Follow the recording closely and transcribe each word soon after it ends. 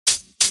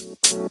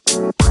Welcome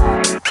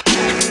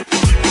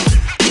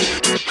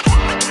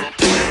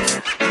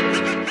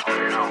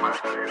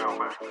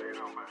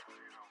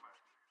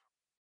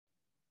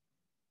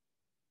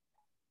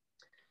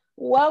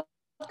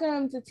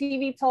to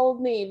TV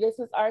Told Me. This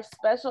is our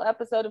special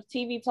episode of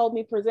TV Told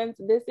Me Presents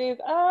This Is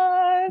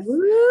Us.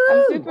 Woo!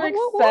 I'm super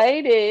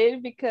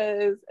excited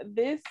because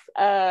this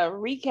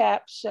recap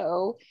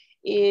show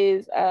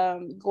is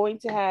going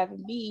to have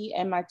me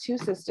and my two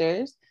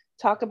sisters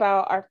talk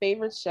about our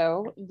favorite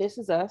show, This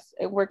Is Us,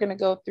 and we're going to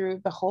go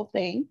through the whole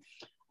thing.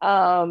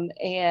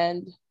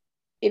 And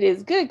it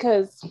is good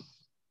because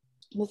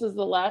this is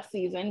the last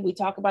season. We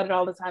talk about it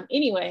all the time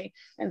anyway.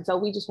 And so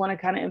we just want to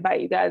kind of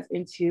invite you guys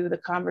into the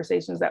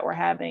conversations that we're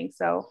having.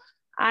 So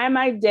I'm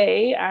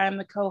Day. I'm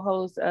the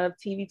co-host of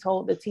the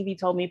TV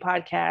Told Me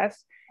podcast.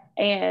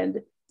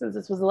 And since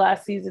this was the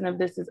last season of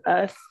This Is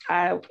Us,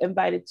 I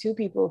invited two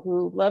people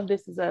who love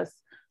This Is Us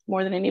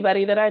more than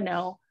anybody that I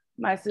know,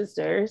 my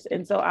sisters.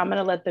 And so I'm going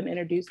to let them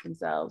introduce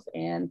themselves.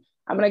 And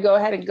I'm going to go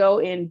ahead and go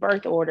in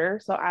birth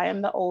order. So I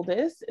am the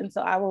oldest. And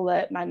so I will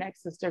let my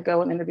next sister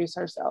go and introduce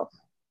herself.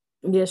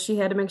 Yes, she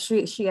had to make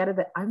sure she added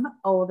that I'm the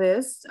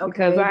oldest.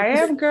 Okay. Because I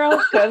am,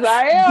 girl. Because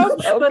I am.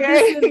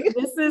 Okay. But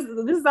this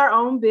is our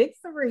own big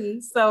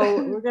three.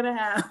 So we're gonna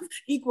have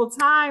equal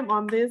time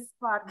on this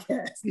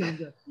podcast.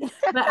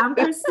 But I'm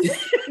Christine.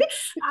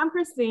 I'm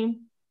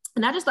Christine.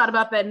 And I just thought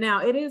about that now.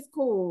 It is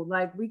cool.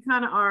 Like we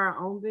kind of are our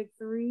own big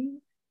three.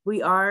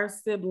 We are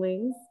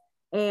siblings.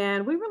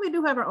 And we really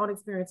do have our own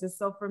experiences.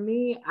 So for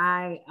me,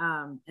 I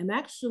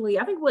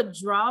think what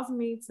draws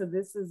me to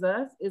This Is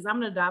Us is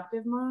I'm an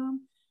adoptive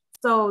mom.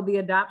 So the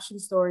adoption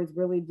stories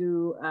really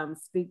do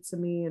speak to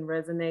me and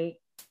resonate.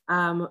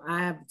 I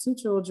have two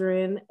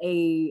children,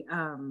 you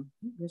have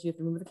to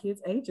remember the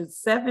kids' ages,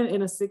 7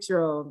 and a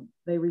 6-year-old.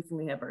 They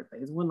recently had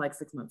birthdays, one like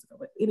 6 months ago.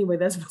 But anyway,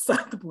 that's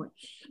beside the point.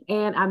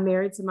 And I'm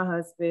married to my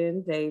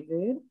husband,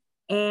 David,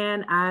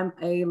 and I'm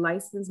a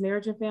licensed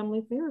marriage and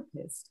family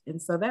therapist.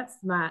 And so that's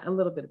a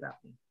little bit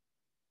about me.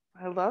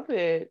 I love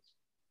it.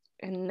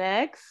 And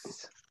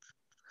next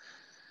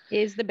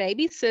is the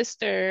baby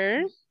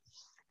sister.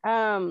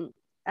 I'm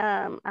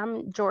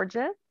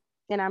Georgia,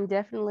 and I'm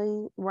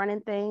definitely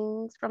running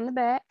things from the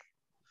back.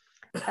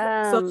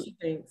 So she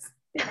thinks.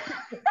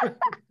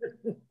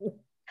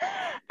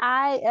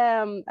 I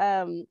am.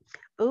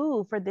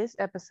 For this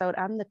episode,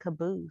 I'm the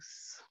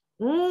caboose.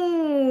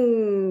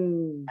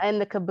 And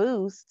the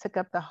caboose took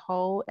up the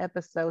whole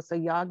episode, so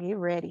y'all get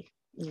ready.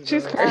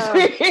 She's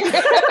crazy.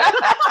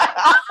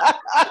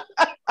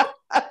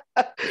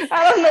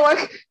 I don't know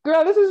what,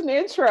 girl, this is an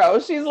intro.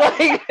 She's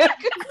like,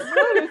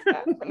 what is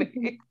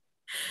happening?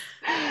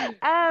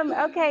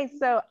 Okay,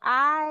 so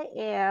I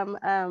am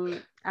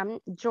I'm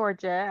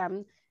Georgia.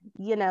 I'm,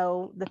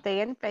 the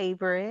fan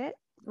favorite.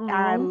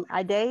 I'm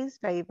Ide's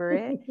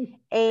favorite.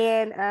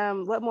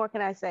 And what more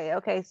can I say?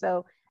 Okay,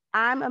 so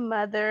I'm a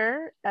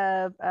mother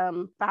of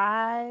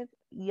 5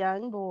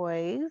 young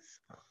boys,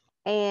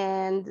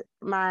 and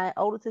my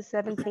oldest is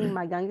 17,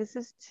 my youngest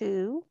is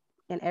 2,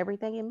 and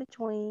everything in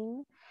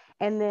between.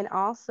 And then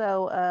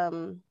also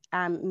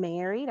I'm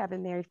married. I've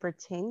been married for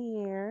 10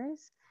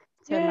 years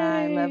to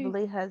my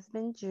lovely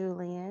husband,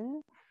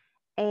 Julian.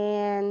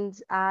 And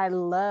I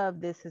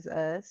love This Is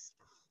Us.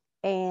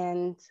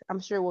 And I'm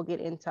sure we'll get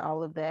into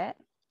all of that.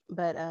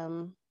 But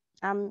I'm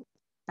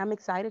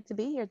excited to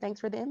be here.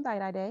 Thanks for the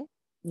invite, Ide.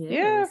 Yes.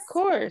 Yeah, of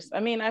course. I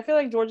mean, I feel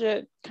like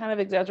Georgia kind of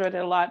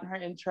exaggerated a lot in her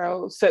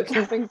intro, said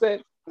some things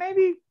that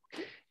maybe,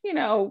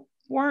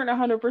 weren't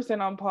 100%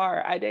 on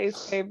par.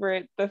 Ide's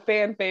favorite, the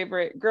fan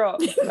favorite. Girl,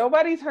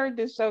 nobody's heard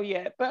this show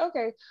yet, but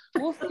okay,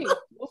 we'll see.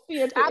 We'll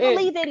see at the end.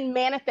 Believe in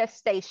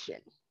manifestation.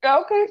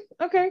 Okay,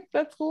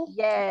 that's cool.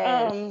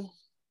 Yes.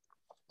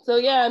 So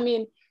yeah, I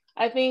mean,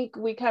 I think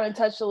we kind of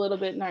touched a little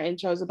bit in our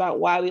intros about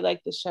why we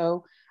like the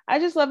show. I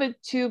just love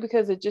it too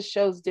because it just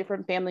shows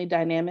different family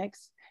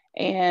dynamics,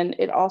 and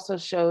it also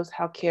shows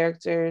how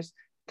characters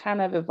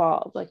kind of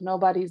evolve. Like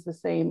nobody's the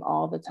same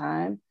all the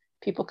time.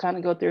 People kind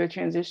of go through a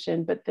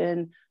transition, but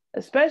then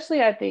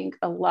especially I think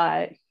a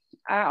lot,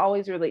 I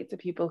always relate to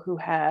people who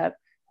have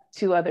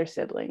 2 other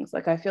siblings.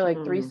 Like I feel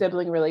like 3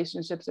 sibling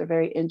relationships are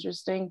very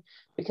interesting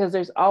because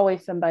there's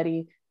always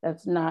somebody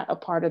that's not a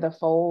part of the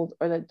fold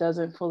or that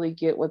doesn't fully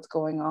get what's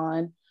going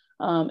on.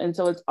 And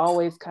so it's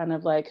always kind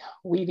of like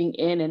weaving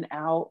in and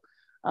out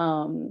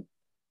kind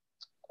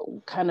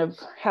of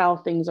how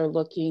things are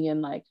looking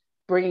and like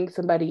bringing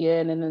somebody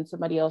in and then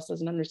somebody else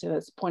doesn't understand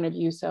this point of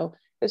view. So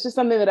it's just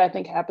something that I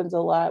think happens a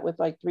lot with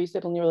like 3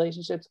 sibling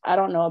relationships. I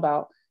don't know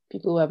about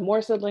people who have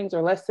more siblings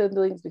or less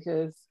siblings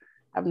because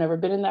I've never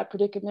been in that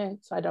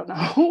predicament. So I don't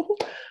know.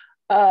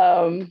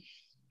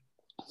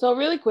 So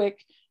really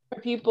quick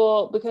for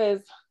people,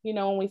 because,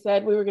 when we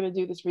said we were going to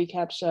do this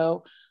recap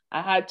show,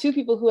 I had 2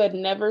 people who had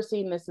never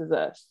seen This Is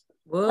Us.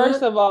 What?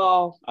 First of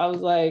all, I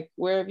was like,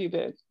 where have you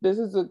been? This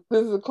is a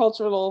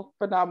cultural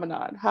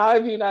phenomenon. How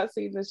have you not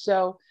seen this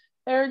show?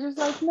 They were just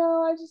like,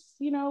 no, I just,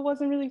 it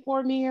wasn't really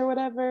for me or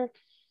whatever.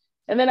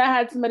 And then I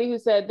had somebody who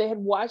said they had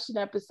watched an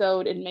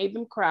episode and made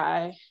them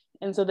cry.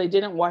 And so they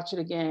didn't watch it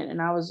again.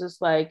 And I was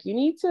just like, you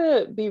need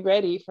to be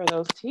ready for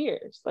those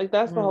tears. Like,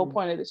 that's the whole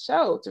point of the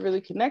show, to really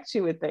connect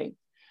you with things.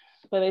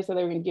 But they said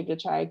they were going to give it a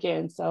try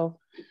again. So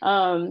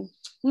I'm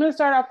going to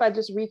start off by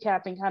just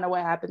recapping kind of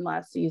what happened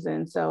last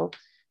season. So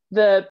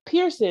the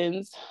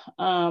Pearsons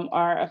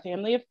are a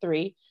family of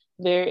 3.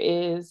 There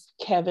is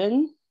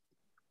Kevin,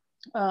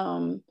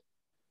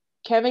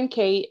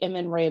 Kate, and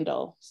then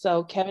Randall.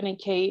 So Kevin and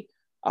Kate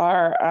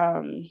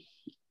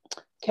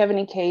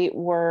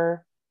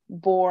were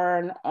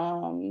born,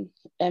 and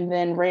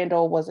then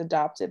Randall was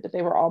adopted, but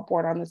they were all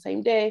born on the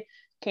same day,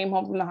 came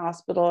home from the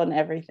hospital and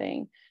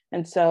everything.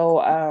 And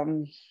so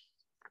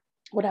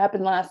what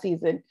happened last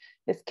season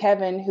is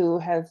Kevin, who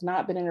has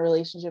not been in a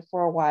relationship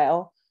for a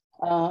while,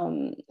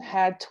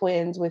 had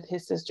twins with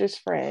his sister's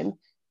friend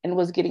and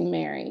was getting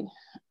married.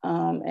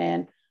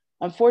 And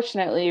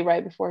unfortunately,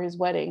 right before his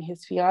wedding,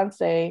 his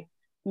fiance,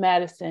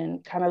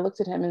 Madison, kind of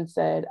looked at him and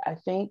said, I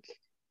think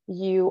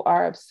you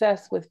are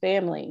obsessed with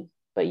family,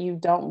 but you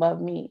don't love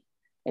me.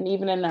 And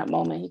even in that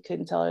moment, he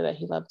couldn't tell her that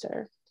he loved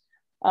her.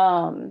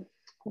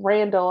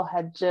 Randall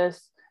had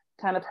just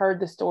kind of heard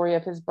the story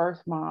of his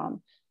birth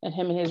mom, and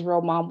him and his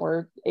real mom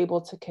were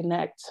able to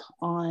connect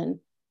on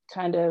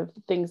kind of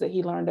things that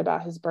he learned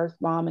about his birth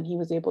mom, and he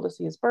was able to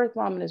see his birth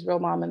mom and his real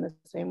mom in the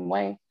same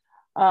way.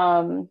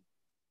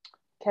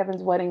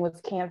 Kevin's wedding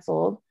was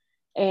canceled.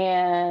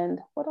 And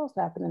what else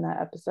happened in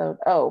that episode?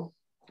 Oh,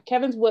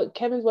 Kevin's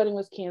wedding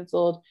was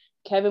canceled.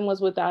 Kevin was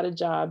without a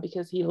job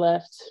because he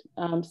left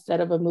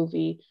set of a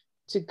movie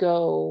to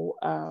go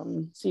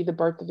see the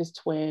birth of his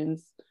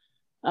twins.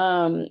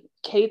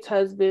 Kate's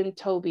husband,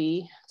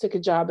 Toby, took a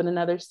job in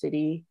another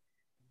city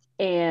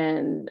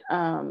and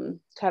kind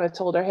of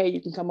told her, hey,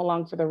 you can come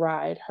along for the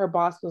ride. Her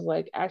boss was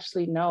like,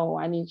 actually, no,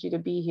 I need you to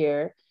be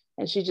here.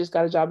 And she just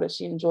got a job that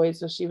she enjoyed.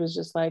 So she was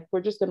just like,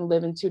 we're just going to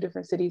live in 2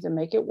 different cities and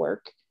make it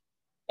work.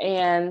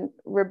 And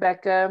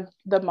Rebecca,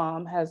 the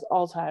mom, has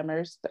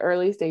Alzheimer's, the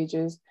early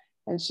stages.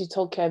 And she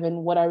told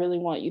Kevin, what I really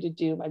want you to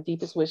do, my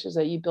deepest wish is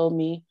that you build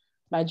me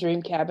my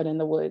dream cabin in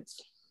the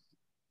woods.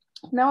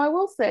 Now, I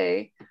will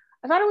say,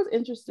 I thought it was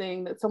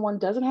interesting that someone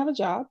doesn't have a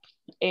job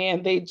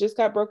and they just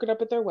got broken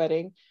up at their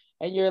wedding.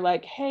 And you're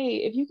like, hey,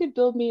 if you could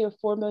build me a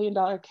 $4 million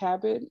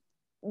cabin,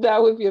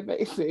 that would be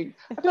amazing.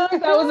 I feel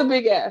like that was a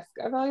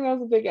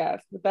big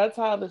ask. But that's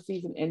how the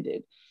season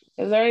ended.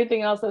 Is there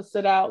anything else that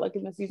stood out like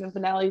in the season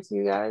finale to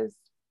you guys?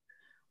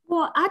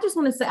 Well, I just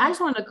want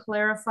to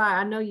clarify.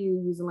 I know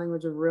you use the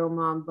language of real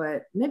mom,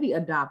 but maybe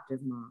adoptive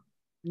mom.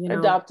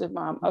 Adoptive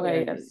mom.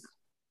 Okay, yes.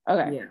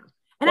 Okay. Yeah.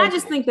 And I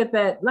just think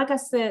that, like I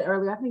said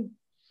earlier, I think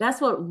that's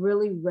what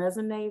really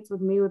resonates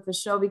with me with the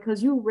show,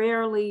 because you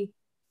rarely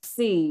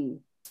see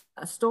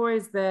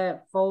stories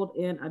that fold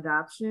in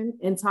adoption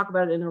and talk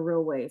about it in a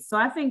real way. So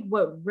I think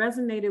what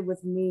resonated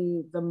with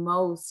me the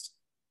most,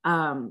 we're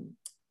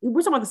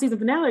talking about the season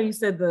finale, or you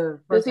said the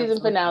season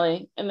episode?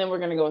 Finale, and then we're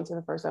going to go into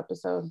the first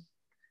episode.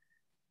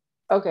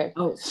 Okay.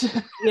 Oh,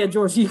 yeah,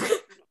 George, you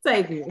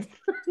take it.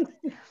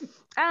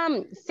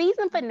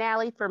 Season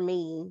finale for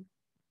me,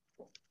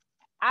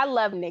 I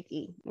love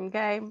Nikki,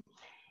 okay?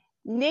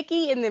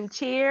 Nikki and them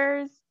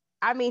cheers.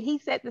 I mean, he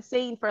set the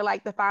scene for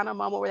like the final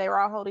moment where they were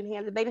all holding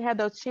hands. If they didn't have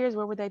those chairs,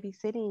 where would they be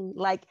sitting?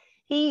 Like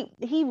he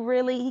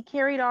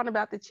carried on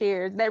about the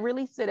chairs. That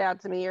really stood out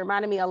to me. It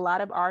reminded me a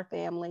lot of our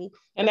family.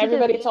 And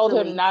everybody told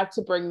him not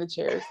to bring the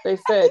chairs. They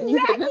said,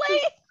 exactly.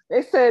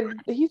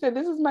 He said,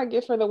 this is my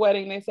gift for the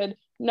wedding. They said,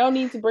 no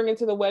need to bring it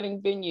to the wedding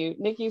venue.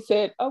 Nikki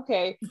said,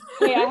 okay,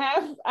 hey,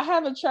 I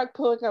have a truck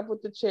pulling up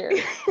with the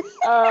chairs.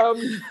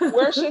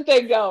 Where should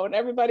they go? And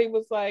everybody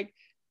was like,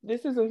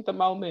 this isn't the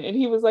moment. And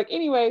he was like,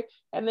 anyway,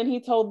 and then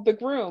he told the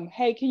groom,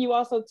 hey, can you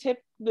also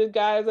tip the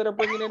guys that are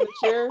bringing in the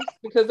chairs?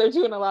 Because they're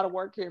doing a lot of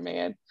work here,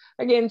 man.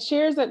 Again,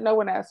 chairs that no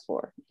one asked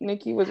for.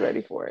 Nikki was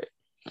ready for it.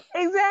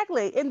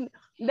 Exactly. And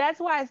that's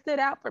why it stood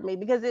out for me,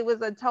 because it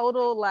was a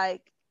total,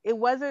 like, it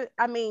wasn't,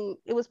 I mean,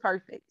 it was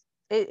perfect.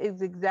 It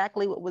is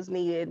exactly what was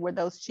needed, were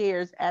those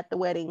chairs at the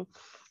wedding.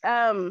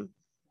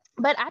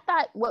 But I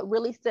thought what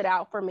really stood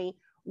out for me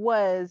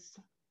was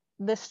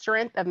the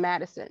strength of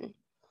Madison,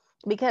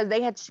 because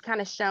they had kind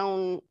of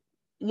shown,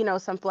 you know,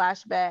 some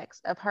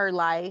flashbacks of her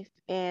life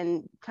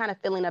and kind of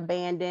feeling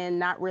abandoned,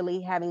 not really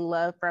having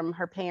love from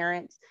her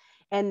parents.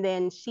 And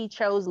then she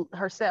chose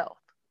herself.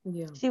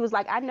 Yeah. She was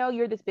like, I know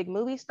you're this big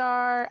movie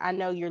star. I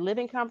know you're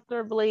living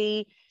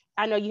comfortably.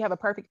 I know you have a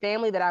perfect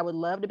family that I would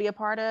love to be a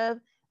part of,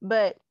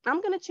 but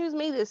I'm going to choose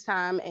me this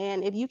time.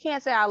 And if you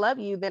can't say I love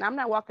you, then I'm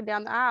not walking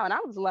down the aisle. And I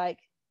was like,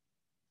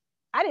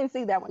 I didn't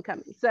see that one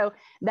coming. So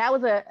that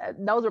was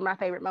those were my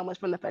favorite moments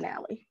from the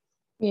finale.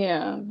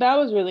 Yeah, that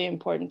was really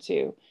important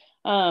too.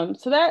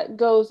 So that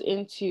goes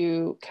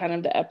into kind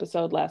of the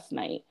episode last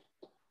night.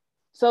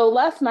 So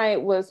last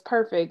night was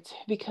perfect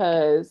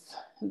because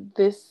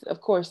this,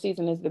 of course,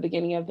 season is the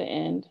beginning of the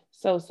end.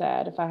 So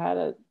sad. If I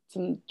had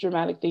some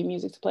dramatic theme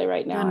music to play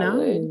right now, I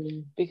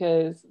would,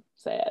 because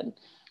sad.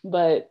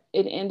 But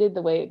it ended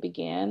the way it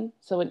began.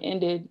 So it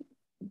ended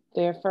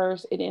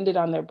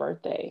on their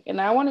birthday.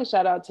 And I want to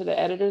shout out to the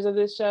editors of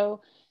this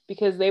show,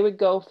 because they would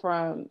go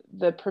from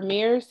the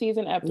premiere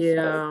season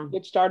episode,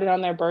 which started on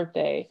their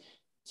birthday,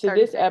 to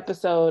 36. This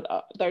episode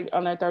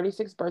on their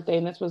 36th birthday,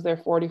 and this was their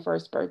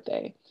 41st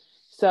birthday.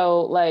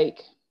 So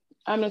like,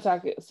 I'm gonna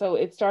talk. So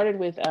it started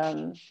with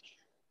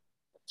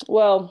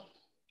well,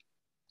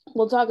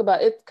 we'll talk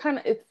about this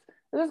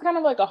is kind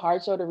of like a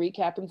hard show to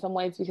recap in some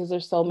ways because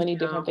there's so many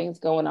different things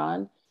going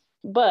on.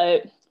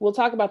 But we'll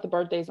talk about the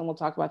birthdays and we'll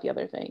talk about the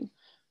other thing.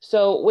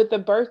 So with the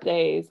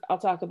birthdays, I'll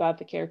talk about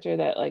the character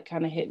that like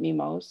kind of hit me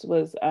most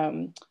was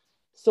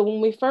so when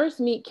we first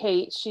meet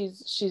Kate,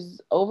 she's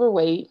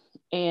overweight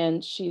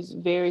and she's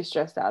very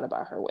stressed out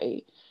about her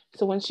weight.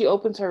 So when she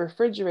opens her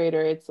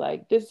refrigerator, it's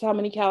like, this is how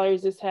many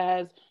calories this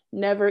has.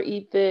 Never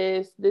eat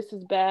this. This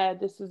is bad.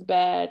 This is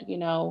bad. You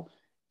know,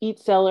 eat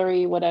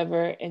celery,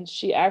 whatever. And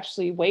she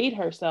actually weighed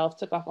herself,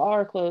 took off all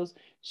her clothes.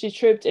 She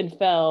tripped and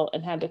fell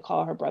and had to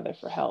call her brother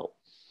for help.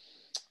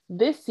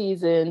 This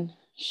season,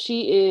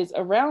 she is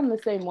around the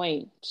same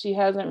weight. She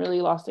hasn't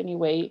really lost any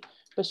weight,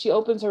 but she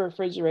opens her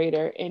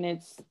refrigerator and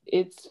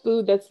it's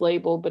food that's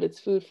labeled, but it's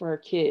food for her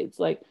kids.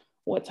 Like,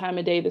 what time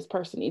of day this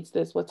person eats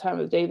this, what time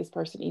of day this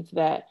person eats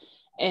that.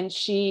 And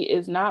she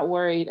is not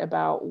worried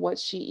about what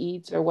she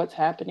eats or what's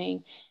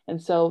happening.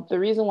 And so the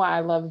reason why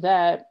I love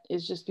that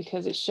is just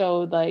because it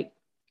showed, like,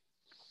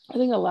 I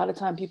think a lot of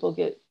time people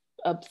get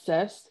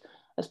obsessed,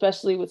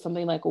 especially with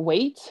something like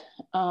weight,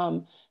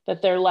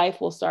 that their life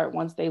will start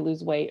once they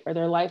lose weight, or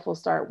their life will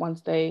start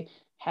once they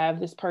have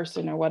this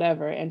person or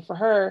whatever. And for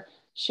her,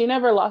 she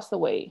never lost the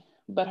weight,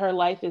 but her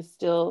life is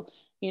still,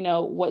 you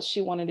know, what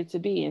she wanted it to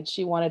be. And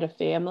she wanted a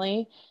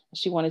family,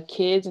 she wanted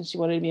kids, and she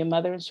wanted to be a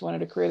mother, and she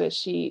wanted a career that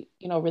she,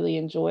 you know, really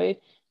enjoyed.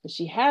 And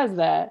she has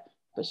that,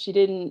 but she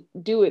didn't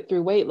do it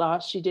through weight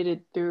loss. She did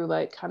it through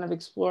like kind of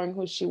exploring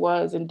who she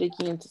was and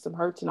digging into some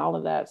hurts and all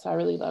of that. So I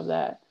really love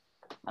that.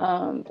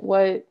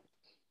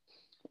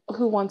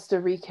 Who wants to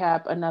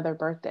recap another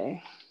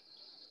birthday?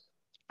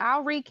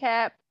 I'll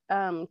recap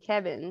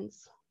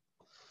Kevin's.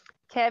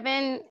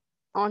 Kevin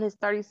on his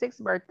 36th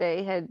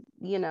birthday had,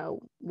 you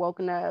know,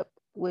 woken up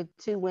with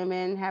two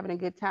women having a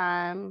good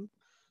time,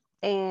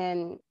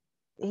 and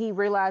he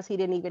realized he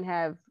didn't even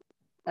have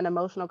an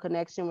emotional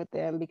connection with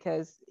them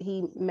because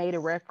he made a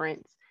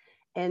reference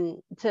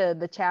and to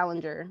the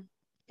Challenger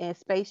and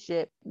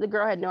spaceship. The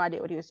girl had no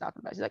idea what he was talking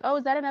about. She's like, "Oh,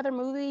 is that another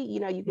movie?"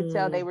 You know, you could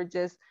tell they were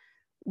just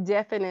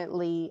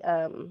definitely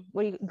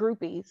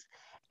groupies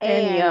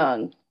and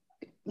young.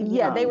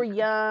 Yeah, they were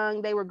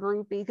young, they were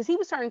groupies because he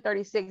was turning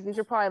 36. These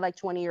are probably like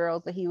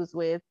 20-year-olds that he was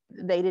with.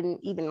 They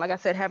didn't even, like I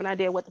said, have an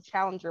idea what the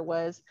Challenger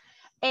was.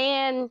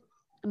 And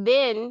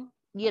then,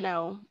 you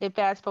know, it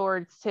fast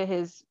forwards to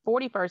his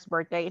 41st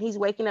birthday, and he's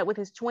waking up with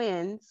his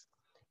twins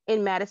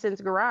in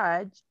Madison's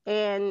garage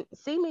and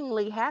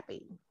seemingly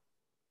happy.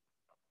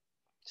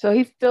 So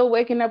he's still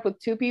waking up with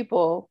two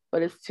people,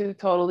 but it's two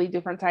totally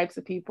different types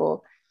of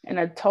people, and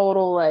a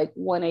total like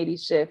 180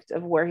 shift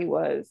of where he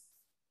was.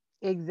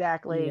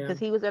 Exactly, because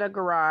he was in a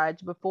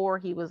garage before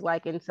he was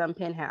like in some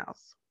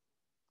penthouse.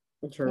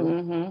 True.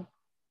 Mm-hmm.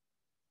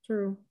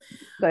 True.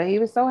 But he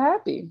was so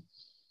happy.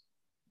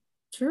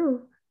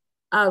 True.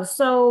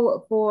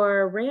 So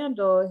for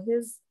Randall,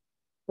 his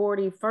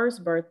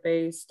 41st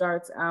birthday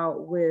starts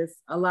out with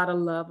a lot of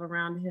love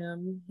around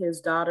him.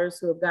 His daughters,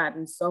 who have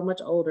gotten so much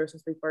older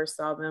since we first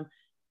saw them,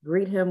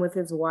 greet him with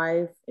his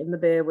wife in the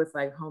bed with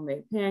like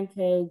homemade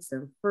pancakes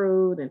and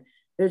fruit, and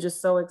they're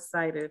just so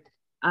excited.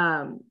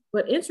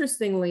 But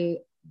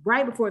interestingly,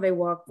 right before they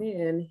walked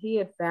in, he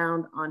had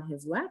found on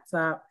his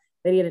laptop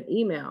that he had an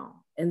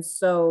email. And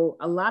so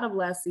a lot of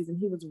last season,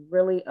 he was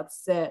really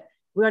upset.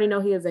 We already know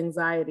he has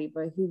anxiety,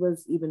 but he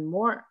was even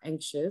more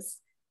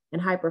anxious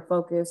and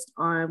hyper-focused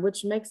on,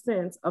 which makes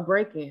sense, a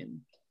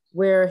break-in,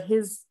 where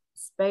his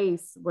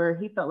space, where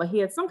he felt like he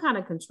had some kind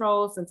of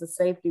control, sense of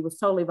safety, was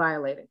totally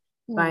violated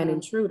by an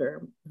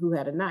intruder who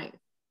had a knife.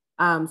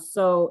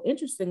 So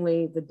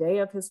interestingly, the day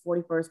of his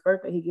 41st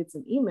birthday, he gets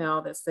an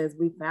email that says,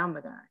 "We found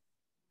the guy."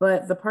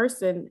 But the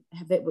person,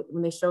 that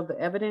when they showed the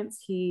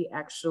evidence, he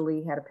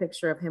actually had a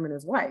picture of him and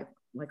his wife,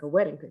 like a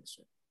wedding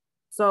picture.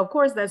 So of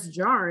course that's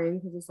jarring,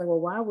 because it's like, well,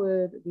 why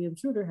would the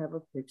intruder have a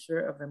picture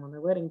of them on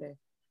their wedding day?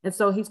 And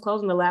so he's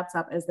closing the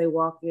laptop as they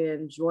walk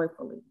in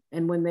joyfully.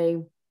 And when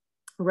they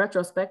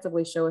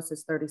retrospectively show us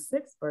his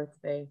 36th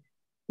birthday,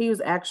 he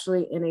was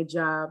actually in a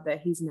job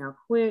that he's now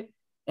quit.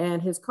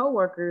 And his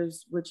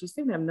coworkers, which he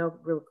seemed to have no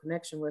real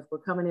connection with, were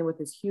coming in with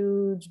this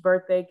huge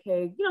birthday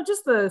cake. You know,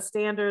 just the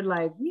standard,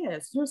 like,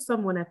 yes, you're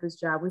someone at this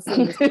job. We're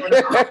seeing this. You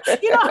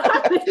know,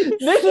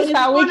 this is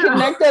how we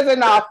connect as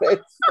an office.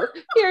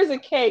 Here's a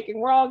cake,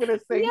 and we're all gonna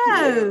sing.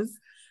 Yes.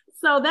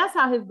 So that's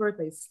how his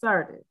birthday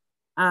started.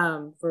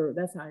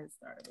 That's how it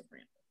started with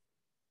Brandon.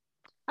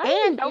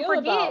 And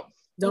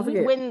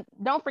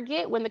don't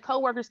forget when the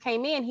coworkers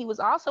came in, he was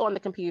also on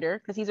the computer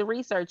because he's a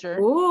researcher.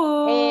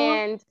 Ooh.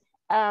 And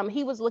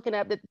he was looking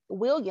up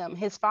William,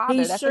 his father.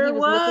 That's what he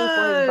was looking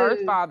for, his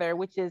birth father,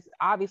 which is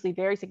obviously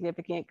very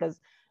significant because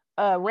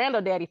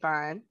Randall daddy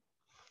fine.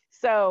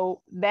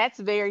 So that's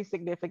very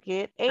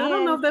significant. And I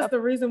don't know if that's the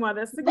reason why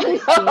that's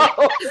significant.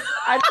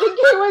 I think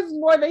it was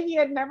more that he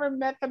had never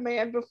met the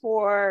man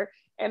before,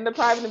 and the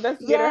private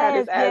investigator had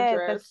his address.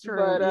 Yes, that's true.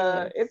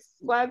 But it's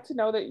glad to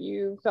know that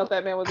you felt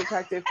that man was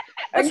attractive.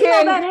 But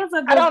Again, that is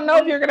a good I don't know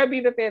point. if you're gonna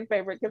be the fan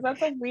favorite because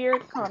that's a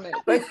weird comment.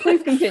 But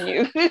please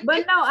continue.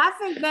 But no, I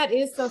think that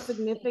is so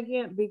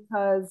significant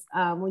because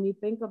when you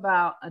think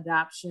about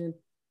adoption,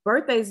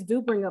 birthdays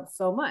do bring up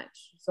so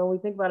much. So when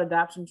we think about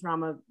adoption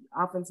trauma,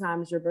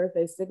 oftentimes your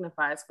birthday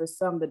signifies for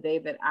some the day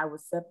that I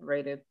was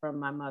separated from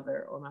my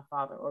mother or my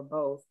father or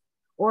both,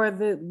 or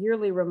the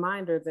yearly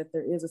reminder that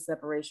there is a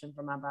separation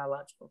from my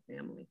biological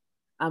family.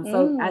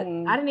 So I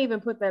didn't even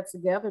put that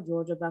together,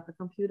 Georgia, about the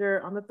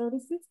computer on the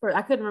 36th birthday.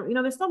 I couldn't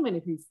remember, there's so many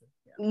pieces.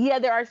 Yeah,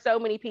 there are so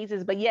many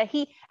pieces, but yeah,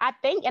 I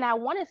think, and I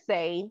want to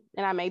say,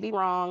 and I may be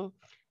wrong,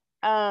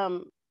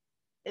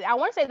 I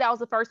want to say that was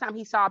the first time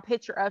he saw a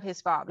picture of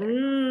his father.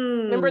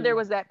 Remember, there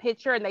was that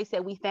picture, and they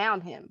said we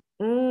found him.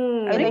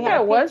 I think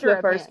that was the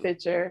first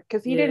picture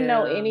because he didn't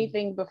know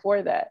anything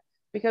before that.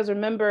 Because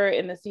remember,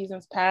 in the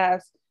seasons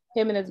past,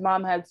 him and his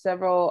mom had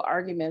several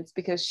arguments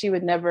because she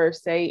would never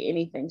say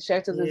anything. She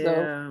acted as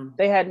though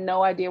they had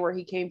no idea where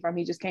he came from.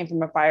 He just came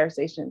from a fire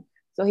station.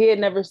 So he had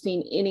never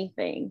seen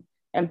anything.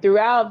 And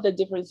throughout the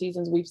different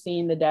seasons, we've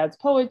seen the dad's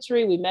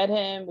poetry. We met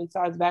him. We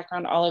saw his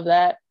background, all of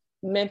that.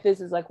 Memphis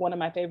is like one of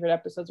my favorite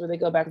episodes where they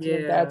go back to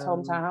his dad's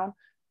hometown.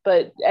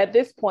 But at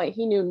this point,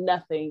 he knew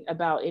nothing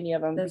about any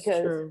of them. That's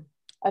because true.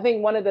 I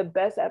think one of the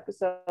best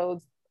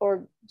episodes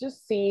or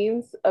just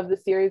scenes of the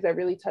series that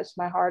really touched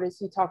my heart is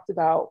he talked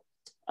about,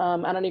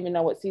 I don't even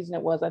know what season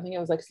it was. I think it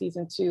was like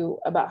season 2,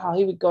 about how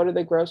he would go to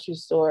the grocery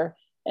store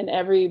and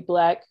every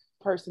Black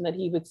person that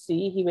he would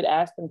see, he would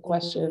ask them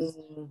questions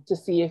to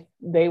see if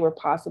they were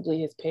possibly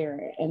his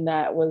parent. And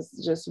that was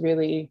just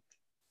really,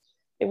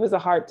 it was a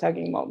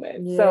heart-tugging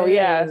moment.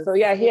 Yes, so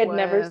yeah, he had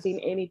never seen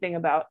anything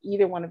about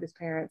either one of his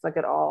parents, like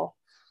at all.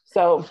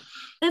 So,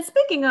 and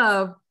speaking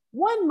of,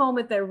 one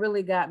moment that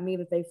really got me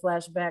that they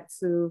flash back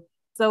to,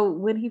 so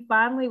when he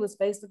finally was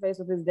face to face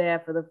with his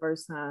dad for the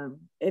first time,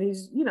 and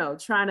he's,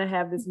 trying to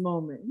have this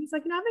moment, he's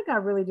like, I think I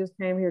really just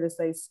came here to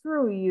say,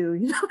 screw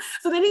you,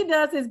 So then he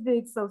does his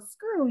big, so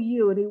screw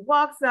you. And he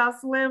walks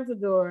out, slams the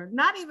door,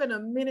 not even a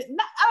minute.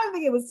 I don't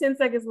think it was 10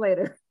 seconds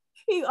later.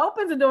 He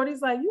opens the door and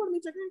he's like, you want to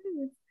meet your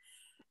grandkids?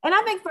 And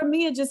I think for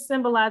me, it just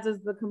symbolizes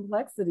the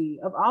complexity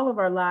of all of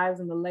our lives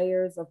and the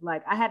layers of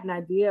like, I had an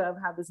idea of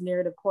how this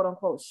narrative, quote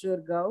unquote,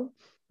 should go,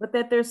 but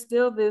that there's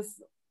still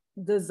this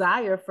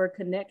desire for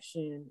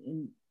connection.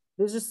 And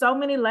there's just so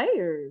many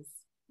layers.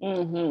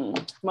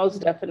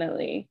 Most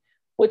definitely.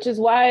 Which is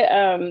why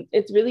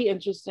it's really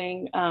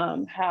interesting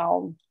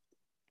how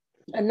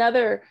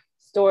another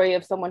story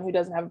of someone who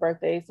doesn't have a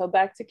birthday. So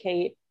back to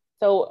Kate.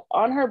 So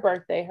on her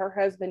birthday, her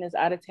husband is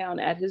out of town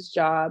at his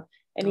job.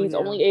 And he's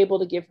only able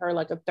to give her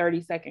like a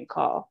 30-second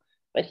call.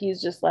 But he's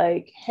just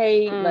like,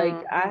 hey,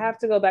 like, I have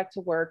to go back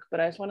to work, but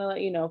I just want to let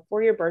you know,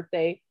 for your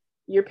birthday,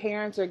 your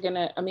parents are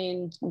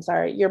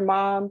your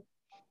mom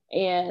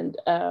and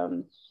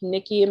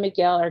Nikki and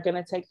Miguel are going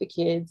to take the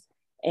kids.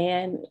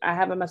 And I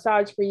have a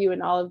massage for you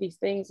and all of these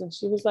things. And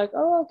she was like,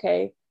 oh,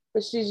 okay.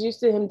 But she's used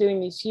to him doing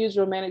these huge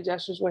romantic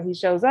gestures where he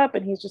shows up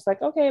and he's just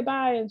like, okay,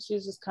 bye. And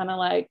she's just kind of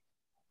like,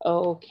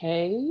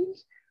 okay.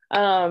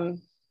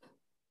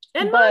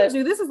 And mind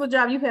you, this is a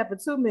job you've had for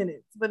 2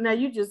 minutes, but now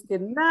you just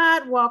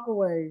cannot walk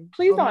away.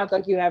 Please don't act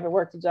like you haven't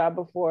worked a job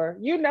before.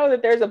 You know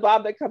that there's a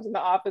Bob that comes in the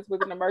office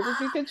with an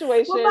emergency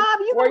situation Bob,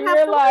 where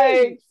you're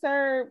like,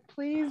 sir,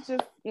 please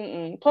just,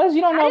 Plus,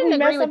 you don't know if he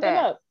messed something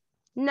up.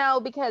 No,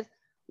 because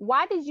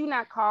why did you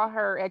not call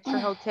her at your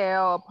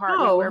hotel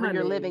apartment, wherever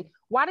you're living?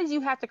 Why did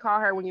you have to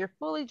call her when you're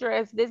fully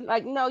dressed?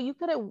 No, you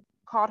could have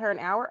called her an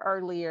hour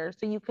earlier,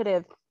 so you could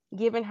have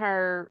given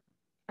her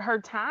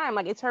time.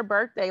 Like, it's her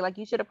birthday. Like,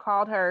 you should have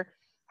called her,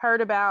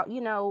 heard about,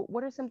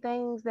 what are some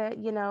things that,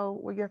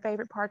 were your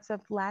favorite parts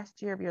of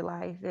last year of your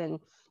life, and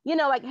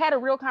like had a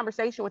real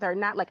conversation with her,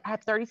 not like, I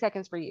have 30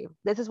 seconds for you,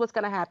 this is what's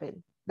going to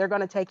happen, they're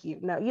going to take you.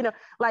 No,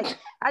 like,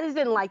 I just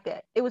didn't like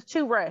that. It was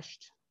too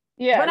rushed.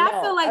 But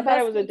I feel like I thought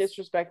it was a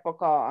disrespectful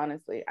call,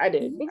 honestly. I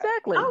did.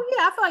 Exactly. Oh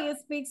yeah, I feel like it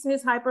speaks to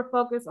his hyper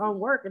focus on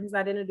work and his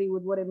identity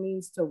with what it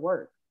means to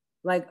work.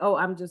 Like,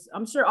 I'm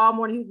sure all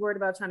morning he was worried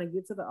about trying to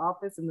get to the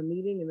office and the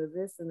meeting and the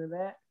this and the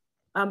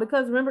that.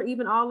 Because remember,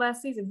 even all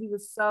last season, he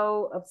was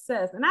so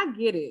obsessed. And I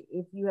get it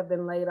if you have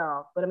been laid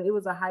off, but I mean, it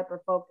was a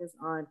hyper focus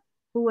on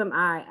who am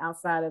I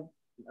outside of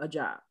a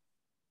job.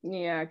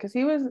 Yeah, because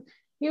he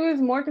was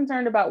more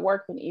concerned about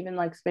work than even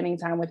like spending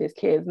time with his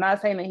kids.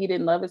 Not saying that he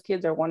didn't love his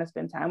kids or want to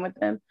spend time with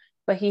them,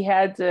 but he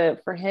had to,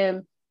 for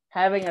him,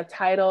 having a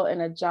title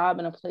and a job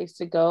and a place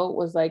to go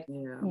was like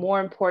more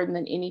important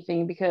than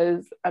anything,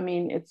 because I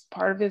mean, it's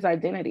part of his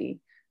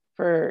identity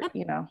for,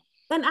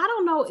 And I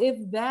don't know if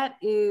that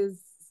is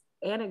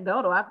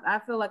anecdotal. I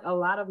feel like a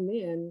lot of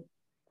men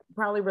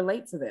probably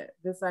relate to that,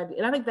 this idea.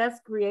 And I think that's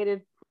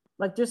created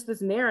like just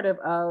this narrative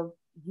of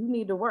you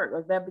need to work.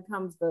 Like that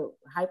becomes the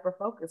hyper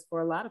focus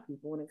for a lot of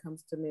people when it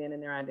comes to men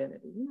and their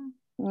identity.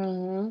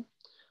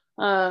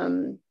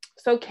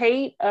 So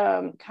Kate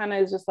kind of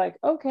is just like,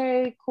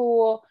 okay,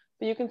 cool.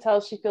 But you can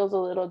tell she feels a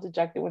little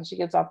dejected when she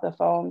gets off the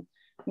phone.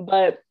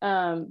 But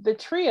the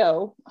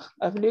trio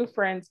of new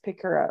friends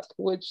pick her up,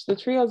 which the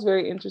trio is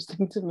very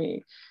interesting to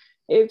me.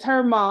 It's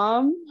her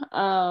mom.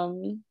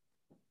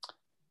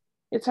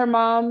 It's her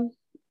mom.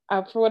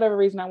 For whatever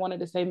reason, I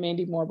wanted to say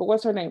Mandy Moore, but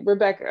what's her name?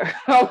 Rebecca.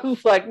 I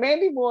was like,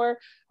 Mandy Moore.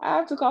 I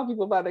have to call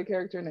people by their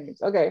character names.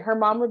 Okay, her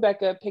mom,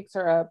 Rebecca, picks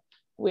her up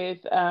with,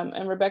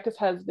 and Rebecca's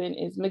husband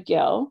is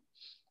Miguel.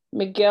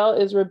 Miguel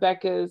is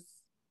Rebecca's.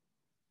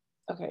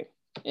 Okay,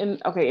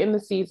 in the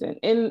season,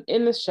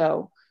 in the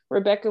show,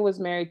 Rebecca was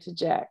married to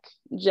Jack.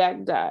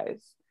 Jack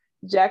dies.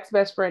 Jack's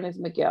best friend is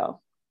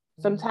Miguel.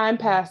 Some time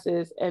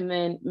passes, and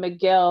then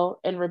Miguel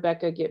and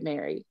Rebecca get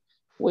married,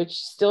 which is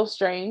still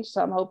strange.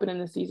 So I'm hoping in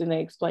the season they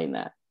explain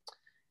that.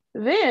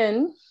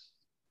 Then,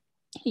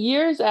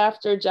 years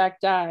after Jack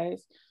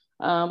dies,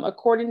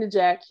 according to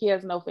Jack, he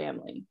has no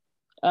family.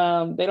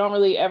 They don't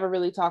really ever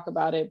really talk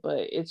about it, but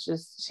it's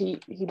just he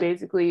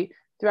basically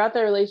throughout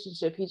their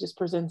relationship he just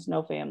presents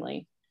no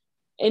family,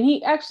 and he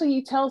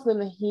tells them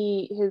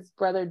that his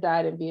brother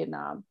died in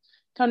Vietnam.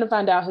 Come to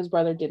find out, his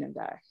brother didn't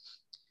die.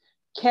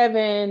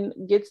 Kevin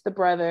gets the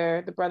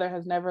brother. The brother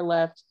has never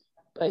left,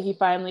 but he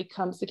finally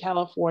comes to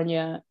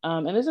California.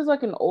 And this is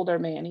like an older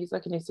man. He's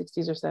like in his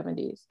 60s or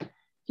 70s.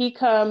 He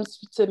comes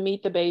to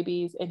meet the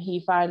babies, and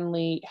he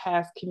finally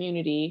has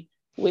community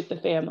with the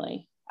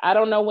family. I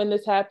don't know when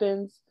this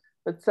happens,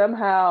 but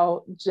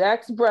somehow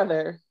Jack's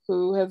brother,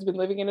 who has been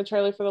living in a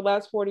trailer for the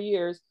last 40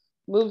 years,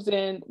 moves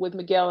in with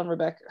Miguel and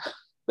Rebecca.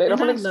 They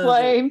don't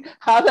explain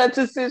how that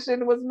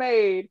decision was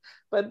made,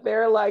 but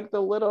they're like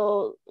the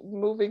little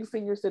moving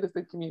senior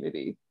citizen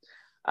community.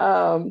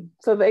 So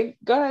they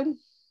go ahead.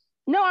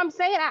 No, I'm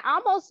saying I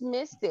almost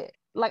missed it.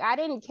 Like I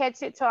didn't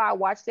catch it till I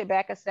watched it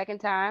back a second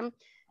time.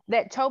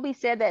 That Toby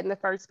said that in the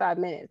first 5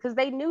 minutes because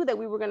they knew that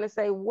we were going to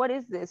say, "What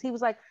is this?" He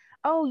was like,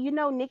 "Oh,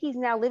 Nikki's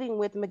now living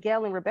with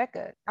Miguel and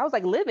Rebecca." I was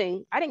like,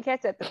 "Living?" I didn't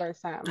catch that the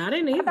first time. I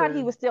didn't either. I thought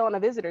he was still on a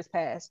visitor's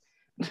pass,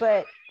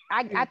 but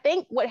I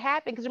think what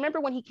happened because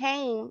remember when he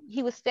came,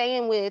 he was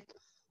staying with,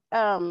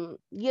 Kevin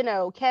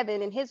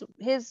and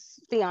his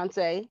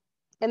fiance.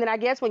 And then I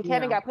guess when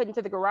Kevin got put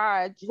into the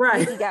garage, right,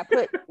 Nikki got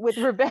put with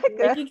Rebecca.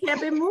 Nikki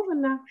kept it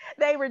moving now.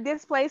 They were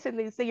displacing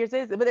these senior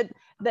citizens.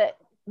 But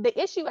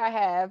the issue I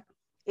have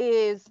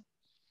is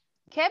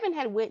Kevin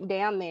had went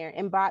down there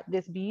and bought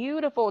this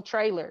beautiful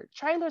trailer.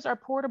 Trailers are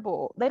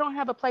portable. They don't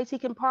have a place he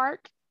can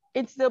park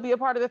and still be a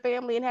part of the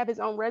family and have his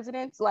own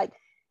residence. Like,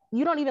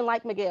 you don't even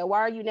like Miguel. Why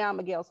are you now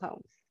Miguel's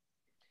home?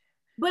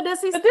 But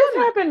this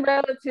happened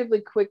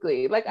relatively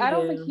quickly. Like, I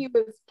don't think he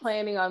was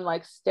planning on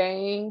like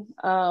staying.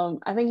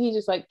 I think he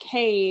just like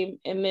came,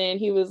 and then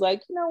he was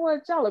like, you know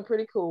what, y'all are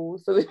pretty cool.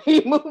 So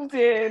he moved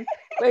in.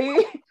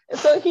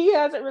 So he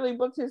hasn't really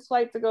booked his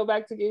flight to go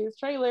back to get his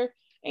trailer.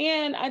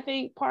 And I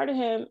think part of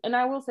him, and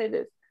I will say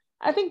this,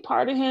 I think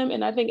part of him,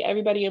 and I think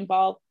everybody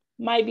involved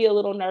might be a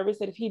little nervous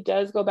that if he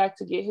does go back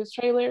to get his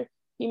trailer,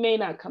 he may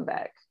not come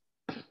back.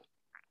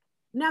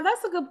 Now,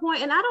 that's a good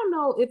point. And I don't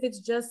know if it's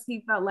just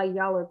he felt like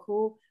y'all are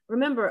cool.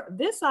 Remember,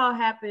 this all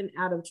happened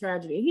out of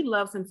tragedy. He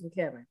loves him some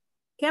Kevin.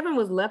 Kevin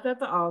was left at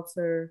the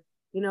altar.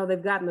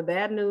 They've gotten the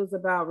bad news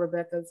about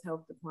Rebecca's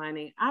health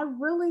declining. I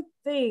really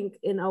think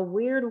in a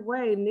weird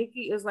way,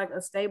 Nikki is like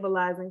a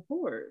stabilizing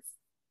force.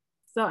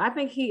 So I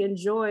think he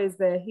enjoys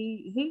that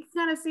he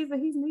kind of sees that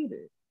he's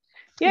needed.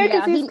 Yeah,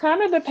 because he's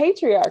kind of the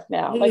patriarch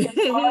now. Like,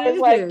 as far as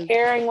like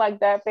carrying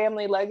like that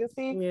family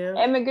legacy. Yeah.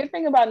 And the good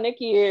thing about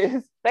Nikki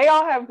is they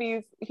all have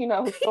these,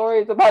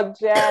 stories about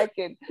Jack,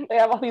 and they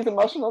have all these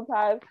emotional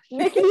ties.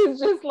 Nikki is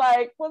just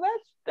like, well,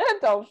 that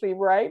don't seem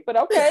right, but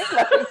okay.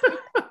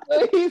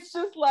 So he's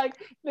just like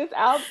this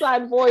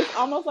outside voice,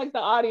 almost like the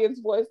audience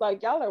voice.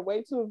 Like, y'all are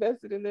way too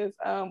invested in this.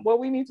 What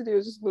we need to do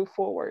is just move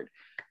forward.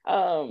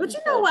 But you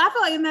know what? I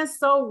feel like that's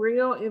so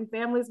real in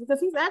families because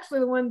he's actually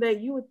the one that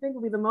you would think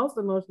would be the most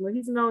emotional.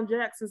 He's known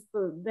Jack since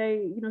the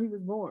day he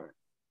was born.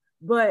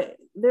 But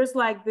there's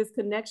like this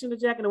connection to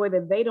Jack in a way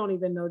that they don't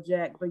even know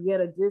Jack, but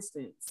yet a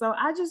distance. So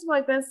I just feel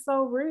like that's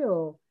so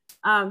real.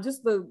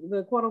 Just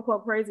the quote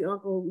unquote crazy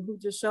uncle who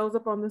just shows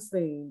up on the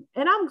scene.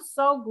 And I'm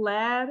so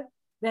glad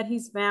that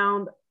he's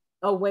found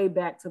a way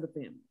back to the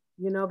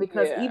family,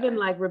 because even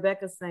like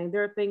Rebecca's saying,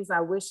 there are things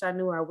I wish I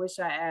knew, or I wish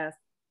I asked.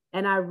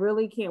 And I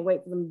really can't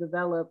wait for them to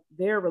develop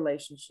their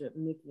relationship,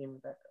 Nikki and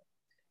Rebecca.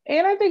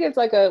 And I think it's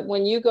like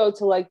when you go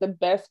to like the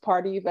best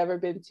party you've ever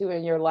been to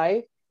in your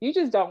life, you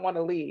just don't want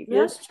to leave.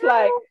 You're just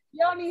like,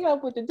 y'all need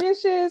help with the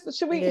dishes.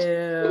 Should we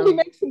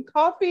make some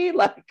coffee?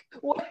 Like,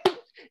 what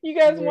you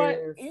guys want?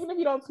 Even if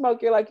you don't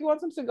smoke, you're like, you want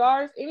some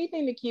cigars?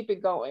 Anything to keep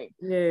it going.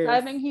 So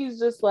I think he's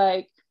just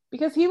like,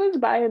 because he was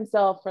by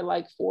himself for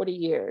like 40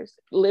 years,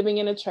 living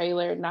in a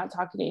trailer, not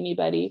talking to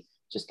anybody,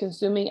 just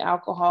consuming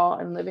alcohol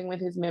and living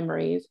with his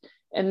memories.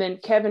 And then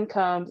Kevin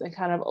comes and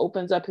kind of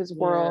opens up his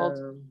world.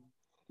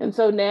 And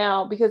so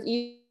now, because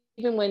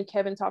even when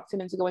Kevin talked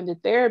him into going to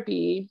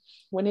therapy,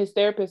 when his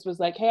therapist was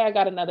like, hey, I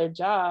got another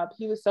job,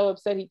 he was so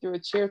upset he threw a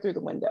chair through the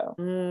window.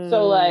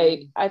 So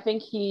like, I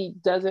think he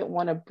doesn't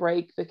want to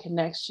break the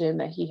connection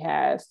that he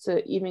has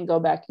to even go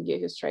back and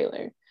get his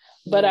trailer.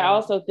 But I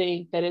also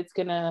think that it's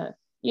gonna,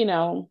 you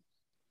know,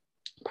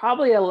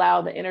 probably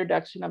allow the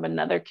introduction of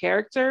another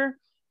character,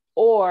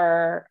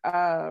 or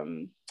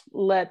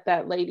let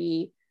that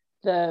lady,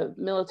 the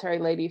military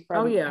lady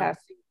from past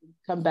season,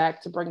 come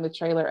back to bring the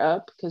trailer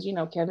up, because you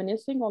know Kevin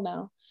is single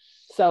now,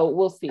 so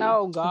we'll see.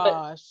 Oh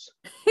gosh.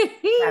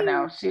 I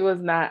know she was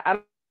not. I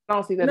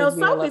don't see that. No,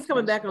 Sophie's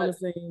coming back on the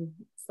scene.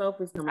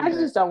 Sophie's coming back. I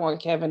just don't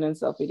want Kevin and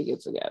Sophie to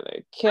get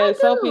together.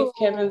 Sophie's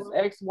Kevin's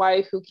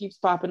ex-wife who keeps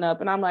popping up,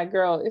 and I'm like,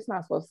 girl, it's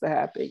not supposed to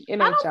happen. I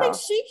don't think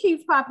she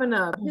keeps popping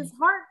up. His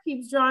heart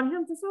keeps drawing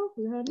him to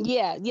Sophie, honey.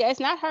 Yeah, it's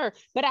not her.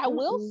 But I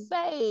will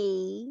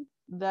say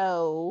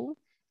though,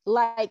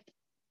 like,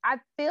 I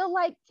feel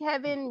like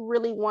Kevin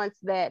really wants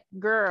that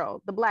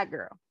girl, the black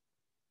girl.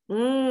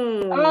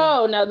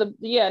 Oh,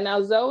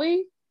 now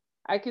Zoe,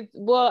 I could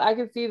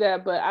see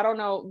that, but I don't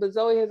know. But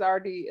Zoe has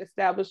already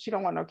established she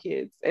don't want no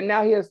kids, and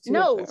now he has two.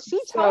 No, she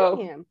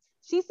told him.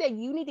 She said,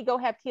 you need to go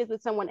have kids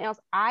with someone else.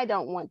 I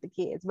don't want the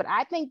kids. But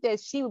I think that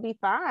she would be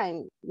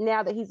fine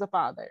now that he's a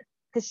father,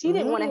 because she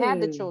didn't want to have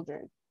the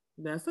children.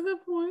 That's a good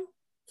point.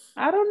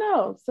 I don't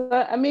know. So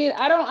I mean,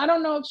 I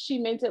don't know if she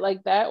meant it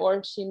like that, or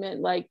if she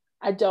meant like,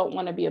 I don't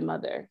want to be a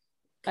mother.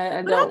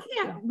 I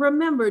can't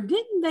remember.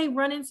 Didn't they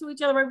run into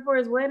each other right before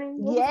his wedding?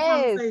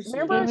 Yes.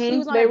 Remember, she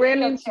was on they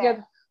ran in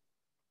together.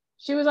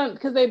 She was on,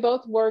 because they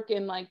both work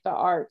in like the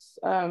arts,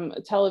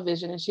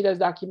 television, and she does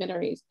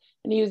documentaries.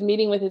 And he was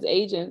meeting with his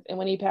agent, and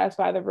when he passed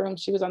by the room,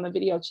 she was on the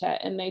video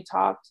chat, and they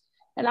talked.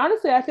 And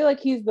honestly, I feel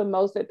like he's the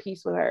most at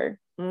peace with her,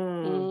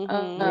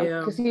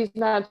 because he's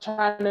not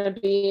trying to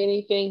be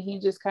anything. He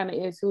just kind of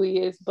is who he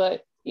is.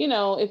 But you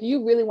know, if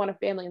you really want a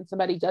family and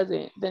somebody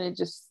doesn't, then it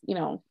just, you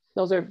know,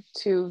 those are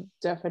two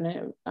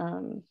definite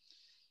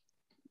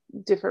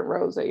different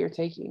roads that you're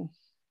taking.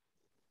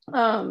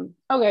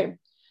 Okay,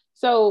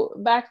 so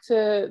back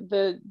to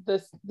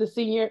the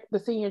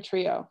senior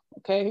trio.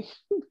 Okay,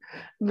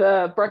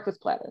 the breakfast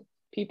platter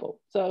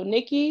people. So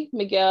Nikki,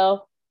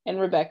 Miguel,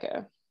 and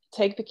Rebecca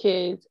take the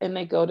kids, and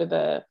they go to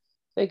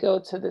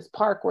this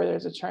park where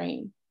there's a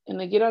train, and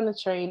they get on the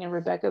train, and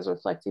Rebecca's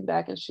reflecting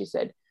back, and she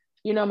said,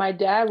 you know, my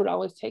dad would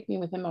always take me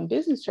with him on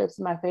business trips,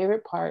 and my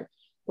favorite part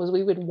was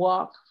we would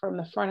walk from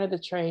the front of the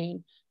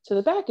train to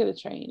the back of the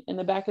train, and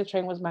the back of the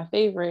train was my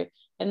favorite,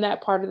 and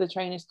that part of the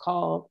train is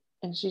called,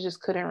 and she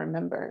just couldn't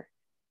remember,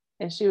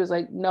 and she was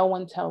like, no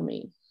one tell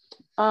me.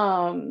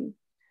 And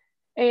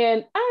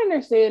I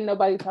understand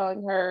nobody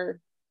telling her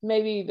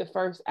maybe the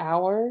first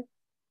hour,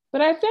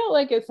 but I felt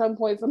like at some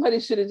point somebody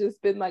should have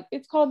just been like,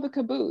 it's called the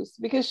caboose,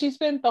 because she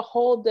spent the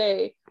whole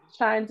day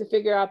trying to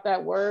figure out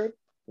that word,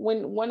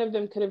 when one of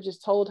them could have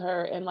just told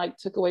her and like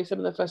took away some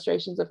of the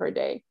frustrations of her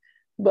day.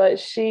 But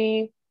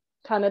she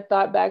kind of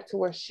thought back to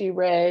where she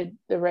read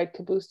the red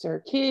caboose to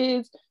her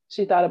kids.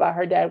 She thought about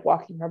her dad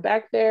walking her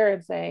back there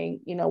and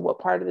saying, you know, what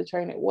part of the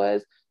train it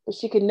was, but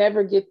she could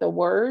never get the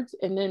words.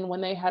 And then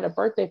when they had a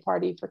birthday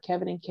party for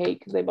Kevin and Kate,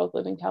 because they both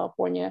live in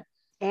California.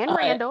 And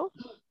Randall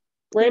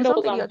was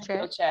on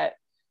video chat.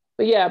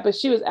 But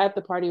she was at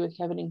the party with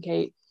Kevin and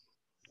Kate.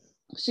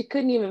 She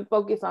couldn't even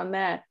focus on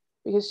that,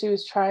 because she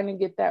was trying to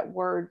get that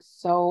word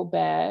so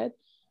bad,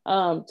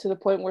 to the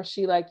point where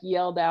she like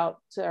yelled out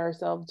to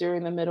herself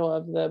during the middle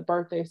of the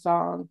birthday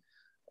song,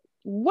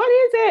 what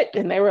is it?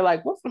 And they were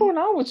like, what's going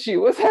on with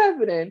you? What's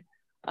happening?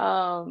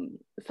 So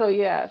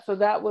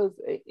that was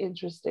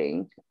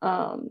interesting.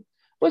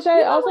 Which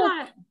I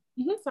also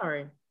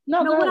sorry.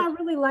 No, what I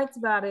really liked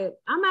about it,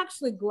 I'm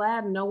actually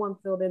glad no one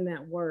filled in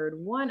that word.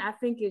 One, I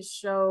think it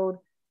showed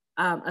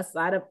a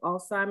side of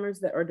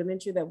Alzheimer's or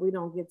dementia that we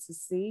don't get to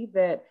see,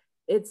 that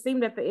it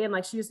seemed at the end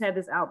like she just had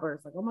this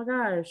outburst, like, oh my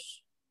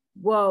gosh.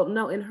 Well,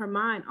 no, in her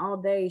mind all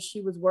day,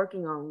 she was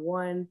working on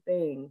one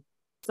thing.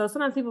 So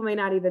sometimes people may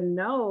not even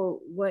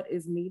know what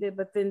is needed,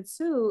 but then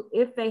two,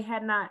 if they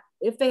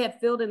had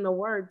filled in the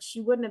word,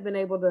 she wouldn't have been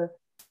able to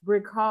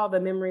recall the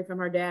memory from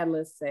her dad,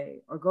 let's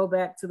say, or go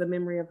back to the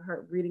memory of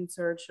her reading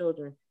to her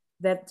children.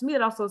 That to me,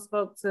 it also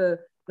spoke to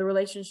the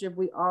relationship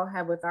we all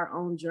have with our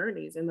own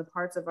journeys and the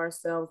parts of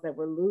ourselves that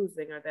we're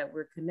losing or that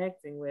we're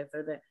connecting with,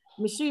 or that,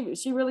 I mean,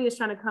 she really is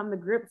trying to come to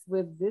grips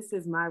with, this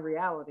is my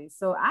reality.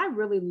 So I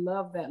really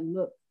love that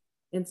look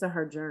into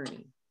her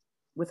journey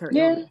with her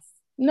illness.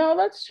 No,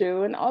 that's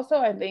true. And also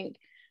I think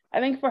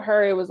for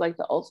her, it was like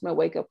the ultimate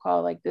wake up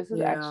call. Like, this is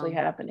actually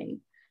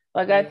happening.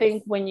 Like, I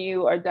think when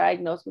you are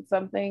diagnosed with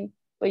something,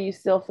 but you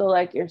still feel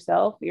like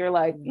yourself, you're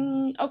like,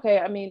 okay,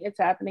 I mean, it's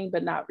happening,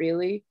 but not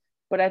really.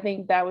 But I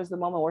think that was the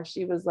moment where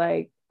she was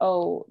like,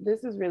 oh,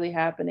 this is really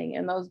happening.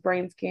 And those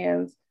brain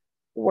scans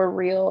were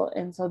real.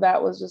 And so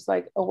that was just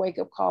like a wake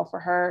up call for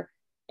her.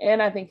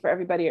 And I think for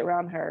everybody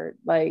around her,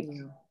 like,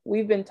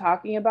 we've been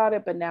talking about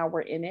it, but now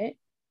we're in it.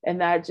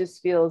 And that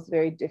just feels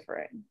very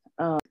different.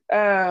 So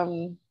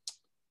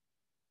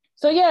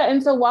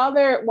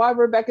while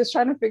Rebecca's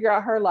trying to figure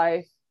out her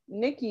life,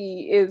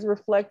 Nikki is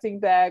reflecting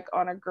back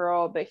on a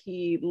girl that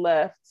he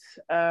left.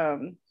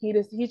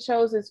 He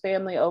chose his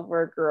family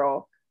over a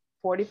girl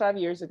 45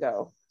 years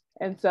ago.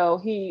 And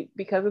so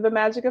because of the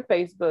magic of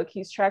Facebook,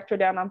 he's tracked her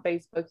down on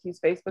Facebook. He's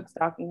Facebook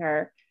stalking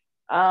her.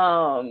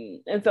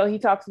 And so he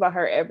talks about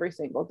her every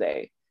single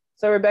day.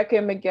 So Rebecca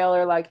and Miguel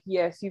are like,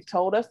 yes, you've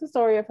told us the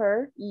story of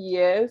her.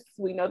 Yes,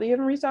 we know that you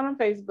haven't reached out on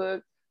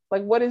Facebook.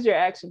 Like, what is your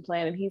action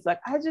plan? And he's like,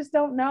 I just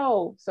don't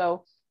know.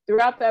 So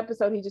throughout the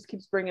episode, he just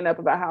keeps bringing up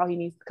about how he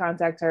needs to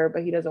contact her,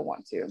 but he doesn't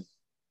want to.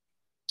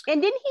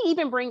 And didn't he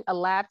even bring a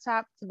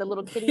laptop to the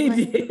little kitty?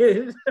 He did.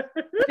 Did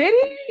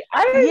he?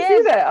 I didn't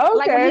see that. Okay.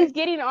 Like when he's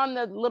getting on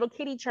the little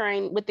kitty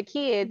train with the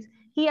kids,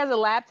 he has a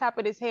laptop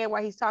in his hand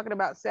while he's talking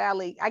about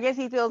Sally. I guess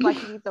he feels like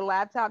he needs a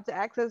laptop to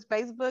access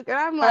Facebook. And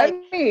I'm like,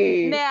 now,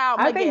 Miguel.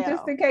 I think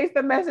just in case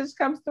the message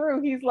comes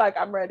through, he's like,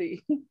 I'm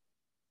ready.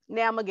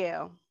 Now,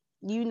 Miguel,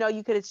 you know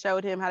you could have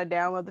showed him how to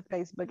download the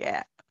Facebook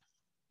app.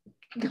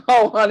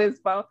 Go on his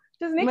phone.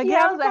 Does Nikki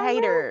Miguel's a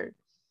hater.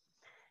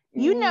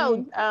 You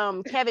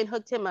know, Kevin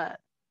hooked him up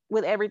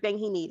with everything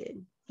he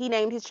needed. He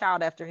named his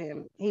child after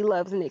him. He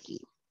loves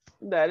Nikki.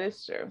 That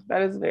is true.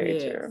 That is very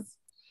true.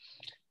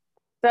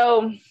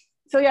 So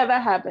yeah,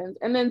 that happens.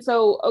 And then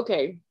so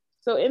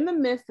in the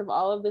midst of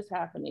all of this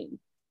happening,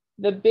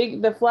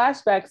 the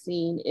flashback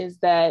scene is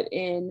that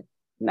in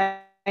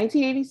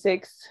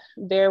 1986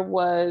 there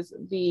was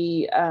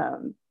the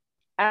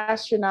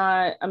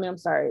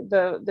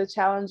the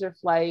Challenger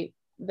flight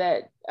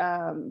that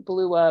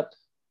blew up.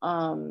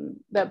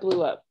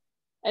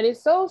 And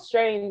it's so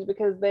strange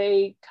because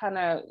they kind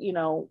of,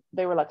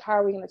 they were like, how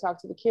are we going to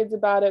talk to the kids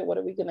about it? What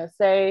are we going to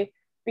say?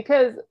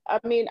 Because I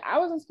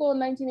was in school in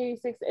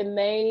 1986 and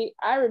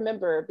I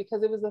remember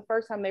because it was the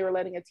first time they were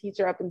letting a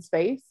teacher up in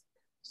space.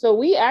 So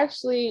we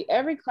actually,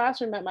 every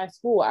classroom at my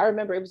school, I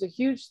remember it was a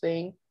huge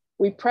thing.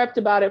 We prepped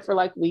about it for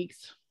like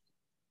weeks.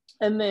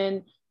 And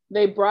then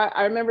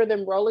I remember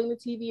them rolling the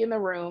TV in the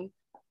room,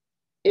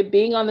 it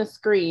being on the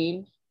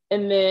screen,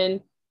 and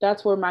then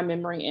that's where my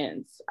memory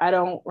ends. I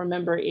don't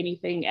remember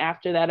anything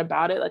after that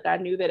about it. Like I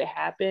knew that it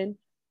happened,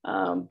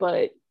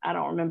 but I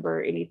don't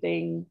remember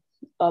anything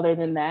other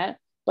than that.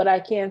 But I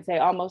can say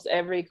almost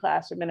every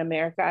classroom in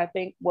America, I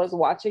think, was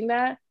watching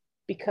that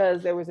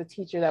because there was a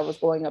teacher that was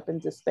going up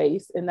into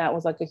space, and that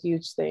was like a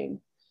huge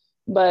thing.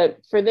 But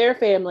for their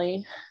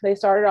family, they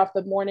started off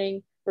the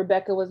morning,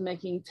 Rebecca was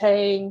making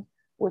Tang,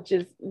 which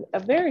is a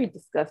very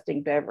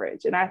disgusting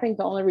beverage. And I think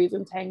the only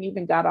reason Tang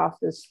even got off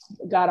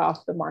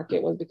the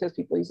market was because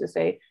people used to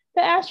say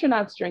the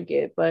astronauts drink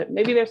it, but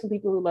maybe there's some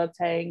people who love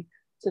Tang.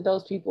 To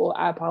those people,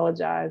 I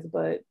apologize,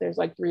 but there's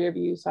like 3 of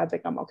you, so I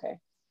think I'm okay.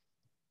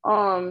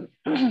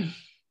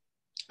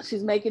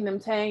 She's making them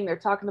Tang. They're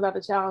talking about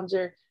the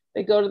Challenger.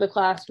 They go to the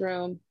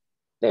classroom.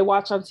 They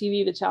watch on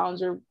TV. The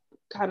Challenger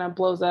kind of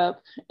blows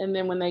up. And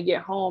then when they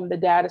get home, the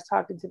dad is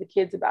talking to the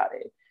kids about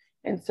it.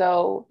 And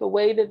so the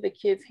way that the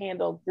kids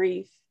handle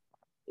grief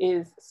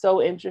is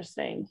so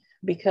interesting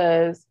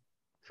because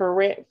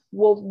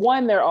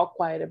one, they're all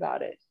quiet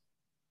about it.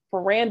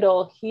 For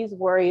Randall, he's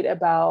worried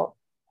about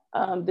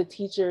the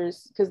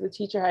teachers because the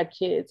teacher had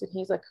kids, and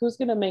he's like, who's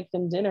going to make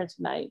them dinner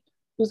tonight?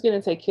 Who's going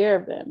to take care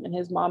of them? And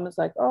his mom is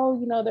like,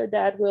 oh, their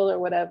dad will or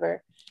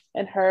whatever.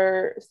 And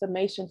her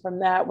summation from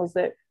that was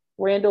that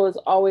Randall is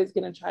always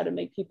going to try to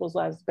make people's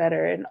lives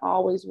better and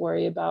always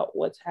worry about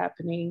what's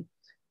happening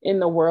in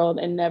the world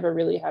and never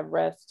really have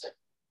rest.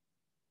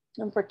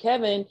 And for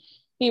Kevin,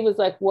 he was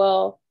like,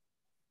 well,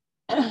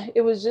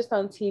 it was just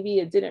on TV.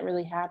 It didn't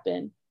really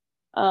happen.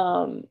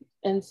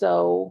 And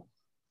so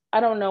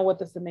I don't know what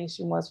the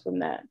summation was from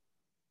that.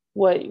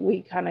 What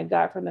we kind of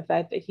got from the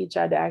fact that he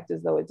tried to act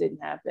as though it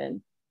didn't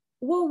happen.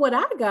 Well, what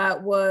I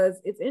got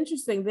was, it's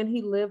interesting. Then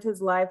he lived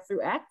his life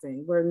through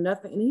acting where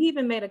nothing, and he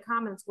even made a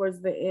comment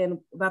towards the end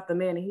about the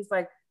man. And he's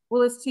like,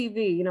 well, it's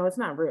TV, it's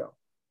not real.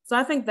 So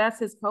I think that's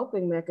his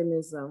coping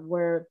mechanism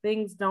where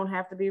things don't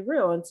have to be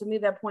real. And to me,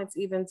 that points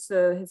even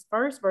to his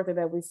first birthday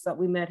that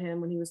we met him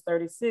when he was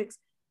 36,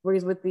 where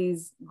he's with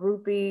these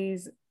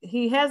groupies.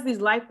 He has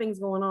these life things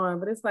going on,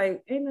 but it's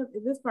like,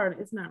 this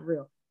part, it's not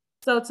real.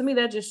 So to me,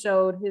 that just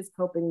showed his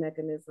coping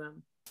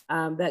mechanism,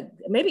 that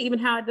maybe even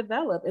how it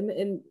developed.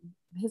 And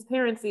his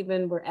parents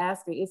even were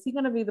asking, is he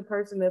going to be the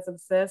person that's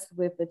obsessed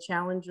with the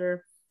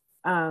Challenger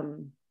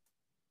even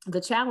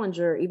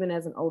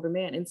as an older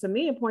man? And to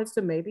me, it points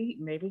to maybe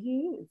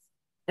he is.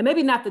 And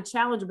maybe not the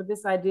Challenger, but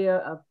this idea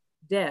of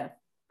death,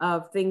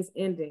 of things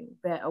ending,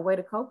 that a way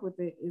to cope with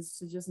it is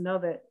to just know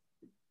that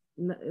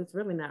it's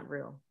really not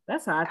real.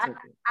 That's how I took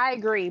it. I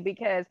agree,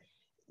 because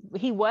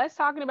he was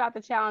talking about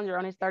the Challenger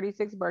on his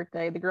 36th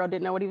birthday. The girl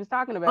didn't know what he was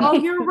talking about. Oh,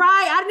 you're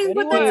right. I didn't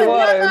even put that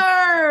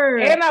together.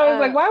 And I was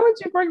like, why would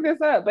you bring this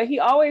up? But he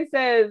always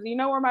says,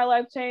 where my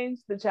life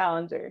changed? The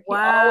Challenger. He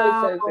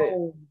always says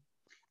it.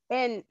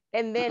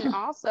 And then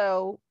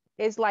also,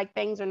 it's like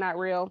things are not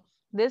real.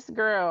 This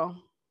girl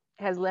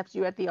has left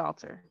you at the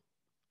altar.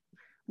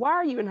 Why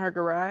are you in her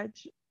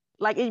garage?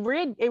 Like it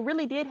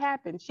really did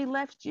happen. She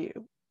left you.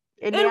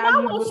 And why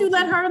won't you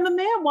let her and the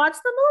man watch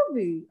the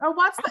movie or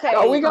watch the?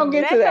 Okay, we're gonna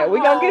get to that.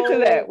 We're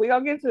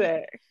gonna get to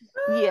that.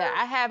 Yeah,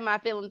 I have my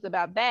feelings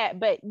about that,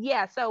 but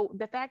yeah. So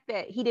the fact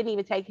that he didn't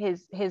even take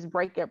his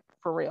breakup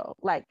for real,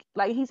 like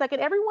he's like,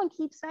 and everyone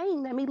keeps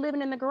saying that me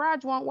living in the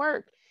garage won't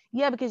work.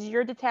 Yeah, because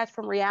you're detached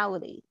from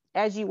reality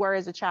as you were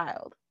as a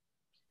child.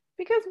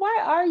 Because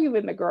why are you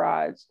in the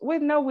garage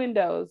with no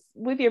windows,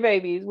 with your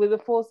babies, with a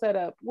full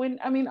setup?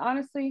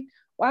 Honestly,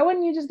 why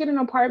wouldn't you just get an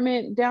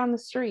apartment down the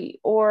street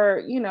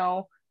or,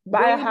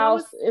 buy a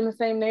house in the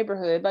same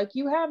neighborhood? Like,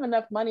 you have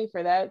enough money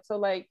for that. So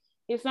like,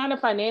 it's not a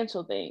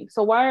financial thing.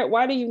 So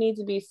why do you need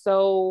to be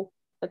so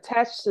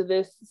attached to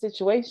this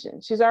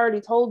situation? She's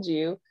already told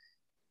you,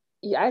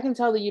 yeah, I can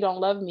tell that you don't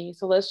love me.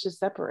 So let's just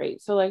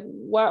separate. So like,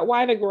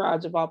 why the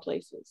garage of all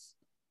places?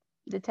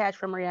 Detached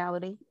from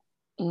reality.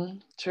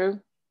 True.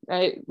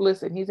 Hey,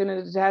 listen, he's in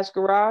a detached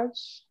garage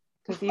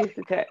because he's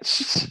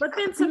detached. But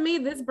then to me,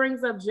 this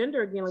brings up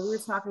gender again. Like we were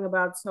talking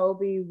about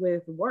Toby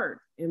with work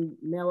and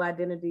male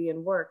identity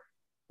and work.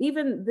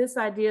 Even this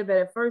idea that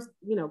at first,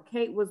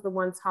 Kate was the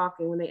one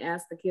talking when they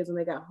asked the kids when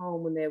they got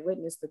home, when they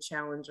witnessed the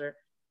Challenger,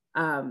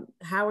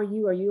 how are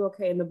you? Are you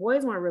okay? And the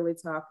boys weren't really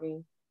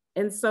talking.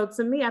 And so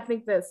to me, I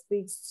think that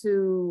speaks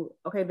to,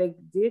 okay, they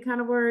did kind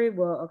of worry.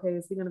 Well, okay,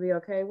 is he going to be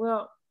okay?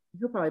 Well,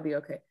 he'll probably be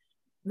okay.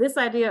 This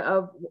idea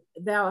of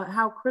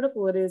how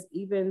critical it is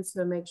even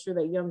to make sure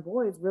that young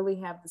boys really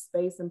have the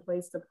space and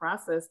place to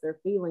process their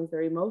feelings,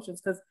 their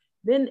emotions, because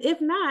then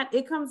if not,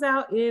 it comes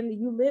out in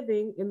you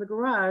living in the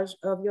garage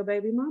of your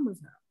baby mama's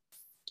house.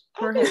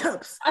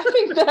 Perhaps. I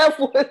think that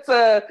was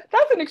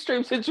that's an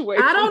extreme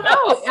situation. I don't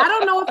know. I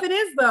don't know if it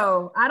is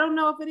though. I don't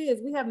know if it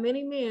is. We have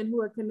many men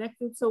who are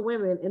connected to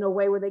women in a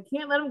way where they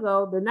can't let them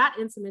go. They're not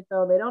intimate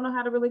though. They don't know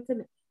how to really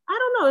connect. I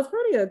don't know. It's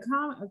pretty a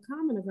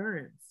common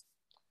occurrence.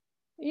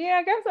 Yeah,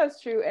 I guess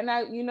that's true. And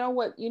you know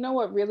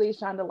what really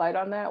shined a light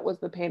on that was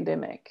the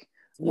pandemic,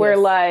 where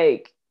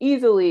like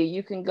easily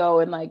you can go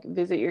and like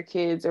visit your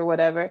kids or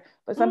whatever.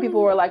 But some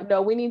people were like,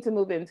 no, we need to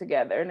move in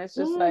together. And it's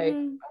just like,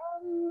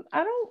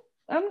 I'm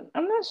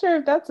not sure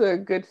if that's a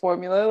good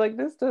formula. Like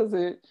this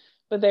doesn't,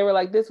 but they were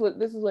like, this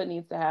is what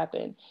needs to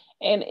happen.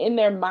 And in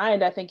their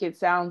mind, I think it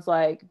sounds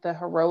like the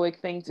heroic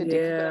thing to do.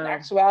 But in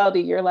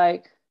actuality, you're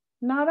like,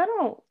 no, that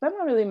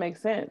don't really make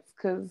sense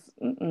because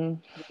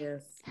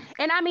yes.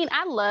 And I mean,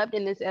 I loved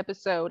in this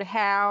episode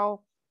how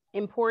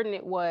important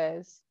it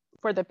was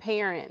for the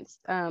parents,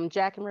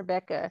 Jack and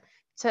Rebecca,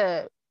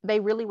 they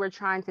really were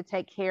trying to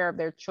take care of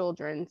their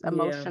children's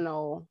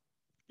emotional,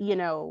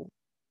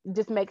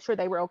 just make sure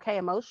they were okay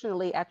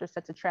emotionally after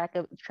such a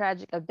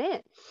tragic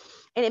event.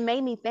 And it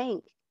made me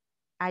think,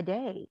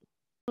 Ade,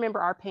 remember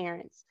our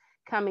parents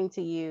coming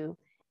to you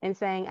and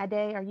saying,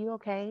 Ade, are you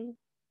okay?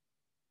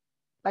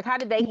 Like, how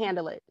did they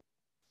handle it?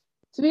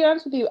 To be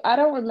honest with you, I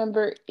don't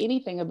remember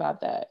anything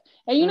about that.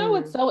 And you know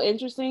what's so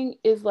interesting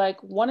is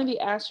like one of the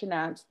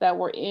astronauts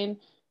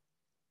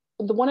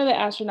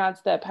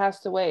that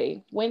passed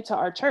away went to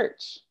our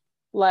church.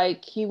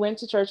 Like he went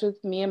to church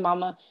with me and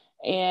mama.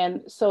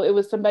 And so it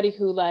was somebody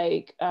who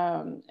like,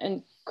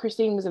 and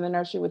Christine was in the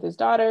nursery with his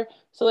daughter.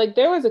 So like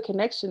there was a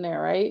connection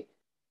there, right?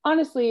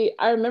 Honestly,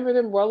 I remember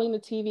them rolling the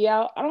TV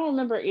out. I don't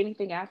remember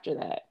anything after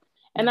that.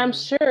 And I'm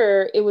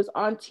sure it was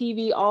on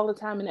TV all the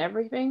time and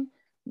everything.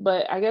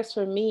 But I guess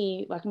for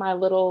me, like my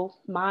little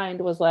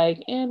mind was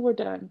like, and we're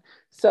done.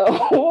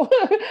 So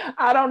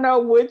I don't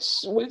know which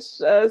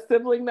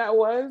sibling that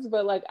was,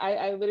 but like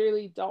I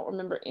literally don't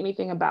remember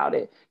anything about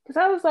it. Because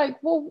I was like,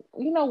 well,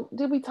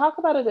 did we talk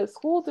about it at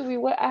school? Did we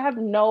what? I have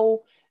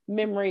no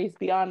memories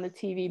beyond the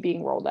TV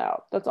being rolled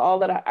out. That's all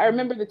that I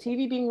remember the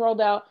TV being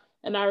rolled out.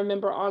 And I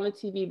remember on the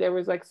TV, there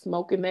was like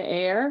smoke in the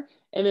air.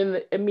 And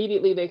then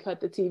immediately they cut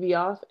the TV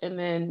off. And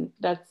then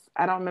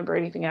I don't remember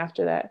anything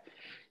after that.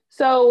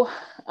 So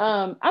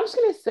I'm just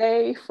going to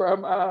say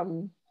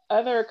from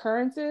other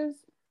occurrences,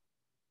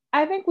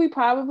 I think we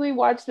probably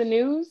watched the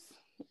news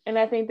and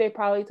I think they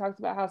probably talked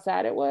about how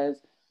sad it was,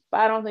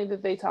 but I don't think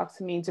that they talked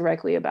to me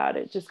directly about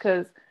it just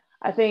because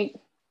I think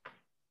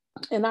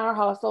in our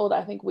household,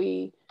 I think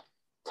we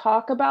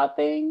talk about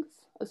things,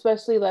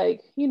 especially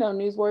like,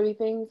 newsworthy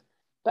things,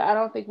 but I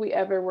don't think we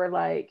ever were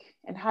like,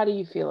 and how do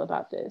you feel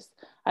about this?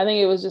 I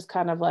think it was just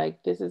kind of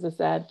like, this is a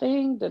sad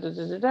thing, da da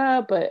da da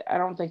da, but I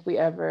don't think we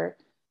ever.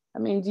 I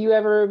mean, do you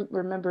ever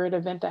remember an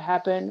event that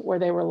happened where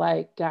they were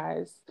like,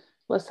 guys,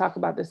 let's talk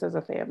about this as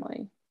a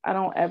family? I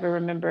don't ever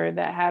remember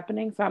that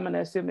happening. So I'm going to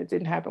assume it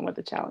didn't happen with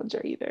the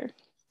Challenger either.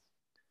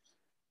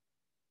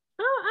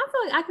 I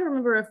feel like I can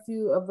remember a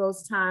few of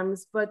those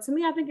times, but to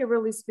me, I think it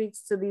really speaks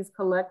to these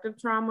collective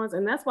traumas.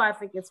 And that's why I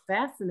think it's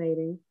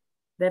fascinating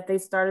that they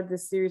started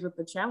this series with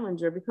the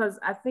Challenger, because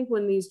I think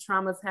when these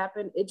traumas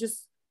happen, it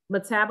just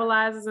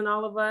metabolizes in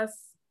all of us.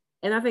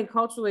 And I think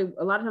culturally,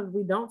 a lot of times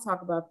we don't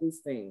talk about these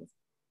things.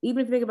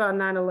 Even if you think about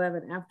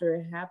 9/11, after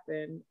it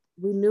happened,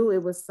 we knew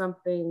it was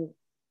something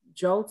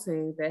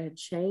jolting that had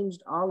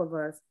changed all of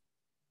us,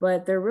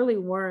 but there really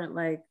weren't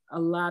like a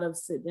lot of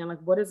sit down, like,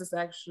 what does this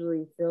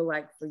actually feel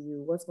like for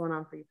you? What's going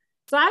on for you?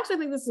 So I actually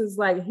think this is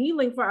like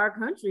healing for our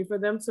country, for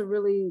them to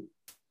really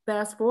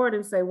fast forward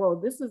and say, whoa,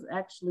 this is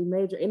actually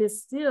major. And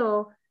it's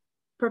still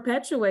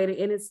perpetuated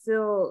and it's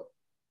still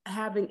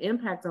having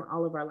impact on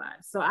all of our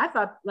lives. So I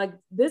thought like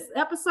this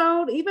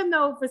episode, even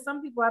though for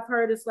some people I've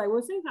heard it's like, well,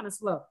 it seems kind of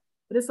slow,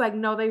 but it's like,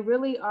 no, they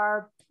really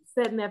are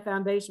setting that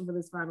foundation for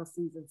this final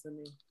season to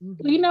me.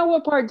 Mm-hmm. You know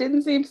what part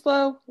didn't seem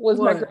slow? Was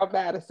what? My girl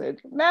Madison.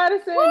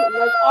 Madison Woo!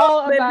 was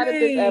all about it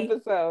this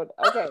episode.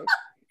 Okay.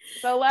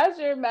 So last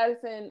year,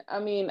 Madison,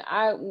 in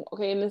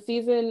the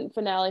season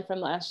finale from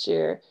last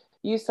year,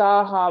 you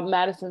saw how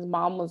Madison's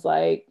mom was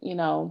like, you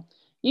know,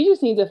 you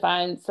just need to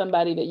find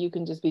somebody that you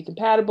can just be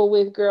compatible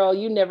with, girl.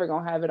 You never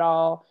gonna have it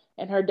all.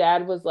 And her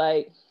dad was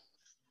like,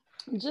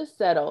 just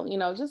settle, you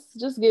know,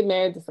 just get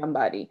married to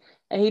somebody.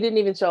 And he didn't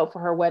even show up for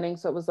her wedding.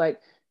 So it was like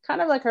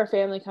kind of like her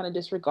family kind of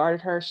disregarded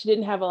her. She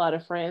didn't have a lot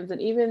of friends.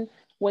 And even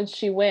when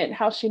she went,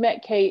 how she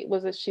met Kate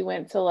was that she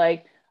went to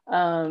like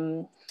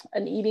an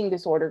eating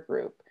disorder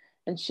group.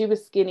 And she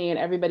was skinny and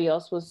everybody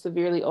else was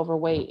severely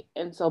overweight.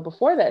 And so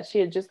before that, she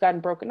had just gotten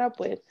broken up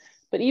with.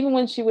 But even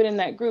when she went in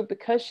that group,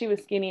 because she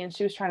was skinny and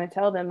she was trying to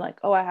tell them like,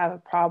 oh, I have a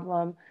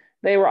problem,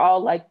 they were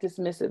all like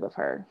dismissive of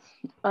her.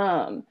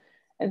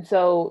 And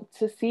so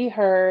to see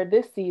her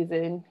this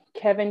season,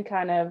 Kevin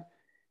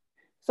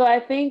so I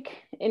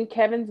think in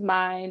Kevin's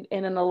mind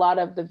and in a lot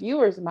of the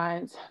viewers'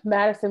 minds,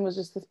 Madison was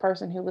just this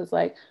person who was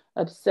like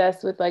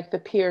obsessed with like the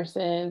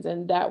Pearsons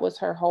and that was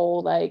her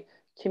whole like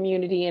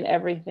community and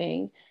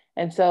everything.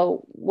 And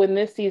so when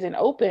this season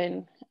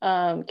opened,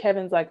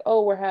 Kevin's like,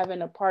 oh, we're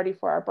having a party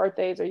for our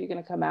birthdays. Are you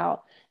going to come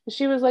out? And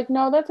she was like,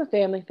 no, that's a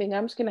family thing.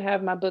 I'm just going to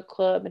have my book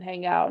club and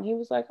hang out. And he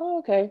was like, oh,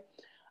 okay.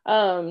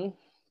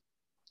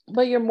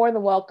 But you're more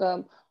than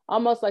welcome.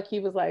 Almost like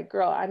he was like,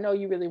 girl, I know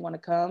you really want to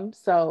come.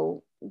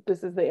 So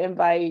this is the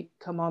invite.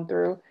 Come on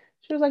through.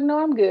 She was like, no,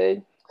 I'm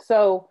good.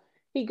 So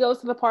he goes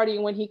to the party.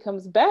 And when he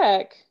comes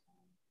back,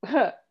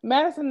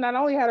 Madison not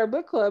only had her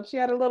book club, she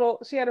had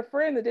a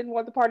friend that didn't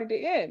want the party to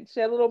end.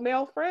 She had a little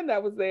male friend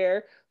that was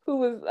there who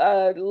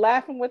was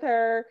laughing with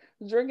her,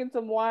 drinking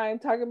some wine,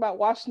 talking about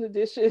washing the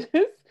dishes.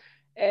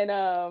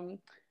 And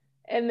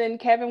then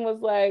Kevin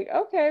was like,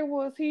 okay,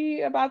 well, is he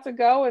about to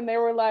go? And they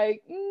were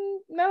like,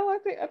 no,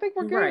 I think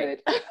we're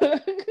good.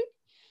 Right.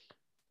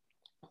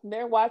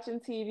 They're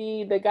watching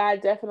TV. The guy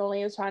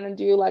definitely is trying to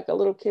do like a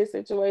little kiss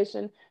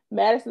situation.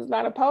 Madison's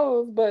not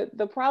opposed, but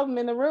the problem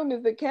in the room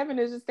is that Kevin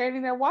is just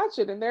standing there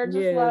watching and they're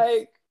just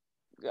like,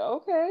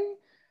 okay.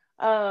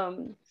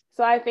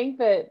 So I think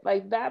that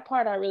like that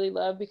part I really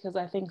love because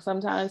I think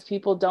sometimes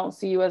people don't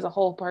see you as a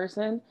whole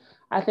person.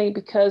 I think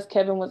because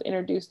Kevin was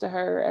introduced to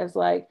her as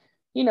like,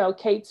 you know,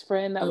 Kate's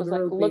friend that was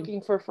like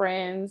looking for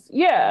friends.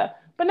 Yeah.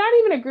 But not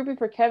even a groupie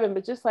for Kevin,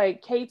 but just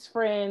like Kate's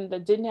friend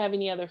that didn't have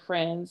any other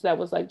friends, that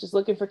was like just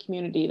looking for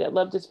community, that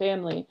loved his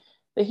family,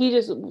 that he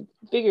just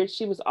figured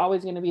she was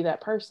always going to be that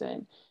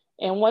person.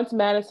 And once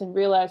Madison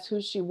realized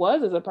who she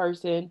was as a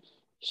person,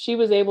 she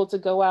was able to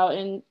go out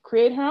and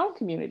create her own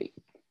community.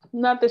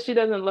 Not that she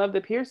doesn't love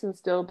the Pearsons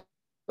still,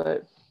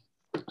 but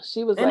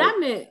she was and like,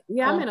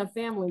 I meant a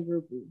family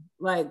groupie.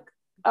 Like,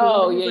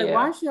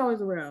 why is she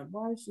always around?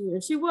 Why is she?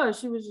 And she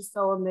was just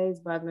so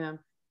amazed by them.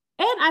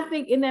 And I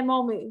think in that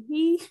moment,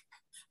 he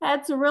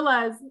had to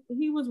realize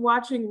he was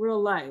watching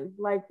real life.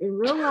 Like in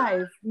real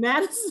life,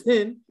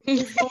 Madison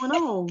is going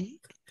on.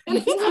 And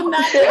he did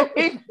not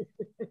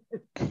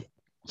know.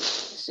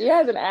 She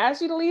hasn't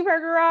asked you to leave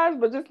her garage,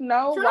 but just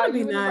know while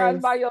you're in the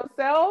garage by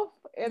yourself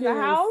in the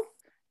house,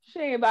 she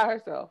ain't by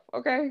herself,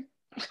 okay?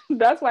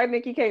 That's why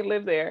Nikki can't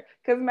live there,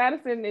 because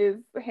Madison is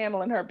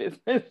handling her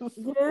business.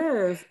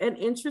 Yes, and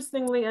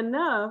interestingly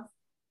enough,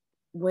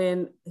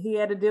 when he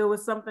had to deal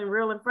with something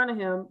real in front of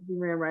him, he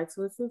ran right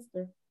to his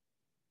sister.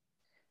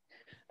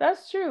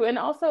 That's true. And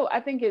also, I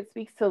think it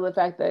speaks to the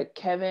fact that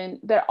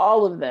that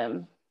all of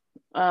them,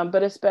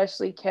 but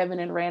especially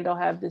Kevin and Randall,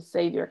 have this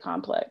savior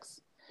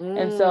complex.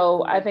 And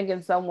so I think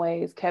in some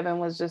ways, Kevin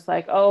was just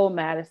like, oh,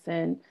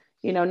 Madison,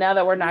 you know, now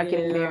that we're not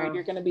getting married,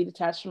 you're going to be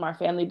detached from our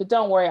family, but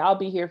don't worry, I'll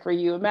be here for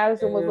you. And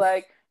Madison was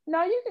like,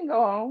 no, you can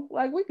go home.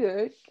 Like, we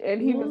good.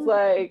 And he was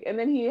like, and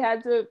then he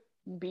had to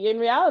be in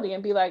reality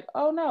and be like,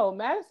 oh no,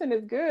 Madison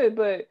is good,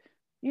 but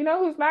you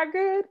know who's not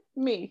good?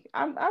 Me.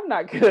 I'm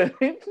not good.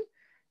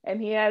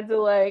 And he had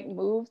to like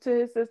move to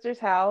his sister's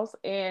house,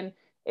 and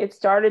it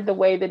started the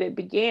way that it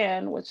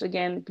began, which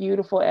again,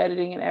 beautiful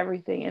editing and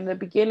everything. In the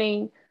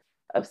beginning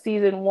of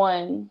season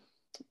 1,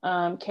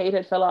 Kate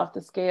had fell off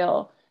the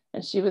scale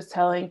and she was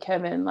telling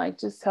Kevin, like,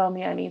 just tell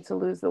me I need to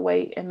lose the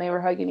weight. And they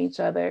were hugging each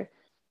other.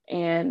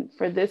 And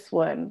for this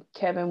one,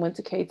 Kevin went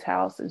to Kate's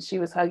house and she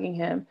was hugging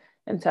him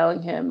and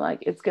telling him, like,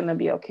 it's going to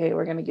be okay.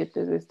 We're going to get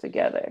through this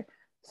together.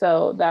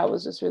 So that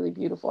was just really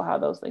beautiful how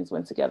those things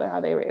went together,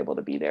 how they were able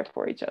to be there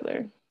for each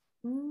other.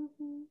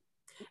 Mm-hmm.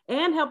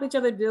 And help each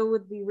other deal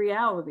with the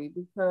reality,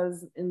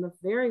 because in the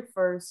very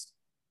first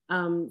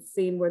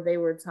scene where they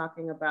were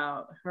talking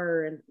about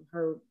her and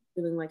her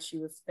feeling like she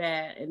was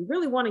fat and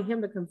really wanting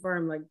him to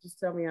confirm, like, just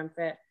tell me I'm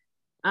fat.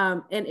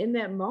 And in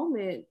that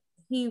moment,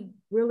 he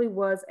really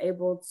was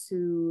able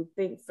to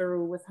think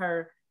through with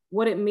her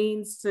what it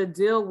means to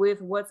deal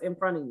with what's in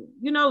front of you.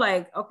 You know,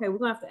 like, okay, we're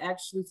gonna have to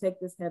actually take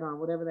this head on,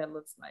 whatever that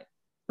looks like.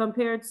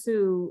 Compared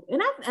to,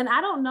 and I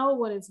don't know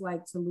what it's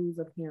like to lose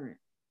a parent.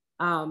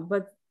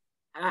 But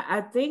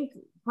I think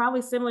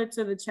probably similar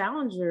to the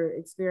Challenger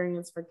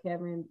experience for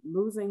Kevin,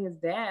 losing his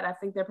dad, I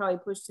think that probably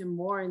pushed him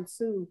more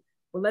into,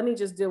 well, let me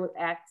just deal with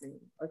acting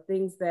or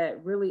things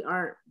that really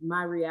aren't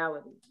my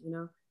reality, you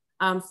know?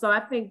 So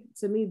I think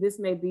to me, this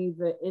may be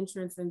the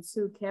entrance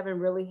into Kevin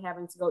really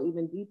having to go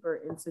even deeper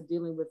into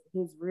dealing with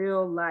his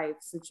real life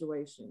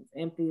situations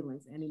and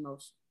feelings and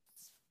emotions.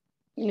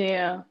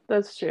 Yeah,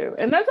 that's true.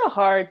 And that's a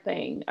hard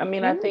thing. I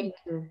mean, I think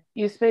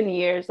you spend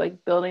years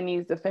like building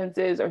these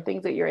defenses or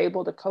things that you're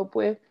able to cope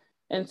with.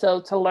 And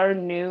so to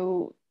learn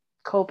new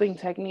coping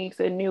techniques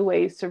and new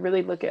ways to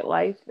really look at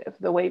life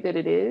the way that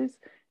it is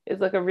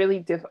like a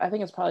really I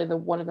think it's probably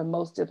one of the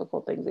most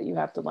difficult things that you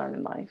have to learn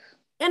in life.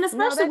 And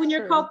especially when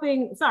you're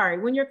coping,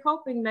 when your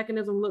coping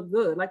mechanism look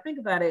good. Like, think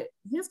about it.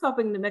 His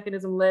coping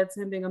mechanism led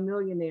to him being a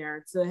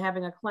millionaire, to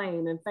having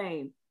acclaim and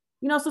fame.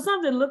 You know, so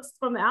something looks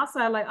from the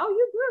outside like, oh,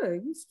 you're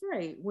good, you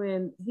straight,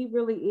 when he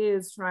really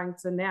is trying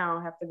to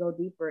now have to go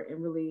deeper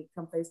and really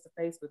come face to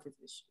face with his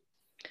issue.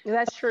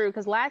 That's true,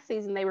 because last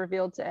season they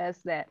revealed to us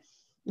that,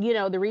 you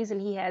know, the reason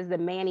he has the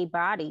manny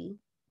body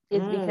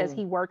is because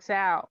he works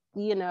out,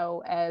 you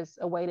know, as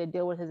a way to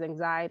deal with his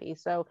anxiety.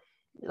 So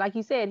like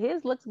you said,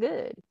 his looks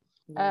good.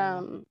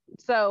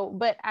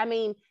 But I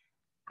mean,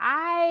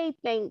 I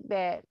think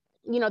that,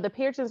 you know, the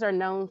Pearsons are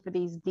known for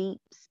these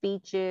deep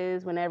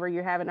speeches whenever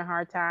you're having a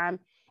hard time.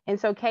 And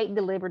so Kate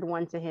delivered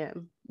one to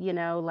him, you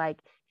know, like,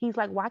 he's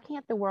like, why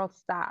can't the world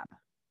stop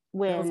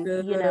when,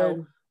 you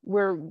know,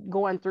 we're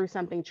going through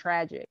something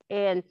tragic?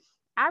 And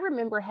I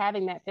remember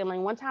having that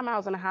feeling. One time I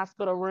was in a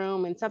hospital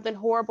room and something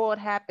horrible had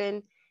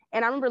happened.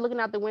 And I remember looking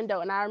out the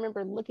window and I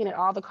remember looking at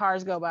all the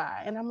cars go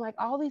by. And I'm like,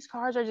 all these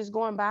cars are just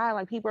going by.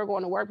 Like, people are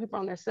going to work, people are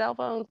on their cell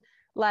phones.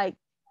 Like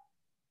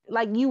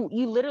you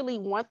literally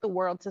want the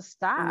world to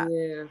stop.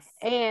 Yes.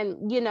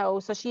 And, you know,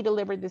 so she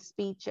delivered this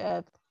speech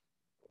of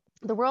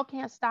the world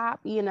can't stop,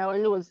 you know,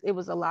 and it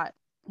was a lot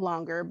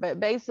longer. But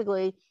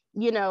basically,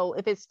 you know,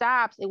 if it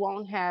stops, it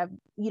won't have,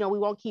 you know, we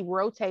won't keep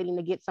rotating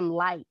to get some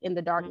light in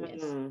the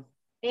darkness.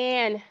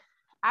 And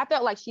I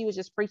felt like she was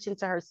just preaching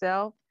to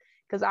herself,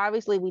 because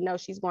obviously we know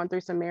she's going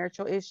through some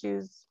marital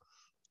issues,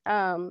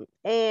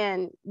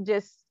 and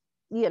just,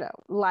 you know,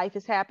 life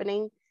is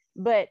happening.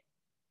 But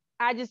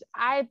I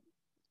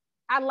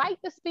like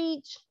the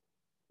speech,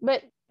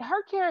 but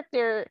her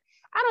character,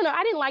 I don't know,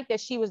 I didn't like that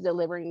she was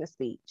delivering the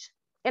speech,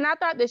 and I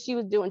thought that she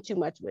was doing too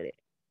much with it.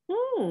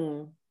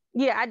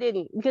 Yeah, I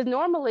didn't, because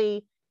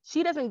normally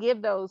she doesn't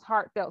give those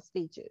heartfelt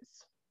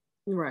speeches,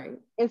 right?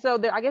 And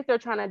so I guess they're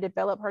trying to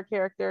develop her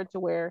character to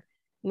where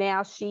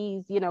now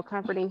she's, you know,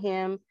 comforting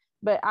him.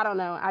 But I don't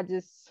know. I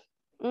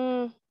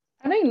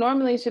think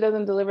normally she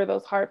doesn't deliver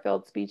those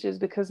heartfelt speeches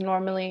because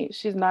normally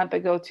she's not the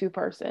go-to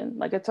person.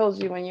 Like I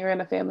told you, when you're in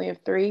a family of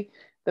 3,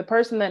 the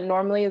person that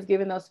normally is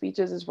giving those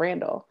speeches is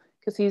Randall,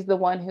 because he's the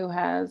one who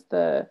has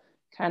the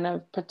kind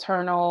of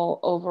paternal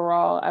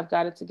overall, I've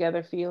got it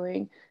together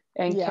feeling.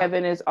 And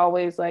Kevin is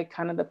always like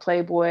kind of the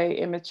playboy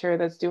immature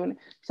that's doing it.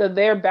 So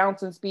they're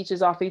bouncing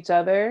speeches off each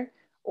other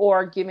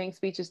or giving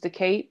speeches to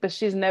Kate, but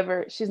she's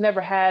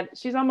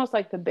almost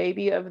like the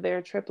baby of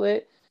their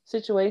triplet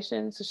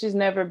situation. So she's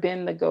never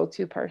been the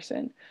go-to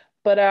person.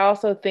 But I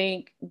also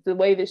think the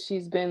way that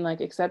she's been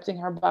like accepting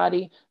her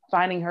body,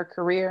 finding her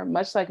career,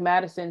 much like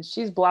Madison,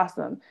 she's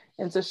blossomed.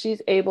 And so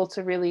she's able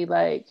to really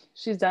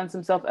she's done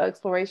some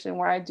self-exploration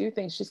where I do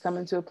think she's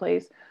coming to a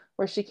place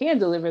where she can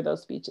deliver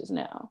those speeches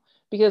now.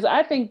 Because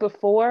I think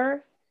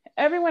before,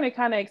 everyone had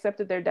kind of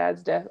accepted their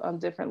dad's death on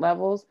different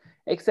levels,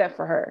 except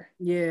for her.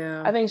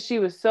 Yeah. I think she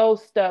was so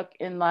stuck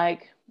in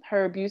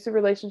her abusive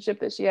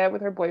relationship that she had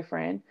with her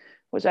boyfriend,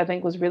 which I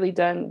think was really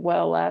done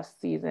well last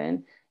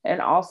season,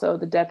 and also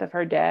the death of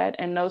her dad.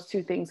 And those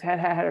two things had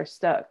her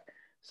stuck.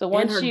 So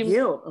once and her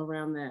guilt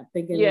around that,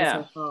 thinking it was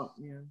her fault.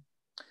 Yeah.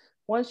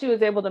 Once she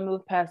was able to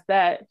move past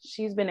that,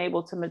 she's been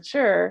able to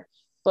mature.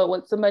 But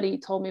what somebody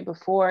told me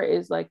before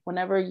is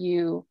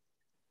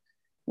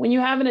when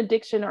you have an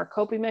addiction or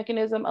coping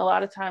mechanism, a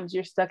lot of times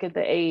you're stuck at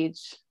the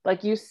age,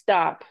 like you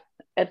stop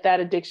at that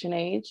addiction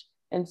age.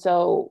 And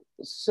so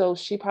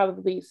she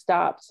probably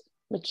stopped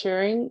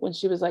maturing when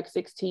she was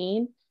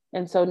 16.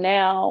 And so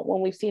now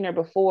when we've seen her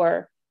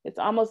before, it's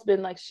almost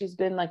been like she's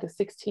been like a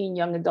 16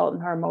 young adult in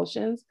her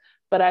emotions.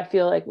 But I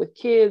feel like with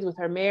kids, with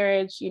her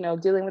marriage,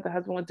 dealing with a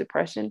husband with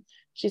depression,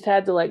 she's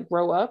had to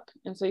grow up.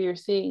 And so you're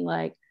seeing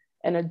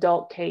an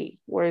adult Kate,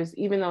 whereas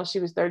even though she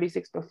was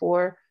 36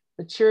 before,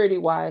 maturity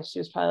wise, she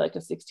was probably a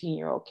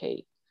 16-year-old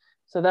Kate.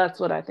 So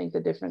that's what I think the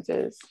difference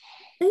is.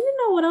 And you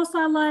know what else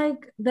I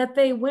like? That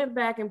they went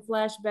back and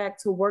flashed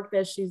back to work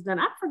that she's done.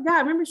 I forgot.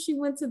 Remember, she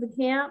went to the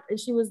camp and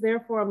she was there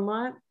for a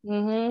month.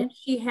 Mm-hmm. And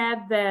she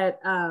had that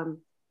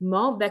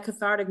that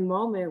cathartic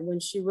moment when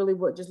she really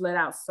would just let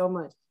out so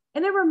much.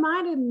 And it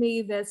reminded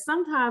me that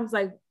sometimes,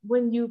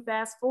 when you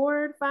fast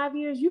forward 5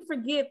 years, you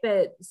forget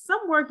that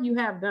some work you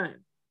have done.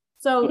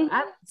 So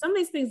some of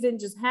these things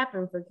didn't just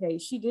happen for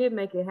Kate. She did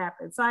make it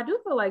happen. So I do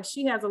feel like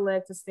she has a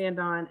leg to stand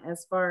on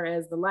as far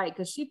as the light,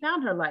 because she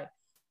found her light.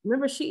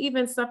 Remember, she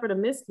even suffered a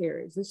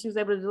miscarriage and she was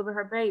able to deliver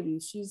her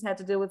baby. She's had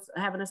to deal with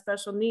having a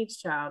special needs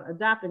child,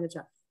 adopting a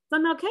child. So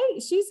no,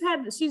 Kate,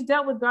 she's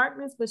dealt with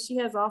darkness, but she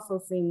has also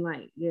seen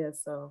light. Yeah.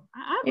 So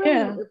I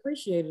really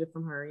appreciated it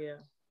from her. Yeah.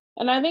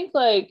 And I think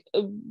like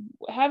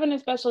having a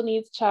special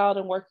needs child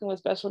and working with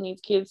special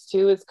needs kids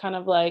too is kind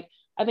of like,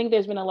 I think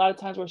there's been a lot of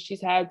times where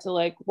she's had to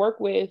like work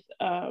with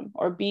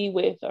or be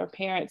with or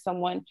parent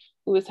someone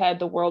who has had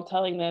the world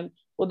telling them,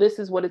 well, this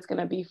is what it's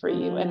going to be for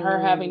you. And her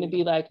having to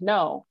be like,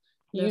 no,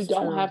 you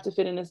don't have to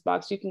fit in this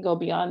box. You can go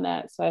beyond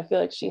that. So I feel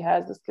like she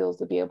has the skills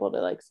to be able to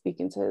like speak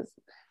into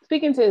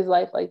his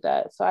life like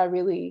that. So I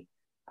really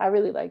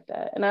like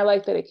that. And I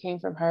like that it came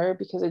from her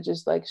because it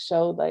just like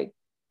showed like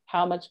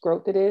how much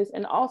growth it is.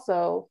 And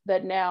also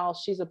that now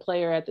she's a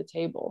player at the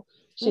table.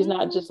 She's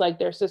not just like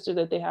their sister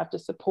that they have to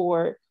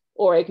support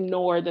or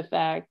ignore the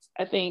fact.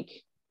 I think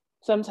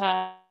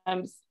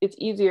sometimes it's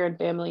easier in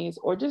families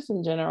or just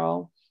in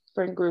general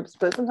for groups,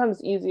 but sometimes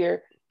it's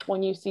easier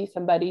when you see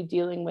somebody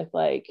dealing with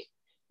like,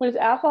 when it's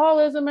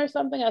alcoholism or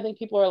something, I think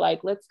people are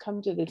like, let's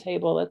come to the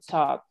table, let's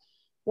talk.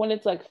 When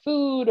it's like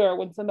food or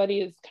when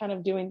somebody is kind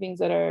of doing things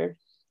that are,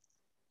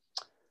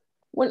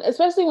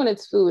 especially when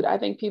it's food, I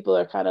think people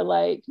are kind of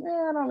like,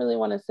 I don't really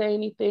want to say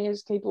anything.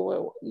 It's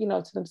people,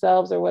 to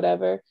themselves or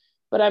whatever.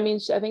 But I mean,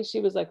 I think she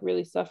was like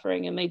really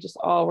suffering and they just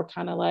all were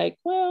kind of like,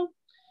 well,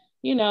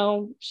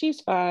 she's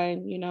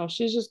fine.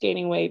 She's just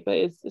gaining weight, but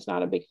it's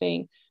not a big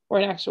thing. Or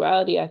in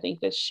actuality, I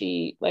think that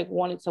she like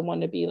wanted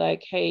someone to be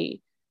like,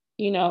 hey,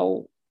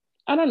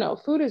 I don't know.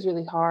 Food is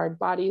really hard.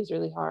 Body is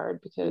really hard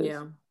because,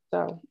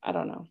 so I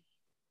don't know.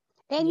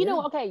 And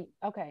okay,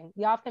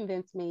 y'all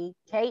convinced me.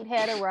 Kate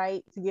had a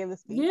right to give the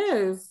speech.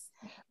 Yes.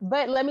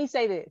 But let me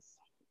say this.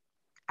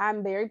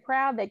 I'm very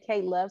proud that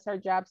Kate loves her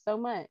job so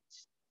much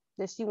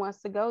that she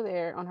wants to go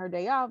there on her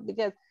day off,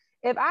 because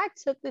if I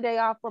took the day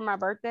off for my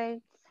birthday,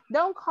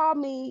 don't call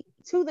me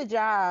to the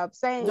job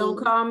saying, don't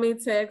call me,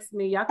 text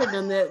me. Y'all could have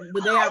done that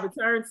the day I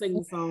returned singing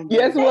the song.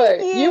 Guess what?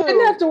 You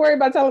wouldn't have to worry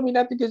about telling me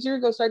nothing because you're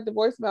going to strike the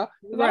voicemail.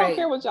 Right. I don't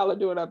care what y'all are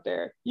doing up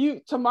there.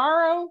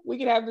 Tomorrow we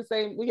can have the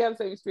same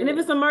experience. And if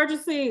it's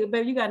emergency,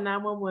 baby, you got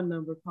 911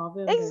 number. Call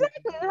them.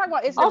 Exactly.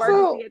 It's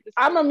also,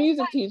 I'm a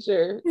music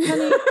teacher.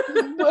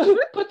 Honey,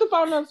 put the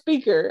phone on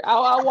speaker.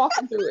 I'll walk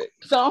them through it.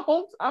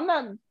 So I'm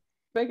not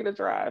making a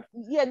drive.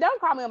 Yeah, don't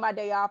call me on my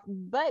day off.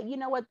 But you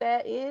know what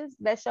that is?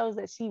 That shows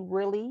that she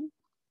really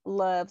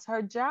loves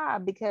her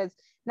job, because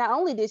not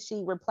only did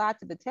she reply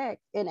to the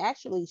text and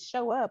actually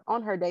show up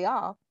on her day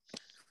off,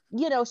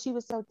 she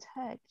was so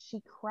touched.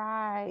 She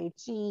cried.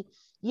 She,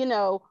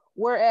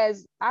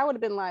 whereas I would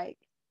have been like,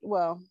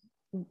 well,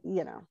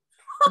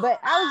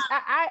 but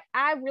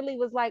I really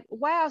was like,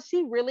 wow,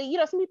 she really,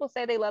 some people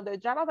say they love their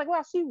job. I was like,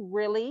 wow, she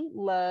really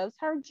loves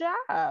her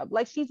job.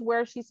 Like she's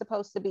where she's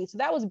supposed to be. So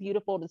that was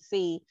beautiful to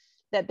see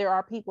that there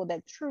are people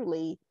that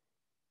truly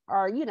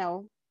are,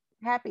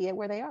 happy at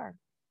where they are.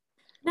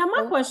 Now,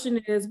 my question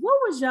is, what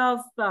was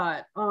y'all's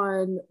thought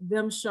on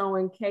them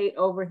showing Kate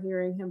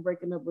overhearing him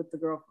breaking up with the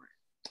girlfriend?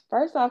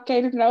 First off,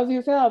 Kate is nosy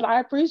as hell.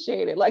 I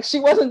appreciate it. Like she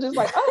wasn't just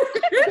like, oh,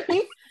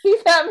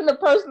 he's having a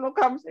personal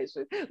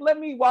conversation. Let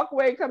me walk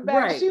away and come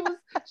back. Right. She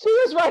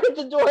was right at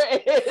the door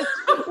edge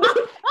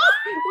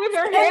with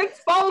her hands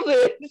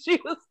folded. She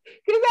was,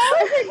 because that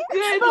was a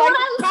good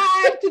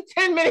 5 to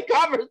 10 minute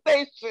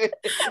conversation.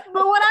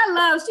 But what I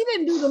love, she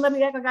didn't do the let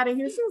me act like I didn't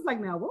hear. She was like,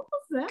 now what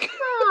was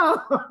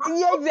that?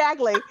 Yeah,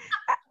 exactly.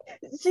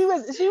 She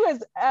was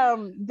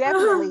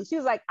definitely, she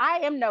was like, I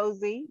am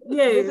nosy.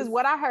 Yes. This is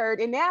what I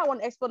heard. And now I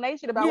want an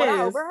explanation about what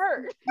I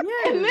overheard.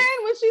 Yes. And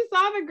then when she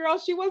saw the girl,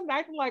 she wasn't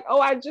acting like, oh,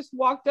 I just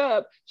walked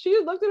up. She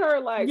just looked at her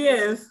like,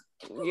 yes.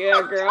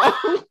 Yeah, girl.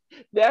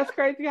 That's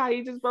crazy how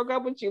he just broke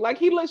up with you. Like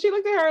she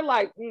looked at her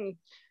like,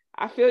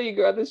 I feel you,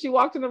 girl. Then she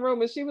walked in the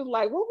room and she was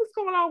like, what was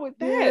going on with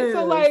that? Yes.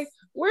 So like,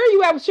 where are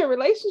you at with your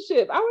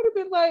relationship? I would have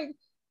been like,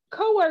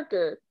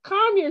 coworker,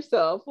 calm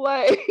yourself.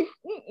 Like,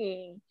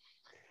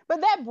 But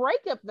that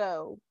breakup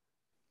though,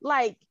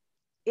 like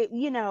it,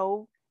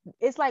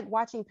 it's like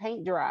watching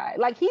paint dry.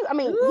 Like he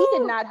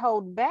did not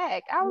hold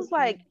back. I was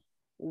like,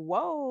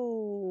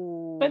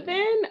 whoa. But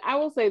then I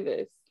will say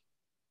this,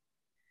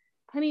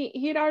 honey,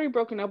 he had already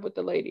broken up with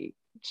the lady.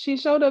 She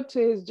showed up to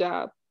his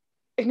job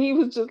and he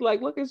was just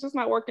like, look, it's just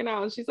not working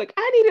out. And she's like,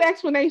 I need an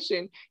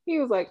explanation. He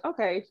was like,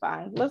 okay,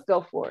 fine, let's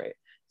go for it.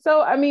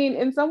 So, I mean,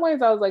 in some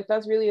ways I was like,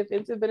 that's really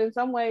offensive. But in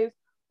some ways,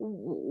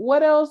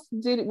 what else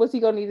was he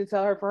gonna need to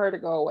tell her for her to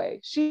go away?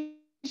 She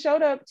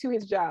showed up to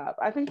his job.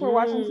 I think we're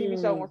watching a TV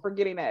show and we're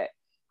forgetting that.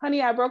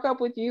 Honey, I broke up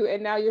with you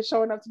and now you're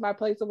showing up to my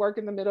place of work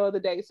in the middle of the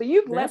day. So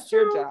you've left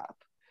your job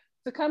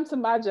to come to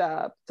my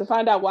job to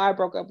find out why I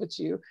broke up with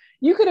you.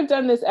 You could have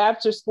done this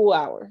after school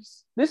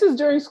hours. This is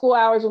during school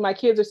hours when my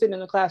kids are sitting in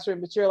the classroom,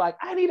 but you're like,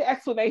 I need an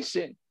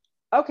explanation.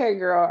 Okay,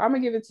 girl, I'm gonna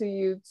give it to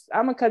you.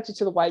 I'm gonna cut you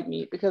to the white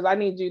meat because I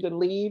need you to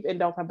leave and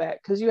don't come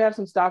back because you have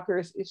some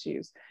stalkerish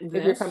issues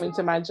if you're coming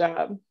to my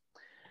job.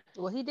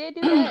 Well, he did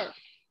do that.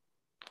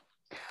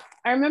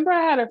 I remember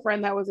I had a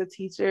friend that was a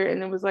teacher,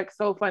 and it was like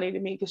so funny to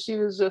me because she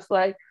was just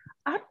like,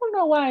 I don't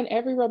know why in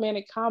every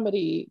romantic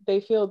comedy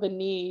they feel the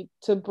need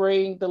to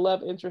bring the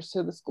love interest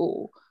to the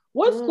school.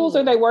 What schools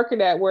are they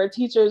working at where a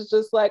teacher is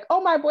just like, oh,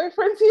 my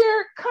boyfriend's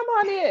here, come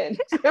on in?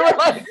 They were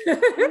like,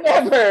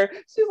 never.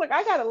 She's like,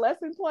 I got a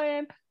lesson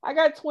plan. I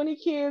got 20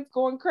 kids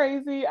going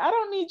crazy. I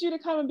don't need you to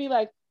come and be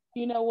like,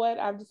 you know what?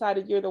 I've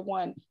decided you're the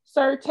one.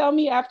 Sir, tell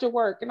me after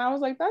work. And I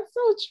was like, that's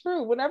so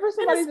true. Whenever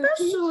somebody's a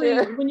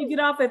teacher. When you get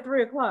off at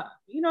 3:00,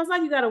 it's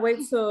like you got to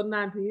wait till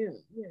 9 p.m.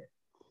 Yeah.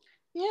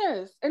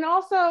 Yes. And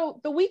also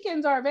the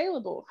weekends are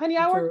available. Honey,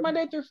 I work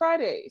Monday through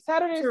Friday.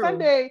 Saturday and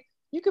Sunday,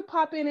 you could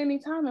pop in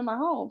anytime in my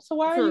home. So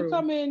why are you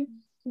coming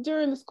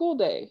during the school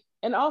day?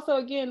 And also,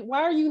 again,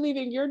 why are you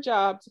leaving your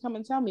job to come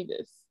and tell me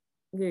this?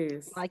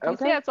 Yes. Like you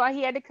said, that's why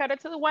he had to cut her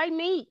to the white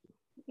meat.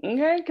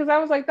 Okay, because I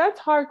was like, that's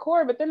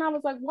hardcore. But then I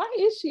was like, why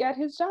is she at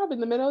his job in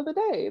the middle of the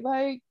day?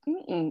 Like,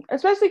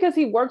 especially because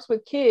he works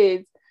with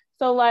kids.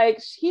 So like,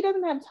 he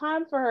doesn't have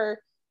time for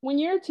her. When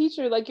you're a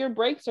teacher, like your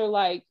breaks are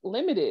like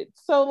limited.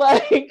 So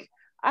like,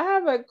 I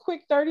have a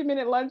quick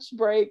 30-minute lunch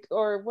break,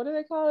 or what do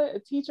they call it? A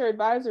teacher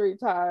advisory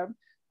time.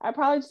 I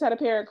probably just had a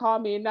parent call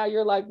me, and now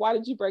you're like, why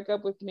did you break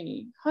up with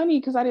me? Honey,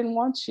 because I didn't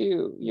want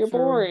you. You're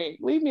boring.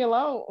 Leave me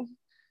alone.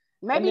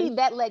 Maybe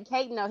that let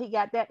Kate know he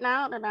got that.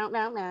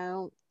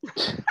 No.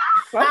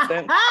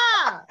 Something.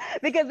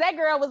 Because that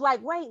girl was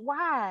like, wait,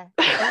 why?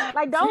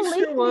 Like, don't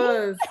leave me.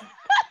 Was.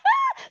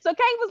 So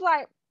Kate was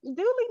like,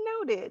 duly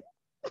noted.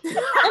 And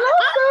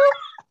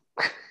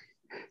also,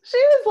 she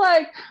was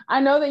like, I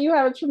know that you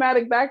have a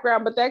traumatic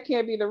background, but that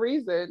can't be the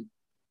reason.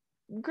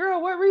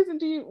 Girl, what reason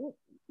do you,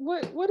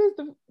 what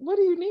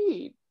do you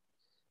need?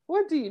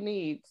 What do you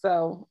need?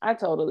 So I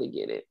totally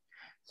get it.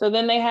 So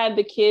then they had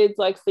the kids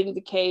like sing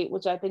to Kate,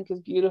 which I think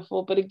is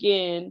beautiful. But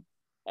again,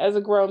 as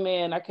a grown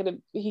man,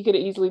 he could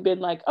have easily been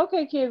like,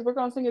 okay, kids, we're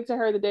gonna sing it to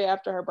her the day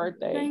after her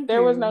birthday.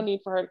 There was no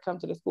need for her to come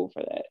to the school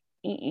for that.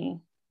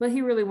 But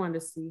he really wanted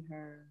to see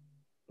her.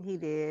 He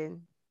did.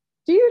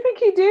 Do you think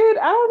he did?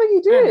 I don't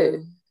think he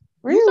did.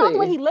 Really? You saw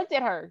when he looked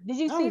at her. Did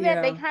you see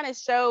that? They kind of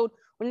showed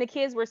when the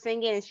kids were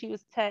singing and she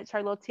was touched, her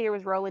little tear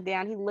was rolling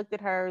down. He looked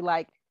at her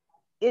like,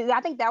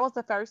 I think that was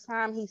the first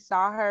time he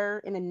saw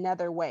her in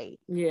another way.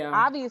 Yeah.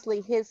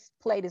 Obviously, his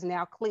plate is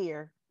now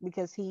clear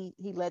because he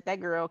let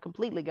that girl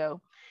completely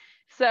go.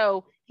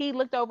 So he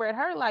looked over at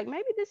her like,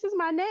 maybe this is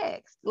my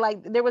next.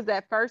 Like there was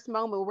that first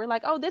moment where we're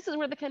like, oh, this is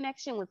where the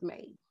connection was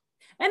made.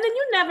 And then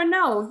you never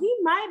know. He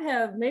might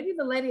have, maybe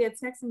the lady had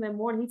texted him that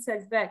morning, he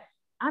texts back,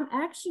 I'm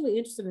actually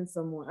interested in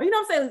someone. Or, you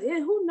know what I'm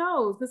saying? Who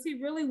knows? Because he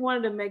really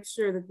wanted to make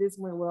sure that this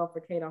went well for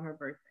Kate on her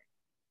birthday.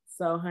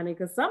 So, honey,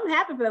 because something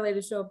happened for that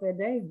lady to show up that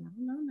day. I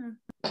don't know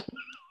now.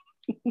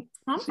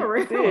 I'm for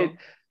real.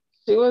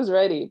 She was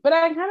ready. But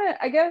I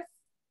guess,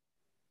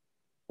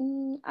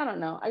 I don't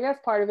know. I guess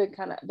part of it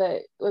kind of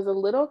that was a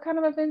little kind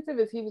of offensive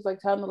is he was like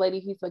telling the lady,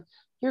 he's like,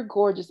 you're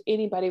gorgeous.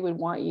 Anybody would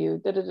want you.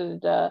 Da, da, da, da,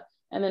 da.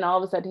 And then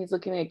all of a sudden he's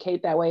looking at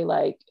Kate that way.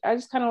 Like, I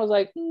just kind of was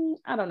like,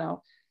 I don't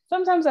know.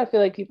 Sometimes I feel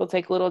like people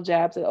take little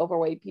jabs at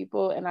overweight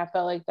people. And I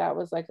felt like that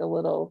was like a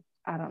little,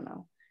 I don't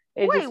know.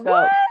 Wait, just felt,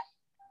 what?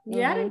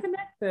 Yeah, I didn't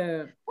connect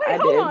that. Wait,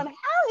 hold on.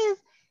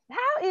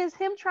 How is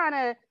him trying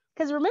to,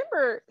 because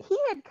remember, he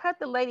had cut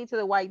the lady to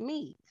the white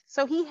meat.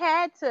 So he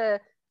had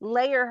to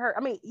layer her. I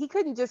mean, he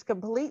couldn't just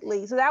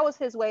completely. So that was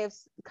his way of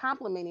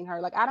complimenting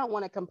her. Like, I don't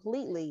want to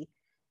completely,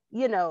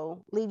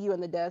 leave you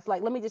in the dust.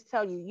 Like, let me just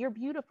tell you, you're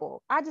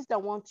beautiful. I just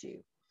don't want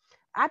you.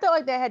 I felt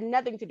like that had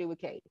nothing to do with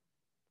Kate.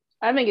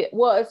 I think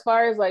as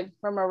far as like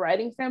from a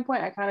writing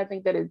standpoint, I kind of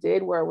think that it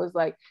did, where it was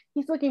like,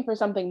 he's looking for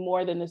something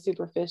more than the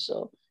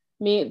superficial.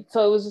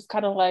 So it was just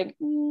kind of like,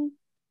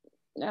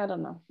 I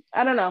don't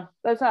know.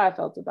 That's how I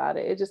felt about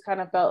it. It just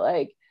kind of felt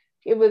like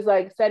it was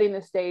like setting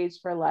the stage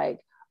for like,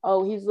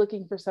 oh, he's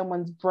looking for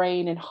someone's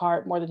brain and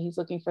heart more than he's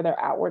looking for their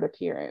outward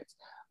appearance.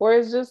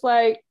 Whereas just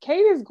like,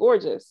 Kate is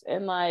gorgeous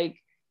and like,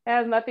 it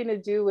has nothing to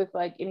do with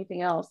like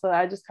anything else. So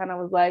I just kind of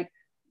was like,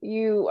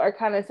 you are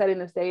kind of setting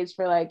the stage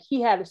for like,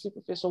 he had a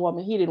superficial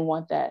woman. He didn't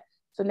want that.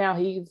 So now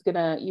he's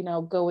gonna,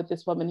 go with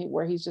this woman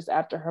where he's just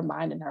after her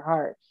mind and her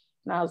heart.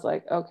 And I was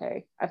like,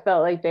 okay. I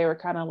felt like they were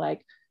kind of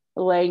like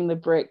laying the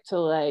brick to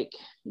like,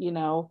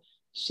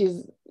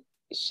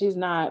 she's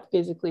not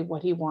physically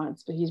what he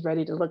wants, but he's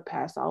ready to look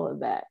past all of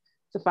that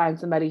to find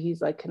somebody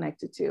he's like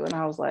connected to. And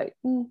I was like,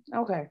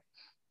 okay.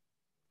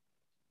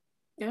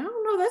 I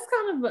don't know. That's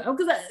kind of,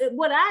 because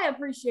what I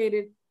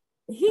appreciated,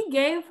 he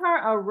gave her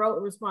a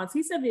rote response.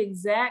 He said the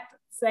exact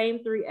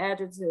same 3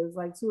 adjectives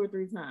like 2 or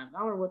 3 times. I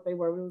don't know what they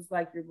were. It was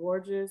like, you're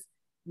gorgeous,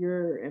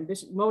 you're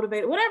ambitious,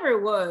 motivated, whatever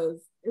it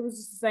was. It was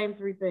just the same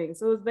 3 things.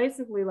 So it was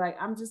basically like,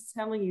 I'm just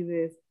telling you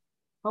this.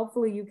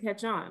 Hopefully you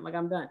catch on. Like,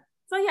 I'm done.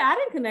 So yeah, I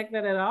didn't connect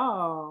that at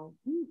all.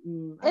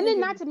 And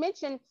then not to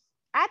mention,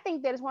 I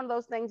think that it's one of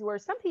those things where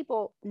some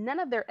people, none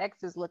of their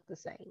exes look the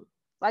same.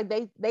 Like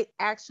they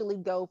actually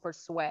go for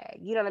swag.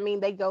 You know what I mean?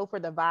 They go for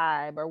the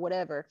vibe or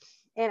whatever.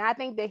 And I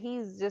think that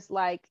he's just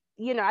like,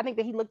 I think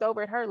that he looked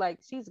over at her like,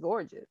 she's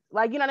gorgeous.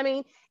 Like, you know what I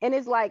mean? And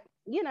it's like,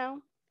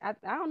 I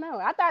don't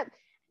know. I thought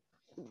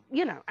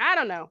I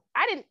don't know.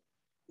 I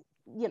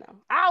didn't,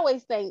 I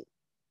always think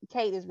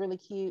Kate is really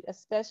cute,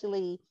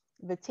 especially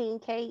the teen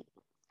Kate.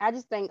 I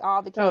just think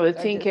all the Oh, the Kates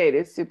are teen just, Kate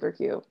is super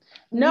cute.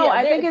 No, yeah,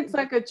 I think they're, it's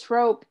like a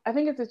trope. I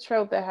think it's a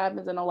trope that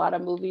happens in a lot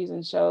of movies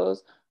and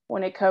shows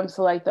when it comes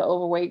to like the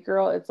overweight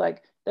girl. It's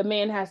like the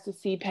man has to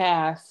see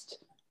past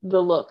the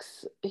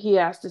looks. He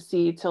has to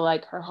see to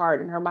like her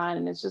heart and her mind.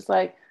 And it's just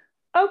like,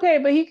 okay,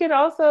 but he could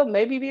also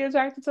maybe be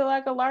attracted to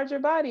like a larger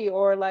body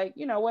or like,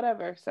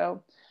 whatever.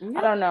 So I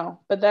Yeah. don't know.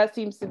 But that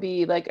seems to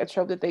be like a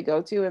trope that they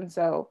go to. And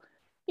so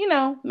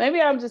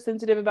maybe I'm just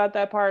sensitive about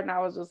that part. And I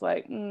was just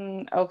like,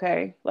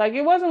 okay. Like,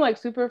 it wasn't like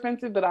super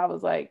offensive, but I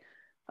was like,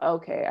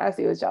 okay, I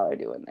see what y'all are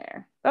doing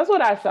there. That's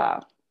what I saw.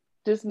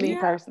 Just me Yeah.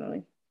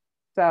 personally.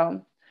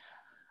 So,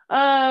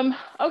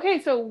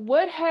 okay. So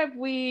what have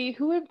we,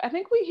 I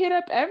think we hit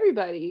up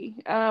everybody.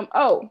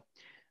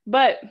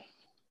 But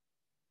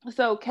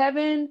so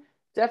Kevin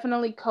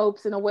definitely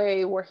copes in a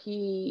way where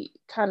he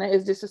kind of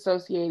is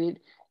disassociated.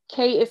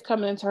 Kate is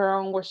coming into her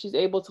own where she's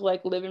able to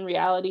like live in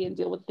reality and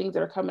deal with things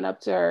that are coming up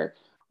to her.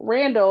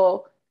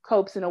 Randall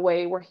copes in a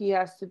way where he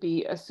has to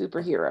be a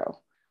superhero,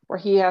 where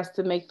he has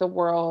to make the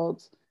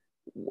world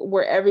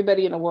where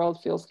everybody in the world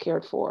feels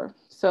cared for.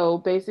 So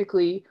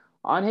basically,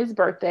 on his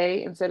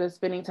birthday, instead of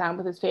spending time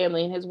with his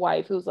family and his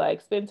wife, who's like,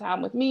 spend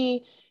time with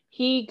me,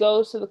 he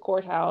goes to the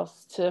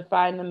courthouse to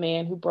find the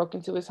man who broke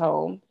into his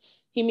home.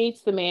 He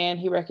meets the man,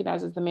 he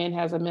recognizes the man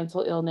has a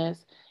mental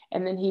illness,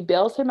 and then he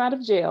bails him out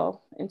of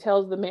jail and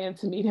tells the man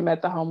to meet him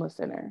at the homeless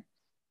center.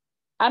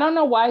 I don't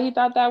know why he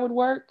thought that would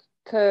work,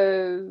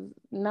 because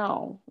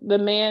no, the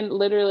man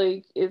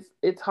literally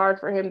it's hard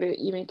for him to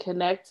even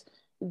connect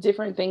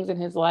different things in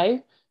his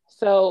life.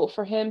 So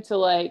for him to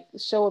like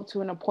show up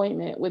to an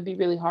appointment would be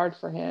really hard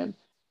for him.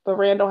 But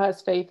Randall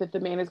has faith that the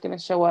man is going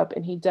to show up,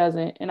 and he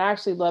doesn't. And I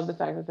actually love the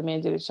fact that the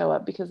man didn't show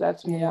up, because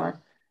that's Yeah. more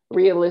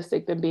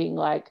realistic than being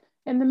like,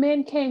 and the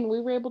man came, we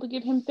were able to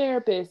give him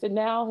therapists, and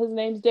now his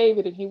name's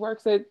David and he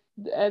works at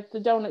the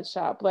donut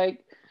shop.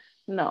 Like,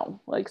 no,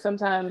 like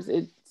sometimes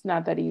it's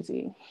not that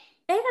easy.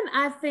 And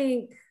I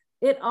think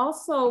it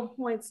also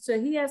points to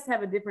he has to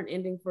have a different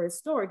ending for his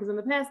story, because in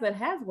the past that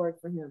has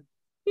worked for him.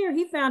 Here,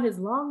 he found his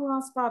long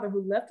lost father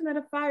who left him at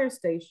a fire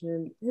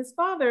station. His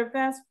father,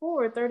 fast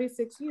forward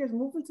 36 years,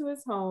 moved into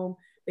his home.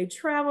 They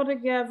travel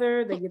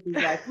together. They get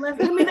these life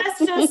lessons. I mean,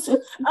 that's just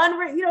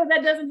unreal.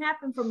 That doesn't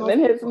happen for And most then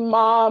his people.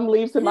 mom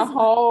leaves him a His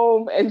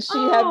home, and she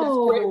had this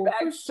great For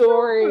backstory and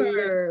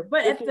sure.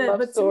 But freaking love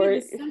but to me,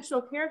 the story.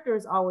 central character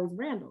is always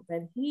Randall,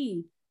 that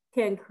he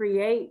can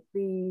create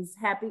these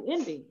happy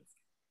endings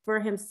for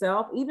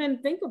himself. Even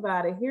think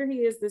about it. Here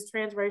he is, this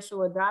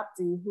transracial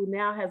adoptee who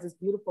now has this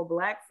beautiful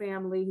Black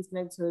family. He's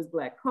connected to his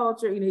Black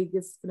culture. He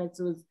gets connected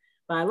to his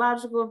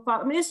biological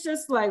father. I mean, it's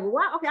just like,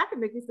 wow, okay, I can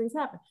make these things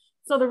happen.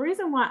 So the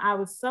reason why I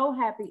was so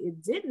happy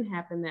it didn't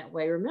happen that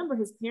way, remember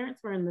his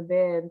parents were in the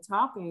bed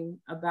talking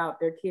about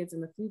their kids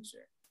in the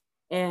future.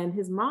 And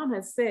his mom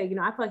has said,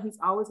 I feel like he's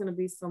always going to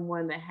be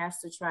someone that has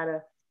to try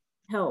to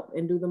help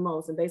and do the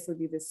most and basically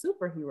be this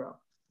superhero.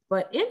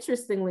 But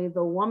interestingly,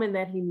 the woman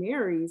that he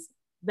marries,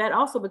 that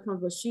also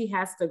becomes what she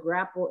has to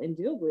grapple and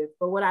deal with.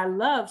 But what I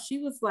love, she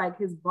was like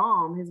his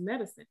balm, his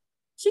medicine.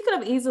 She could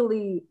have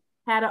easily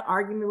had an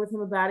argument with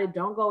him about it.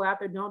 Don't go out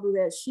there, don't do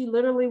that. She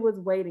literally was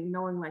waiting,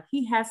 knowing like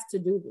he has to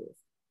do this.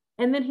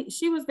 And then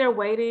she was there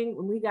waiting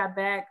when we got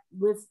back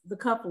with the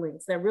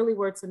couplings that really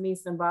were to me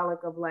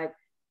symbolic of like,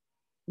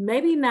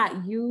 maybe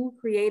not you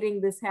creating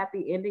this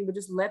happy ending, but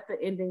just let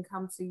the ending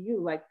come to you.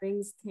 Like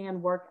things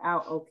can work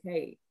out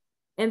okay.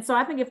 And so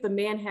I think if the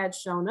man had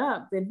shown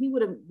up, then he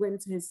would have went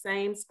into his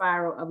same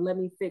spiral of let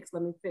me fix.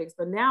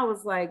 But now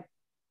it's like,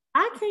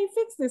 I can't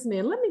fix this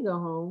man. Let me go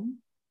home.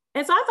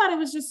 And so I thought it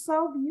was just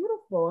so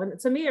beautiful. And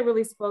to me, it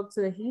really spoke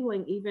to the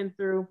healing, even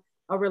through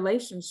a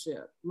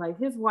relationship. Like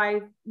his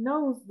wife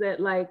knows that,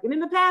 like, and in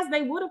the past,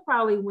 they would have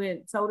probably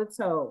went toe to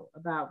toe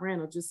about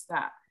Randall, just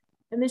stop.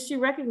 And then she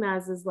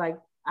recognizes, like,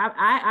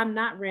 I'm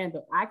not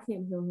Randall. I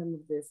can't heal him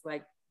of this.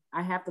 Like,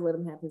 I have to let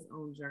him have his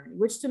own journey,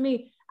 which to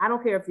me, I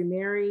don't care if you're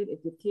married, if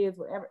you're kids,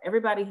 whatever,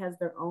 everybody has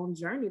their own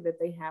journey that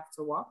they have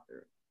to walk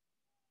through.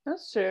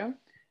 That's true.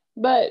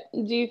 But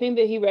do you think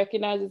that he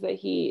recognizes that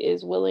he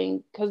is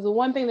willing? Because the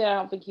one thing that I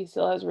don't think he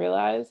still has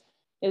realized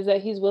is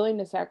that he's willing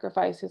to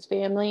sacrifice his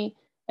family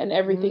and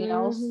everything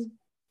else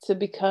to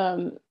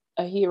become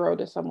a hero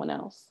to someone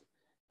else.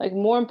 Like,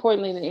 more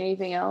importantly than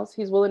anything else,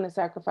 he's willing to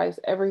sacrifice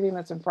everything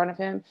that's in front of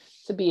him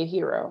to be a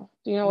hero.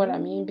 Do you know what I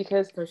mean?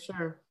 Because for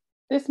sure,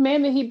 this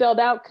man that he bailed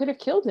out could have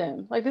killed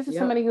him. Like, this is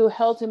somebody who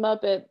held him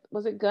up at,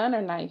 was it gun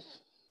or knife?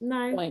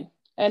 Point.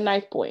 At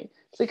knife point.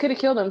 So he could have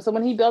killed him. So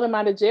when he bailed him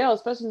out of jail,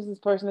 especially since this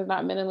person is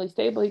not mentally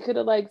stable, he could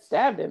have like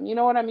stabbed him. You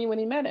know what I mean? When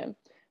he met him.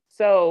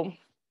 So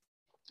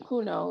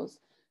who knows?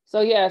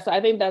 So yes,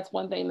 I think that's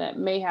one thing that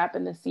may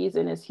happen this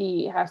season is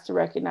he has to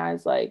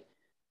recognize like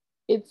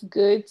it's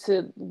good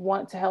to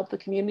want to help the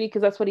community,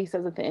 because that's what he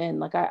says at the end.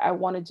 Like, I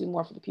want to do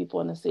more for the people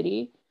in the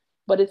city,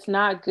 but it's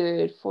not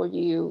good for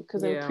you.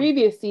 Because in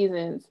previous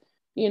seasons,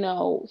 you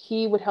know,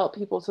 he would help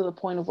people to the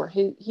point of where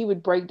he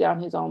would break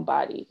down his own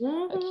body.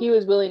 Like he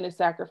was willing to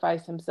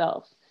sacrifice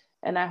himself.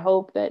 And I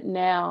hope that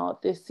now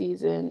this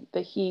season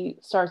that he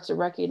starts to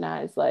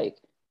recognize, like,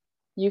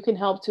 you can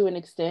help to an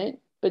extent,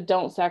 but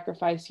don't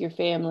sacrifice your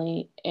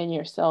family and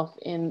yourself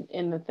in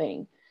the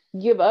thing.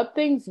 Give up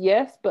things,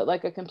 yes, but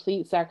like a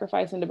complete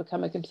sacrifice and to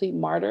become a complete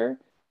martyr,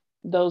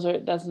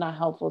 that's not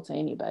helpful to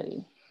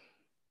anybody.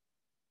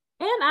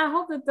 And I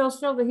hope that they'll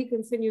show that he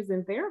continues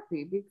in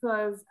therapy,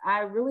 because I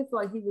really feel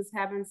like he was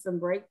having some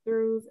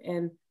breakthroughs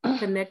and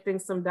connecting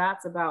some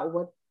dots about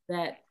what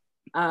that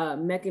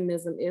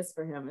mechanism is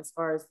for him as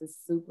far as the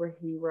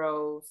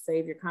superhero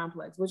savior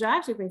complex, which I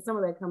actually think some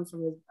of that comes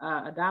from his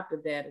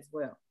adoptive dad as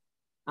well.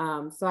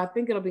 So I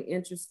think it'll be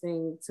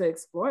interesting to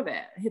explore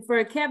that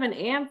for Kevin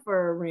and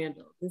for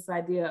Randall, this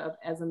idea of,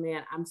 as a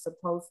man, I'm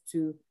supposed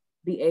to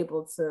be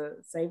able to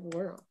save the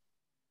world.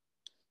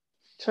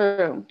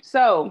 True.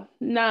 So,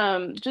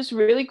 just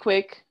really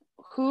quick,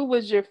 who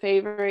was your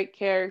favorite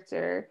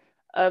character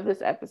of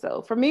this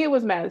episode? For me, it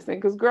was Madison,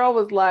 because girl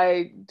was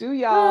like, do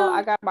y'all,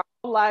 I got my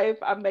whole life,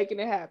 I'm making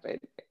it happen.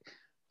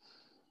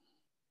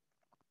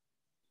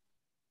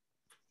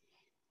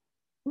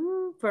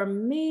 For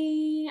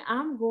me,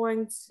 I'm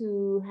going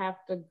to have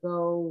to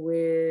go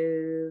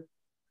with,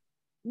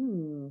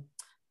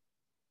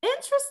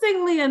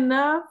 interestingly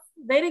enough,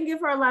 they didn't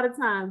give her a lot of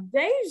time.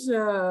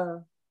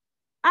 Deja.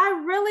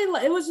 I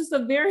really, it was just a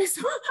very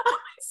small,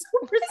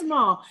 super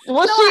small.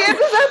 Was she in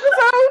this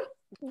episode?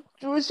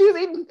 When she was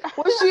eating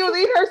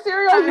her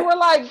cereal, you were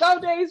like, go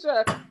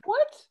Deja.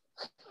 What?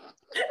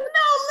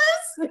 No,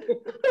 listen.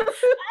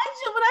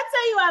 Actually, when I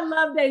tell you I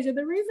love Deja,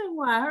 the reason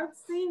why, her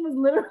scene was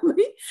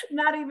literally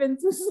not even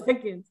 2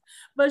 seconds,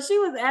 but she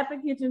was at the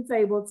kitchen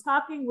table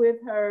talking with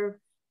her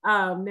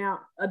now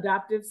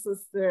adoptive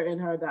sister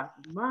and her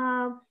adoptive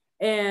mom,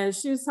 and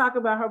she was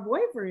talking about her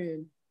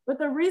boyfriend. But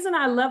the reason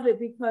I loved it,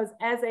 because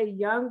as a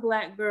young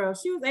Black girl,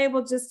 she was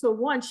able just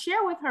to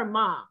share with her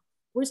mom,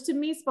 which to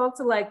me spoke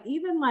to like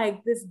even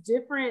like this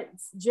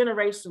difference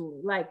generationally.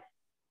 Like,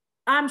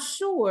 I'm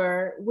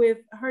sure with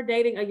her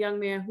dating a young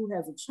man who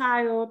has a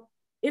child,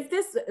 if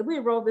we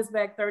rolled this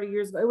back 30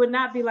 years ago, it would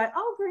not be like,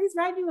 oh, girl, he's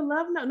writing you a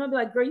love note. No, be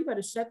like, girl, you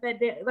better shut that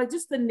down. Like,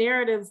 just the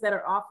narratives that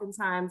are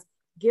oftentimes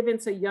given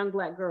to young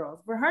Black girls.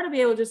 For her to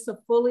be able just to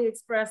fully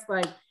express,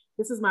 like,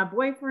 this is my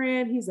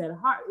boyfriend, he's at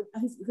heart.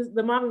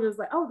 The mom was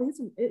like, oh,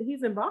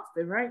 he's in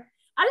Boston, right?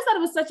 I just thought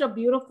it was such a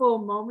beautiful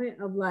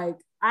moment of like,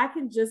 I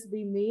can just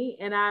be me,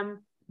 and I'm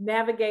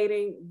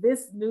navigating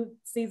this new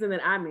season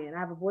that I'm in. I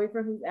have a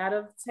boyfriend who's out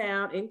of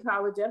town in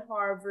college at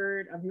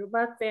Harvard. I'm here with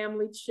my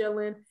family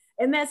chilling.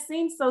 And that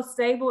seems so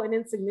stable and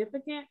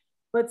insignificant.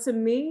 But to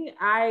me,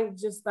 I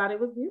just thought it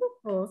was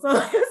beautiful. So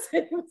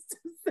it was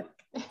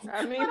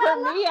I mean,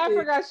 I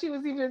forgot she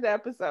was even in the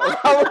episode.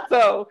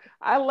 So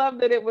I love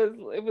that it was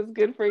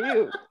good for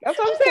you. That's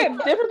what I'm saying.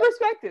 Different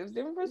perspectives.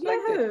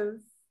 Yes.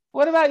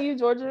 What about you,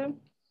 Georgia?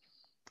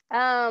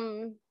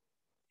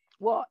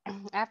 Well,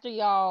 after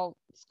y'all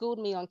schooled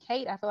me on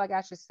Kate, I feel like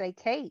I should say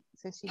Kate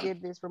since she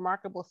did this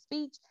remarkable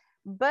speech.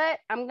 But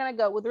I'm gonna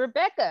go with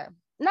Rebecca.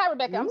 Not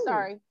Rebecca. Ooh. I'm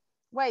sorry.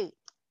 Wait,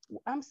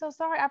 I'm so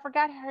sorry. I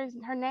forgot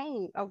her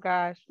name. Oh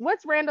gosh,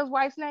 what's Randall's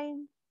wife's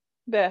name?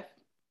 Beth.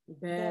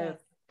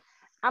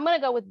 I'm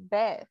gonna go with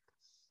Beth.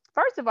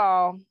 First of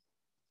all,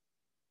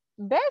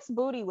 Beth's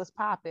booty was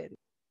popping.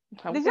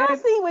 Okay. Did y'all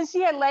see when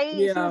she had laid?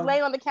 Yeah. She was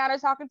laying on the counter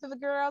talking to the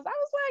girls. I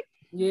was like,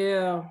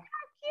 yeah, how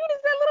cute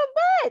is that little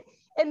butt?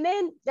 And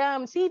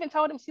then she even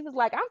told him, she was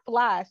like, I'm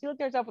fly. She looked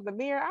at herself in the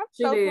mirror. I'm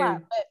so fly.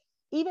 But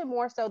even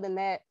more so than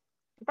that,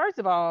 first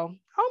of all,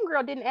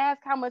 homegirl didn't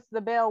ask how much the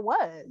bail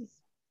was.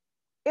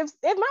 If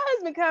my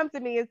husband comes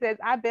to me and says,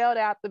 I bailed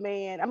out the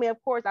man, I mean,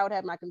 of course I would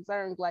have my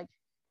concerns, like,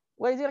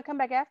 what, is he gonna come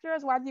back after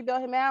us? Why did you bail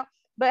him out?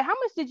 But how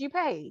much did you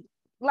pay?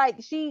 Like,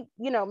 she,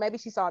 maybe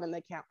she saw it in the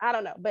account. I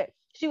don't know. But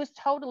she was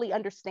totally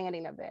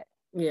understanding of that.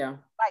 Yeah.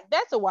 Like,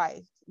 that's a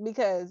wife,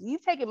 because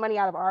you've taken money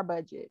out of our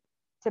budget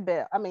to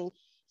bail. I mean,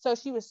 so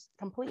she was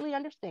completely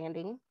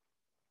understanding.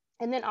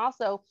 And then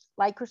also,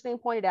 like Christine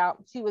pointed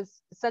out, she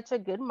was such a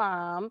good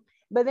mom.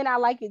 But then I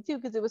like it too,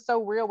 because it was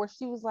so real, where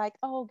she was like,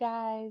 oh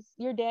guys,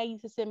 your dad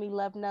used to send me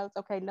love notes.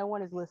 Okay, no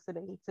one is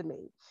listening to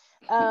me.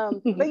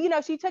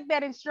 But she took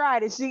that in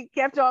stride and she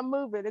kept on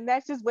moving. And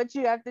that's just what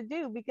you have to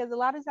do, because a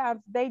lot of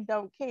times they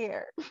don't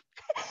care.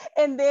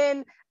 And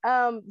then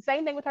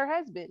same thing with her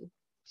husband.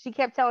 She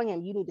kept telling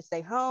him, you need to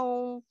stay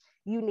home.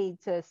 You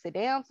need to sit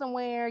down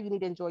somewhere. You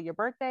need to enjoy your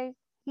birthday.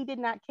 He did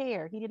not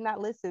care. He did not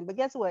listen. But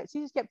guess what? She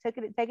just kept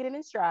taking it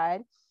in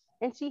stride.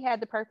 And she had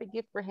the perfect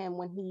gift for him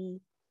when he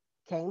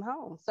came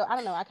home. So I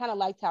don't know. I kind of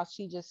liked how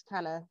she just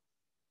kind of,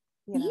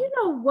 You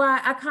know why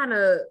I kind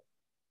of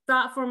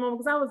thought for a moment,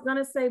 because I was going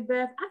to say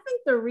Beth. I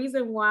think the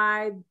reason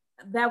why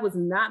that was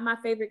not my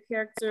favorite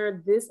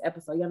character this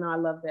episode, I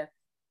love Beth.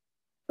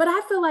 But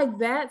I feel like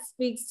that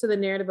speaks to the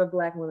narrative of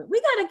Black women.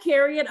 We got to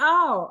carry it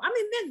all. I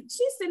mean, then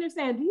she's sitting there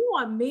saying, do you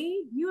want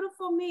me,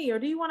 beautiful me, or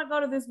do you want to go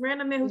to this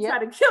random man who tried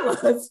to kill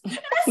us? And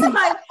it's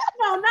like,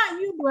 no,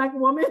 not you, Black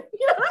woman.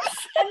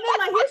 then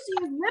like here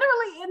she is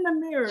literally in the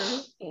mirror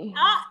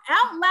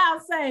out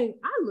loud saying,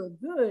 I look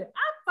good,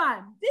 I'm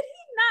fine. Did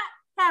he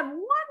not have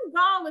one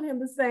gall in him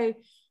to say,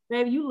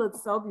 baby, you look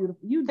so beautiful?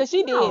 Because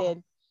she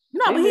did.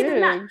 No, but he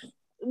did not.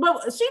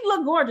 But she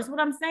looked gorgeous. What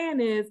I'm saying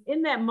is,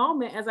 in that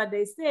moment, as I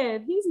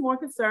said, he's more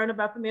concerned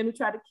about the man who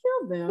tried to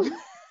kill them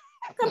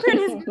compared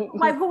to his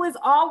wife, who is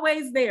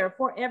always there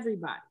for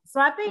everybody.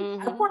 So I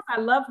think, of course, I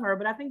love her,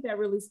 but I think that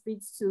really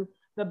speaks to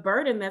the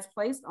burden that's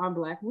placed on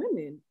Black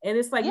women. And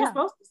it's like, you're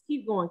supposed to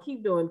keep going,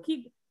 keep doing,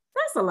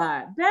 that's a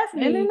lot.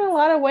 Definitely. And in a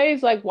lot of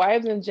ways, like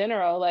wives in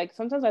general, like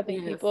sometimes I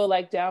think people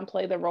like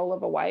downplay the role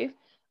of a wife.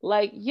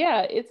 Like,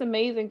 yeah, it's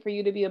amazing for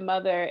you to be a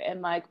mother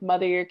and like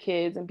mother your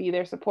kids and be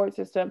their support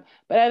system.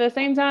 But at the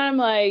same time,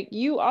 like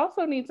you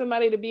also need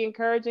somebody to be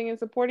encouraging and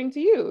supporting to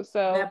you.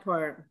 So that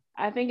part.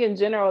 I think in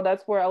general,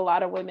 that's where a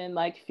lot of women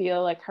like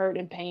feel like hurt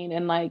and pain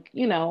and like,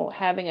 you know,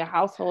 having a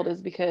household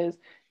is because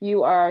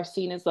you are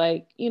seen as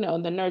like, you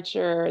know, the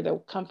nurturer, the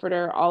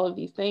comforter, all of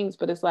these things.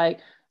 But it's like,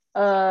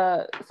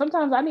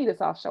 sometimes I need a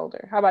soft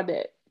shoulder. How about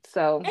that?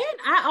 So, and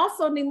I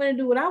also need money to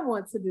do what I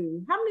want to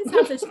do. How many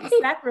times did she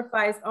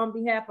sacrifice on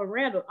behalf of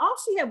Randall? All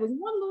she had was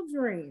one little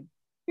dream.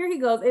 Here he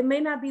goes. It may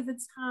not be the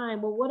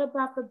time. Well, what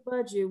about the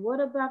budget?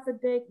 What about the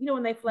day? You know,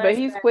 when they flash. But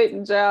he's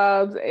quitting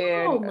jobs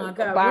and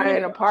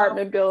buying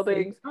apartment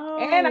buildings.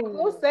 And I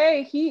will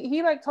say,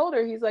 he like told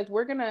her, he's like,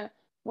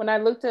 when I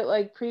looked at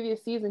like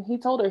previous season, he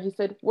told her, he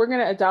said, we're going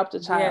to adopt a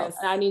child.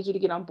 And I need you to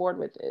get on board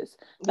with this.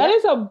 That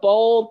is a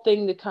bold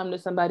thing to come to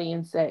somebody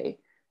and say,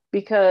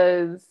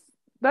 because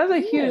that's a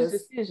huge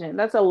decision.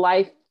 That's a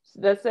life.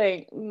 That's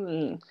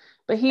saying,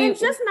 but and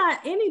just not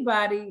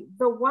anybody.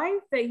 The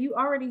wife that you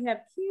already have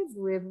kids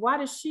with, why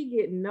does she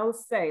get no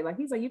say? Like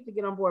he's like, you have to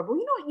get on board. But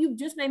you know what you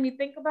just made me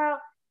think about?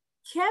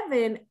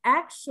 Kevin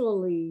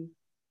actually,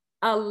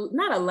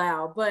 not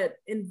allowed, but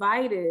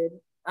invited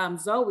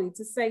Zoe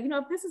to say, you know,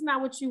 if this is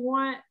not what you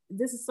want,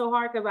 this is so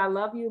hard because I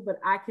love you, but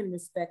I can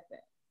respect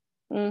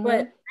that.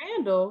 But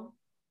Randall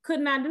could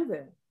not do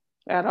that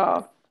at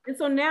all. And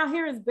so now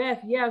here is Beth.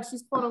 Yeah,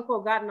 she's quote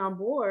unquote gotten on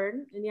board.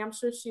 And yeah, I'm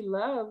sure she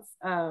loves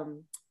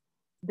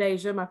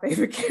Deja, my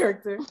favorite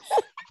character.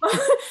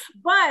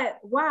 But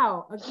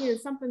wow, again,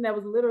 something that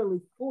was literally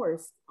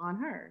forced on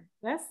her.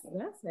 That's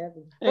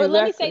heavy. Well,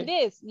 let me say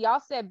this. Y'all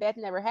said Beth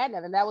never had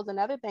nothing. That was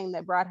another thing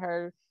that brought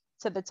her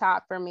to the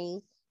top for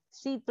me.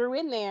 She threw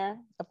in there,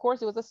 of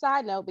course, it was a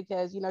side note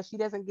because, you know, she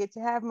doesn't get to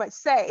have much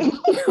say.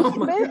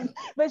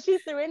 But she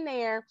threw in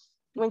there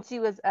when she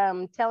was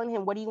telling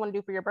him, what do you want to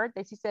do for your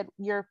birthday? She said,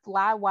 your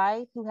fly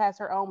wife who has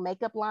her own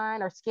makeup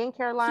line or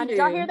skincare line. Did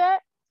y'all hear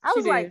that? I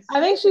was like,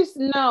 I think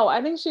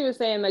she was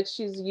saying like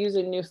she's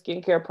using new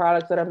skincare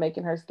products that are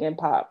making her skin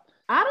pop.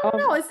 I don't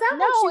know. It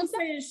sounded like she was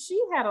saying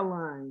she had a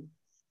line.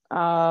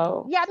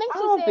 Oh, yeah, I think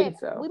she said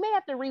so. We may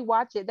have to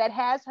rewatch it. That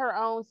has her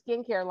own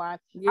skincare line.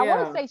 Yeah. I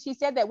want to say she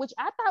said that, which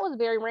I thought was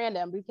very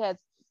random because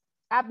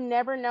I've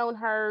never known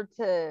her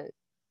to.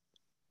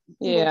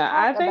 Yeah,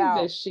 I think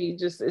that she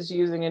just is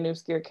using a new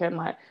skincare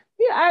line.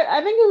 Yeah,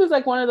 I think it was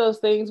like one of those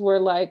things where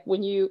like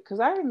because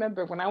I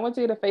remember when I went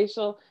to get a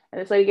facial and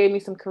this lady gave me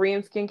some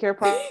Korean skincare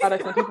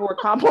products and people were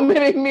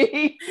complimenting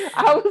me.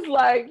 I was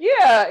like,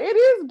 yeah, it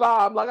is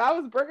bomb. Like I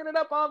was bringing it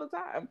up all the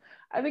time.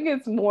 I think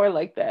it's more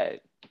like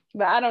that.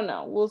 But I don't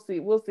know. We'll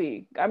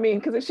see. I mean,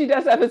 because if she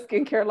does have a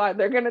skincare line,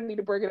 they're gonna need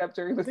to bring it up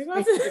during the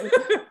season.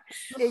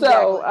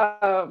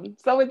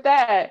 So with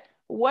that,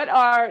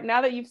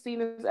 now that you've seen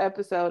this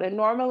episode, and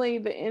normally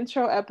the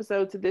intro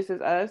episode to This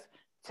Is Us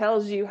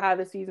tells you how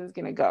the season's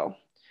gonna go.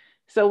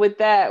 So with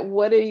that,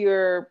 what are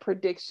your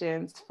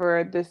predictions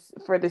for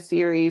the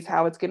series,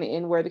 how it's gonna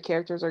end, where the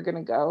characters are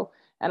gonna go?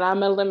 And I'm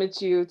gonna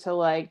limit you to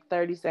like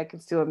 30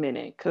 seconds to a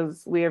minute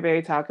because we are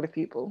very talkative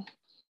people.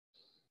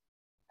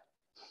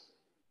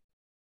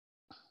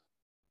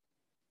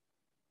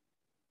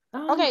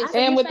 Okay, so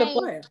and you're with saying,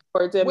 the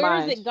words in mind. Where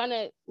is it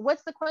gonna?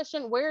 What's the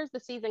question? Where is the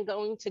season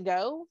going to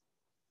go?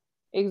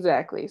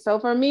 Exactly. So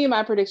for me,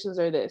 my predictions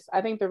are this.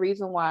 I think the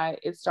reason why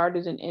it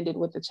started and ended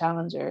with the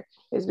Challenger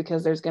is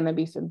because there's going to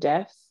be some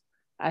deaths.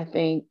 I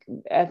think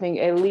at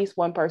least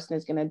one person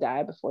is going to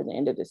die before the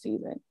end of the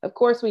season. Of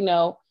course, we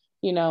know,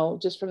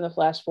 just from the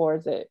flash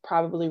forwards that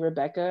probably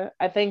Rebecca.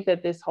 I think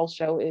that this whole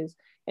show is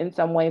in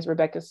some ways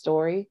Rebecca's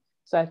story.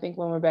 So I think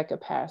when Rebecca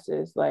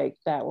passes, like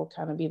that will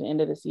kind of be the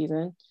end of the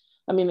season.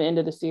 The end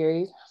of the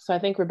series. So I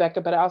think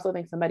Rebecca, but I also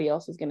think somebody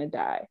else is going to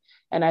die.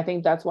 And I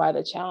think that's why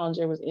the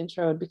Challenger was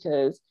introed,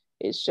 because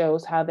it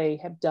shows how they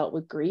have dealt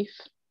with grief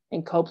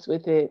and coped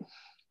with it.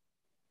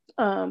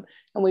 And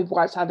we've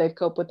watched how they've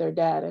coped with their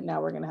dad. And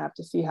now we're going to have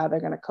to see how they're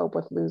going to cope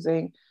with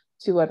losing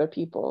two other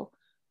people.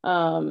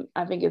 I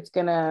think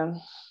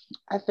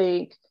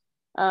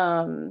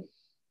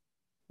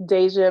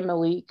Deja and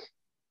Malik,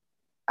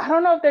 I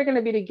don't know if they're going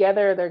to be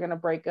together or they're going to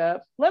break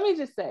up. Let me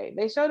just say,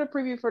 they showed a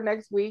preview for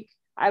next week.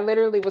 I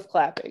literally was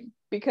clapping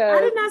because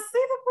I did not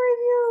see the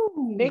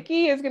preview.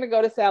 Nikki is going to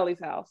go to Sally's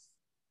house.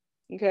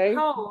 Okay.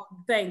 Oh,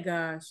 thank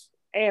gosh.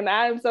 And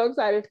I'm so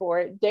excited for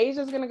it.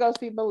 Deja's going to go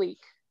see Malik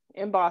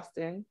in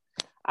Boston.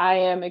 I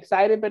am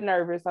excited but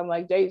nervous. I'm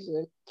like,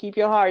 Deja, keep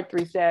your heart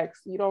 3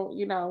 stacks. You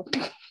don't,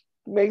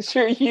 make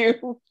sure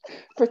you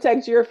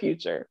protect your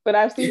future. But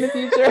I've seen the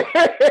future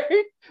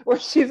where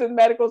she's in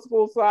medical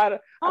school, so I'm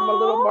a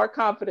little more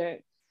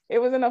confident. It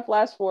was in a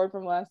flash forward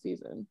from last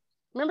season.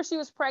 Remember, she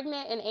was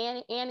pregnant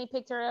and Annie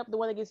picked her up, the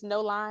one that gets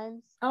no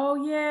lines. Oh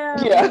yeah,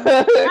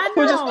 yeah.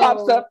 Who just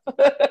pops up.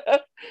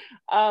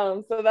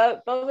 So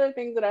those are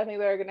things that I think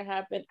that are going to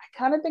happen. I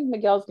kind of think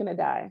Miguel's going to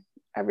die.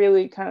 I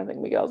really kind of think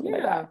Miguel's going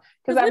to die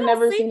because I've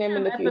never seen him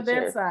in the future. At the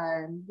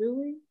bedside, do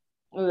we?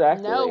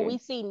 Exactly. No, we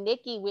see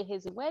Nikki with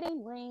his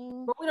wedding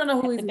ring, but we don't know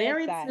who he's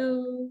married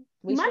to.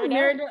 He might be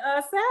married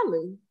to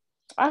Sally.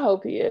 I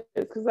hope he is,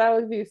 because that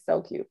would be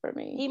so cute for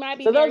me. He might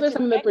be. So those are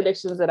some of the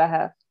predictions that I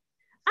have.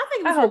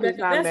 I hope he's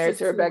not married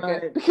to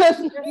Rebecca, because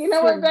you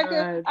know what,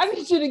 Rebecca, I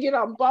need you to get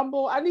on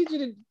Bumble. I need you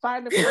to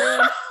find a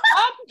friend.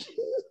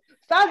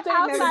 Stop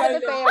dating everybody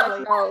the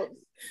family.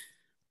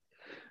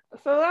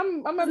 So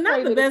I'm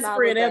not the best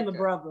friend and the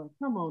brother.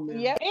 Come on now.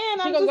 Yep.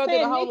 And I'm just go saying,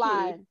 through the whole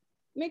line.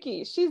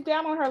 Nikki, she's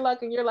down on her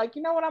luck, and you're like,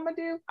 you know what I'm gonna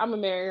do? I'm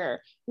gonna marry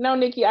her. No,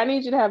 Nikki, I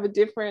need you to have a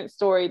different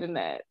story than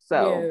that.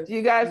 So, do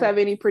you guys have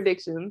any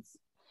predictions?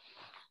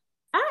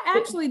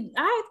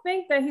 I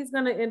think that he's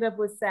gonna end up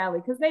with Sally,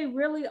 because they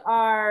really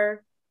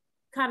are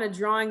kind of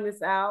drawing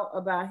this out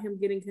about him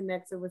getting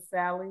connected with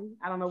Sally.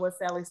 I don't know what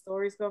Sally's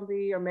story is gonna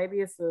be, or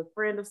maybe it's a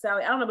friend of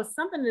Sally. I don't know, but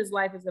something in his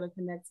life is gonna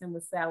connect him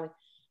with Sally.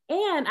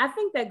 And I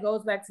think that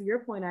goes back to your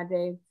point,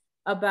 Ade,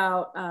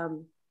 about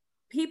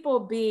people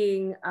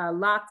being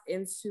locked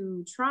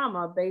into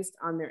trauma based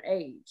on their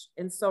age.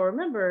 And so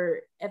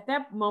remember, at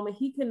that moment,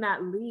 he could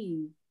not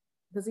leave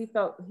because he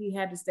felt he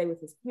had to stay with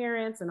his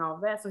parents and all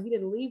that. So he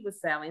didn't leave with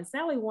Sally. And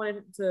Sally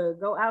wanted to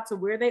go out to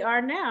where they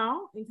are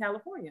now in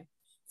California.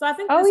 So I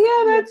think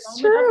that's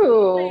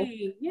true.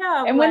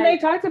 Yeah. And when they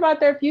talked about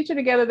their future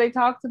together, they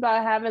talked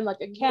about having like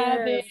a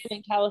cabin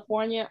in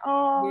California.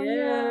 Oh,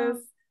 yes.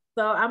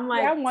 So I'm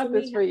like, I want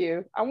this for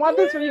you. I want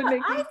this for you,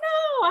 Nikki. I know.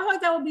 I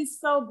think that would be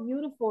so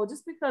beautiful,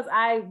 just because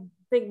I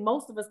think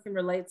most of us can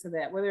relate to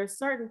that, where there are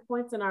certain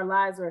points in our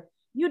lives where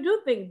you do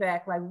think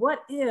back, like,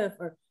 what if?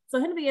 Or so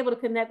him to be able to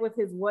connect with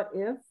his what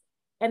if,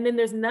 and then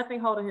there's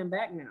nothing holding him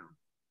back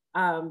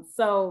now.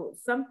 So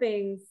some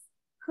things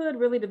could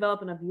really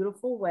develop in a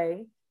beautiful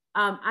way.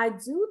 I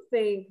do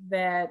think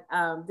that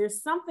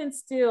there's something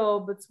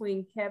still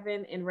between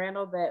Kevin and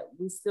Randall that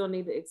we still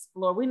need to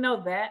explore. We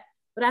know that.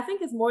 But I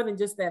think it's more than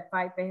just that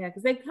fight they had,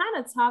 because they kind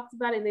of talked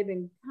about it and they've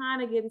been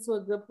kind of getting to a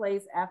good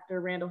place after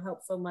Randall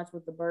helped so much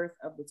with the birth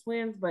of the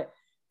twins. But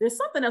there's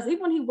something else.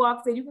 Even when he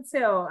walks in, you can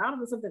tell, I don't know,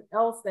 there's something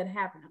else that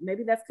happened.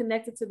 Maybe that's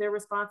connected to their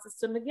responses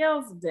to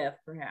Miguel's death,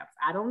 perhaps.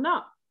 I don't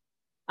know.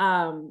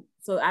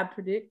 So I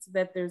predict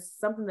that there's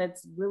something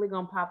that's really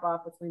going to pop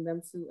off between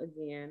them two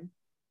again.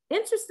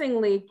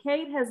 Interestingly,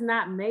 Kate has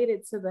not made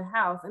it to the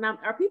house. And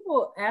are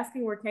people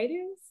asking where Kate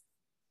is?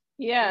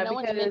 Yeah,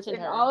 because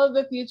in all of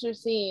the future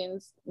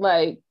scenes,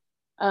 like,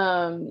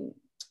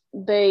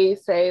 they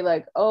say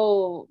like,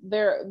 oh,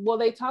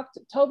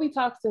 Toby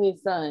talks to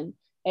his son,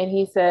 and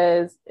he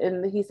says,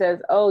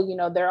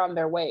 oh, they're on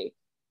their way,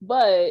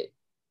 but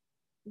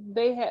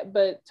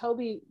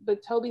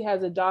Toby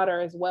has a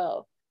daughter as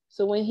well.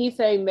 So when he's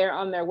saying they're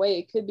on their way,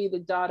 it could be the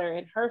daughter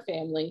and her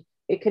family.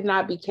 It could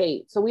not be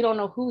Kate. So we don't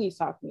know who he's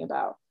talking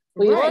about.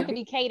 Or it could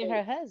be Kate and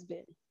her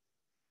husband.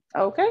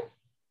 Okay.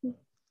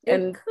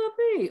 It could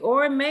be,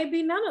 or it may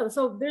be none of them.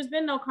 So there's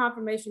been no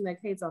confirmation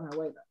that Kate's on her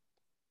way,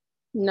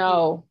 though.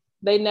 No,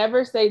 they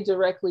never say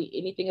directly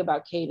anything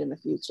about Kate in the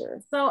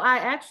future. So I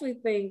actually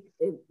think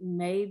it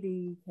may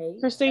be Kate.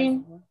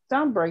 Christine,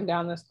 don't bring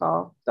down this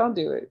call. Don't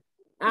do it.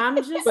 I'm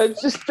just, but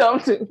just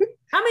don't do it.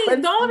 I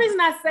mean, the only reason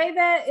I say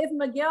that is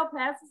Miguel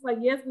passes, like,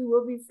 yes, we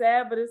will be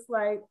sad, but it's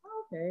like,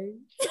 okay.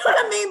 You know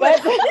what I mean?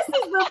 But this is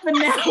the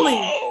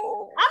finale.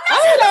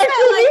 I'm not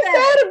actually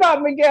sad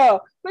about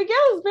Miguel.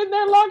 Miguel's been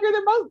there longer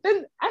than most.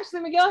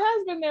 Actually, Miguel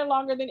has been there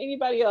longer than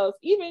anybody else.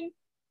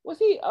 Was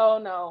he? Oh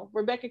no,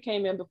 Rebecca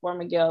came in before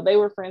Miguel. They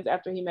were friends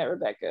after he met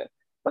Rebecca.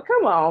 But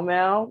come on,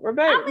 Mel.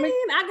 Rebecca. I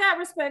mean, I got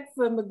respect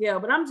for Miguel,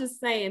 but I'm just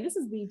saying, this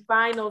is the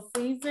final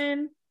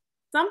season.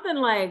 Something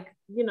like,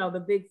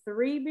 the big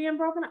three being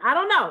broken. I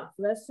don't know.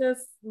 That's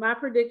just my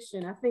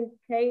prediction. I think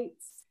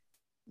Kate's.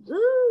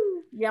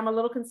 Ooh, yeah, I'm a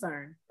little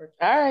concerned. All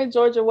right,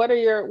 Georgia, what are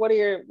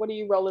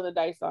you rolling the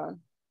dice on?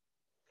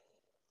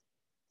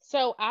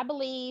 So I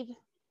believe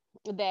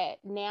that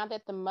now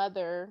that the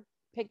mother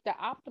picked the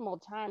optimal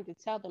time to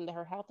tell them that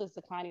her health is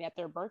declining at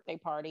their birthday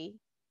party,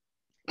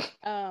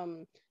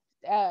 that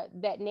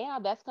now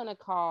that's going to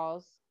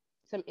cause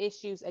some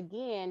issues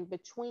again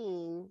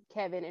between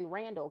Kevin and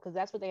Randall, because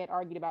that's what they had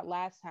argued about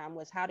last time,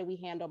 was how do we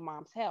handle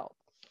mom's health.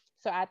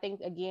 So I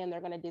think again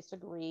they're going to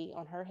disagree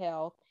on her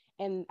health.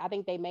 And I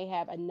think they may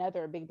have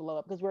another big blow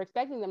up, because we're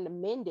expecting them to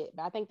mend it,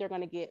 but I think they're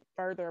going to get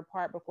further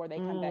apart before they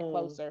come back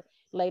closer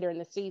later in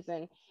the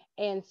season.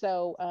 And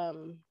so,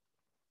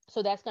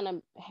 so that's going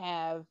to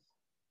have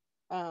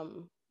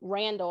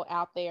Randall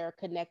out there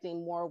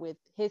connecting more with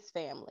his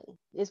family.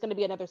 It's going to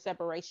be another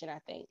separation, I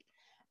think.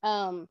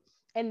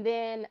 And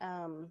then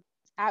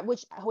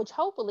which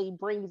hopefully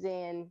brings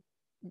in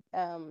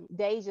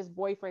Deja's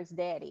boyfriend's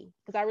daddy,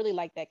 because I really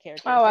like that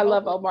character. Oh, so I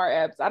love Omar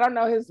Epps. I don't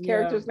know his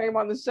character's Yeah. name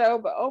on the show,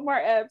 but Omar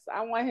Epps,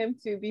 I want him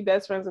to be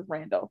best friends with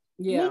Randall.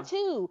 Yeah. Me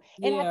too.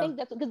 And I Yeah. think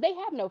that's because they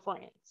have no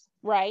friends,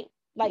 right?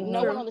 Like no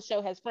one True. on the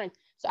show has friends.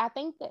 So I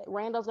think that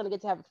Randall's going to get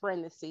to have a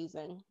friend this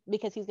season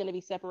because he's going to be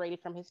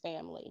separated from his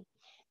family.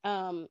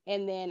 And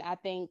then I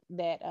think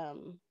that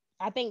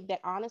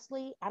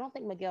honestly, I don't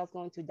think Miguel's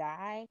going to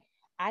die.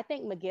 I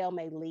think Miguel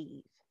may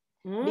leave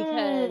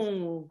because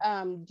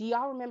do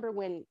y'all remember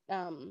when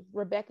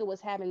Rebecca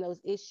was having those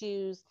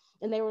issues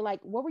and they were like,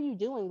 what were you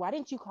doing? Why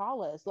didn't you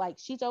call us? Like,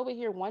 she's over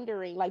here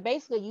wondering, like,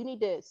 basically you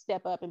need to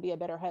step up and be a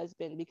better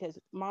husband because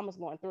mama's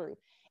going through.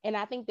 And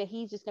I think that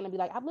he's just going to be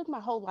like, I've lived my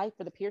whole life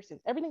for the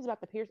Pearsons. Everything's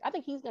about the Pearsons. I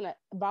think he's going to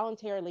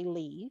voluntarily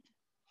leave,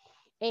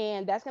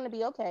 and that's going to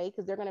be okay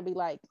because they're going to be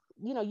like,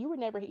 you were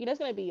never here. That's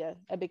going to be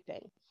a big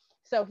thing.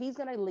 So he's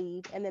going to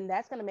leave, and then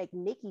that's going to make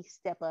Nikki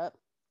step up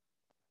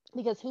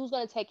because who's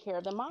going to take care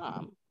of the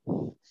mom?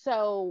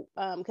 So,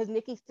 because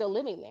Nikki's still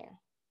living there.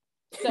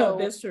 So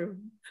that's true.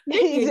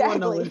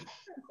 Exactly.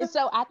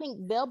 So I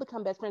think they'll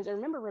become best friends. And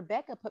remember,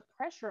 Rebecca put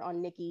pressure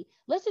on Nikki.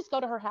 Let's just go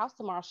to her house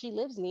tomorrow. She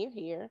lives near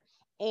here.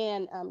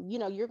 And,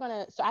 you're going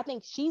to, so I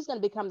think she's going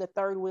to become the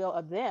third wheel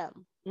of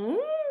them. So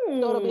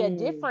it'll be a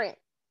different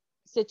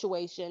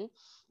situation.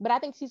 But I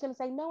think she's going to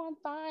say, no, I'm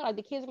fine. Like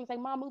the kids are going to say,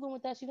 Mom, move in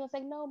with us. She's going to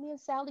say, no, me and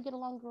Sally get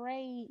along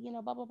great,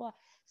 blah, blah, blah.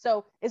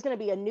 So it's going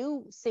to be a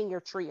new singer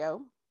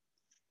trio.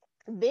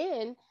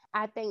 Then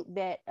I think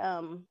that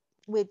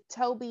with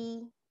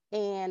Toby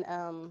and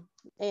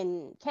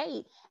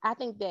Kate, I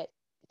think that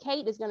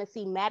Kate is going to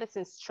see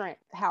Madison's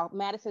strength, how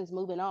Madison's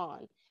moving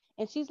on,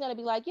 and she's going to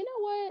be like, you know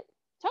what,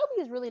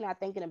 Toby is really not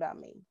thinking about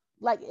me.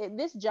 Like,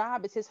 this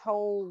job is his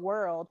whole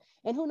world,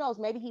 and who knows,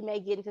 maybe he may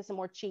get into some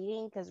more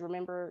cheating because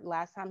remember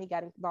last time he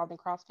got involved in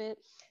CrossFit.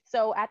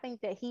 So I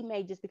think that he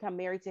may just become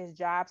married to his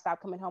job,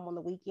 stop coming home on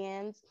the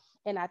weekends,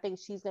 and I think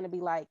she's going to be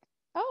like,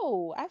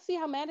 oh, I see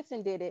how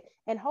Madison did it,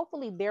 and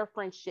hopefully their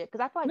friendship,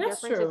 because I feel like their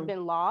friendship's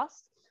been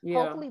lost.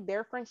 Yeah. Hopefully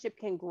their friendship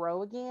can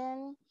grow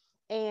again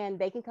and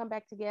they can come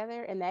back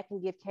together, and that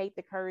can give Kate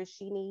the courage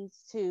she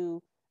needs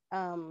to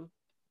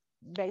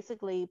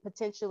basically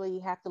potentially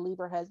have to leave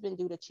her husband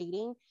due to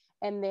cheating.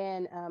 And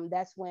then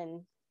that's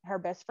when her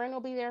best friend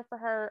will be there for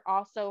her.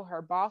 Also,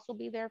 her boss will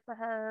be there for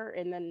her.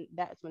 And then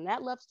that's when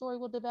that love story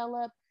will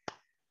develop.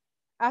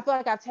 I feel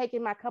like I've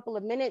taken my couple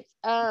of minutes.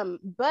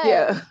 But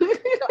yeah. So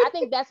I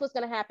think that's what's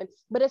going to happen.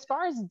 But as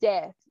far as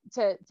death,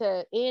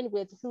 to end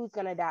with who's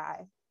going to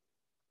die,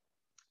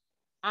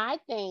 I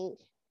think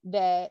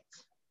that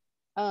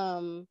I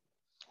don't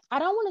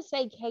want to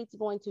say Kate's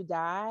going to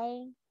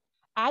die.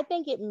 I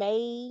think it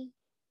may,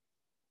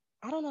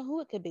 I don't know who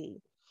it could be.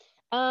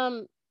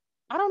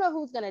 I don't know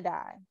who's going to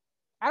die.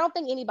 I don't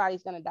think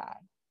anybody's going to die.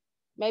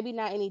 Maybe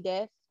not any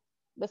deaths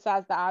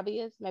besides the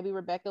obvious. Maybe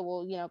Rebecca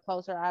will,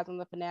 close her eyes on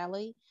the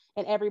finale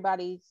and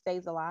everybody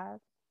stays alive.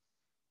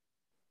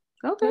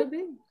 Okay.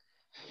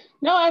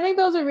 No, I think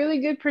those are really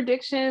good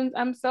predictions.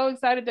 I'm so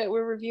excited that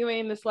we're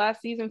reviewing this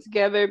last season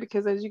together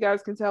because, as you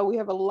guys can tell, we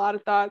have a lot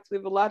of thoughts. We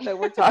have a lot that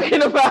we're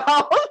talking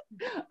about.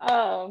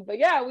 But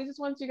yeah, we just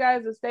want you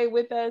guys to stay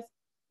with us.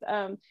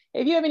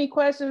 If you have any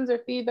questions or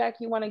feedback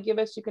you want to give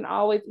us, you can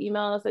always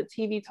email us at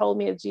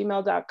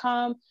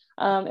tvtoldme@gmail.com,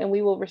 and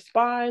we will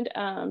respond.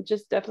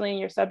 Just definitely in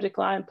your subject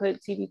line,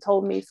 put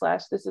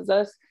tvtoldme/this is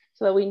us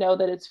so that we know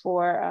that it's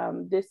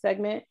for this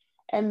segment.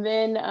 And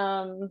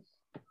then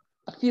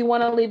if you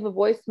want to leave a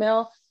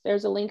voicemail,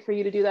 there's a link for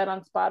you to do that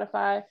on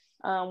Spotify.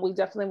 We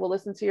definitely will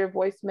listen to your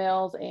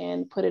voicemails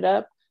and put it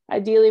up.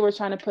 Ideally, we're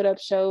trying to put up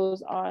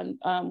shows on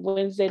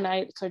Wednesday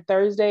nights or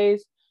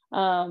Thursdays.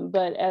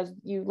 But as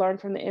you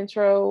learned from the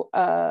intro,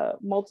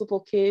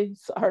 multiple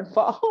kids are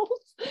involved.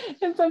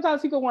 And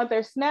sometimes people want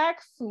their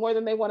snacks more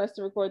than they want us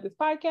to record this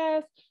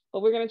podcast.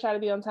 But we're going to try to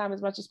be on time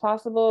as much as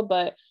possible.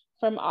 But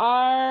from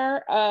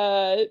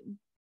our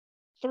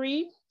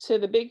 3 to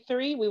the big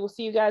 3, we will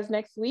see you guys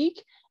next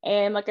week.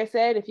 And like I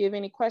said, if you have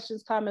any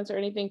questions, comments, or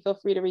anything, feel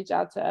free to reach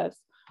out to us.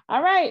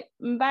 All right.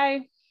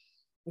 Bye.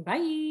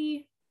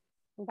 Bye.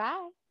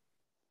 Bye.